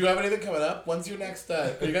that. Do you have anything coming up? When's your next...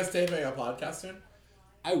 are you guys taping a podcast soon?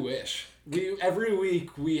 I wish. every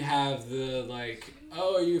week we have the like,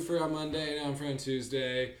 oh, are you free on Monday? No, I'm free on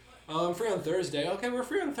Tuesday. Oh, I'm free on Thursday. Okay, we're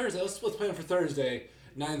free on Thursday. Let's plan for Thursday.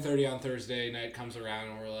 9:30 on Thursday night comes around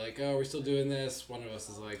and we're like, oh, we're still doing this. One of us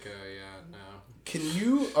is like, oh, yeah, no. Can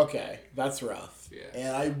you... Okay, that's rough. Yeah.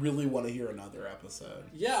 And I really want to hear another episode.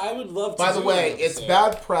 Yeah, I would love to. By the way, it's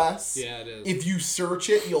Bad Press. Yeah, it is. If you search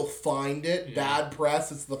it, you'll find it. Yeah. Bad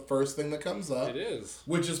Press, it's the first thing that comes up. It is.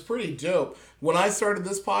 Which is pretty dope. When I started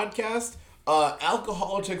this podcast,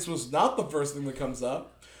 Alcoholics was not the first thing that comes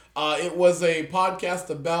up. It was a podcast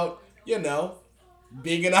about,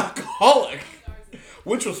 being an alcoholic.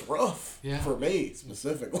 Which was rough for me,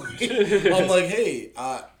 specifically. I'm like, hey,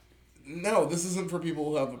 no, this isn't for people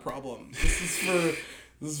who have a problem. This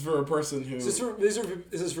is for a person who... This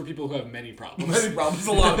is for people who have many problems. Many problems.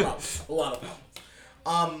 A lot of problems. A lot of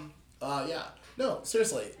problems. Yeah. No,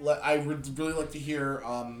 seriously. I would really like to hear...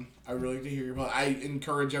 your... I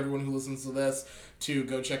encourage everyone who listens to this to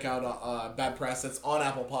go check out Bad Press. It's on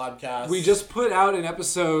Apple Podcasts. We just put out an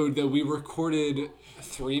episode that we recorded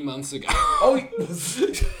 3 months ago. Oh,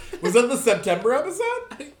 was that the September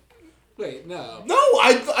episode? Wait, no. No,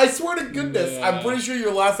 I swear to goodness. Yeah. I'm pretty sure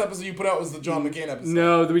your last episode you put out was the John McCain episode.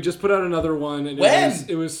 No, we just put out another one. And when?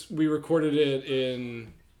 We recorded it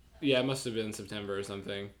in... Yeah, it must have been September or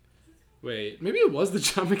something. Wait, maybe it was the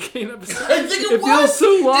John McCain episode. I think it was. It feels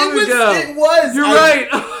so long ago. It was. You're right.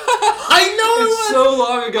 I know it was. It's so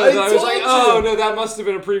long ago that I was like, oh no, that must have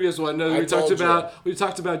been a previous one. No, we talked about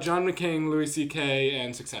John McCain, Louis C.K.,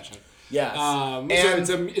 and Succession. Yes. And it's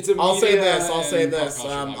a I'll say this.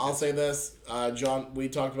 John. We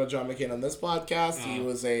talked about John McCain on this podcast. He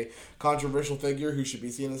was a controversial figure who should be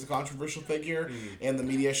seen as a controversial figure, and the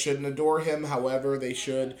media shouldn't adore him. However, they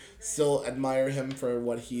should still admire him for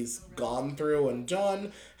what he's gone through and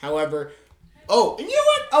done. However, and you know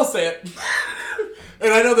what? I'll say it.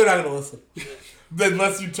 And I know they're not going to listen.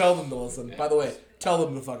 Unless you tell them to listen. Yeah. By the way, tell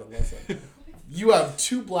them to fucking listen. You have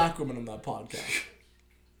 2 black women on that podcast.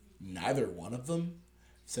 Neither one of them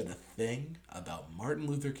said a thing about Martin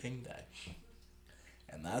Luther King Day.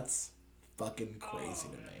 And that's fucking crazy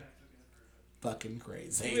to me. Fucking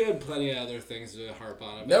crazy. We had plenty of other things to harp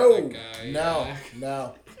on about that guy. No.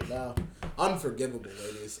 Unforgivable,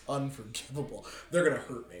 ladies. Unforgivable. They're going to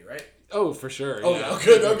hurt me, right? Oh, for sure. Oh, yeah.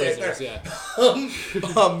 Good. Okay.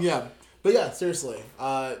 Yeah. But yeah, seriously.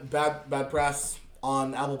 Bad Press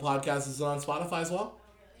on Apple Podcasts. Is it on Spotify as well?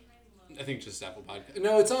 I think just Apple Podcasts.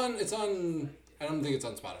 No, it's on. I don't think it's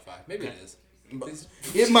on Spotify. Maybe it is.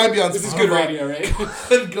 It might be on Spotify. This is good radio, right?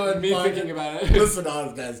 Go ahead. Me thinking about it. Listen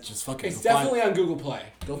on, guys. Just fucking. It's definitely on Google Play.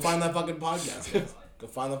 Go find that fucking podcast, guys. Go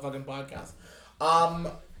find that fucking podcast.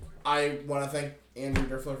 I want to thank Andrew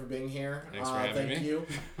Durfler for being here. Thanks for having me. Thank you.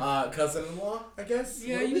 Cousin-in-law, I guess?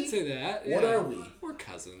 Yeah, you could say that. What are we? We're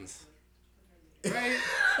cousins. Right?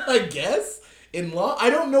 I guess? In-law? I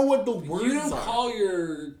don't know what the words are. You don't call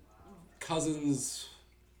your cousin's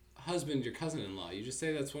husband your cousin-in-law. You just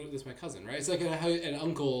say that's my cousin, right? It's like an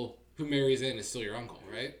uncle who marries in is still your uncle,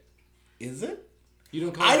 right? Is it? You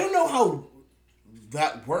don't call I don't know how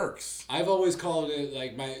that works. I've always called it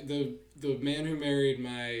like the man who married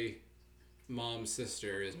my mom's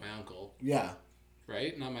sister is my uncle. Yeah.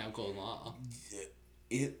 Right? Not my uncle-in-law.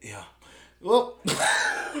 Yeah. Well,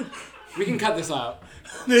 we can cut this out.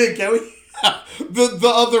 Can we?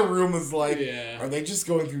 The other room is like, yeah. Are they just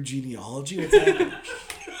going through genealogy? What's happening?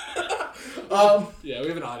 Yeah, we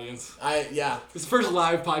have an audience. Yeah. This is the first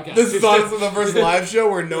live podcast. This is honestly the first live show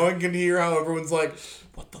where no one can hear how everyone's like,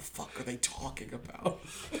 what the fuck are they talking about?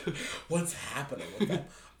 What's happening with them?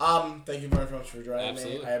 Thank you very much for joining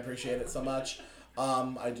me. I appreciate it so much.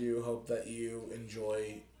 I do hope that you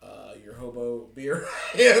enjoy your hobo beer.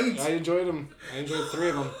 And I enjoyed them. I enjoyed 3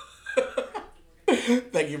 of them.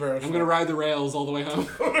 Thank you very much. I'm going to ride the rails all the way home.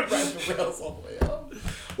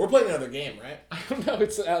 We're playing another game, right? I don't know.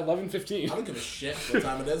 It's at 11:15. I don't give a shit what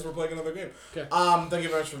time it is. We're playing another game. Okay. Thank you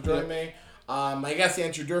very much for joining me. My guest,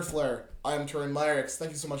 Andrew Durfler. I'm Terrain Myricks.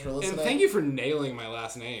 Thank you so much for listening. And thank you for nailing my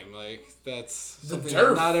last name. Like, that's something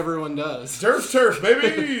that not everyone does. Turf,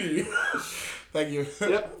 baby! Thank you.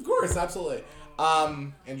 Yep. Of course, absolutely.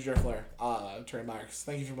 Andrew Durfler, Terrain Myricks.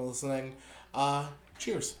 Thank you for listening.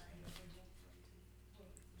 Cheers.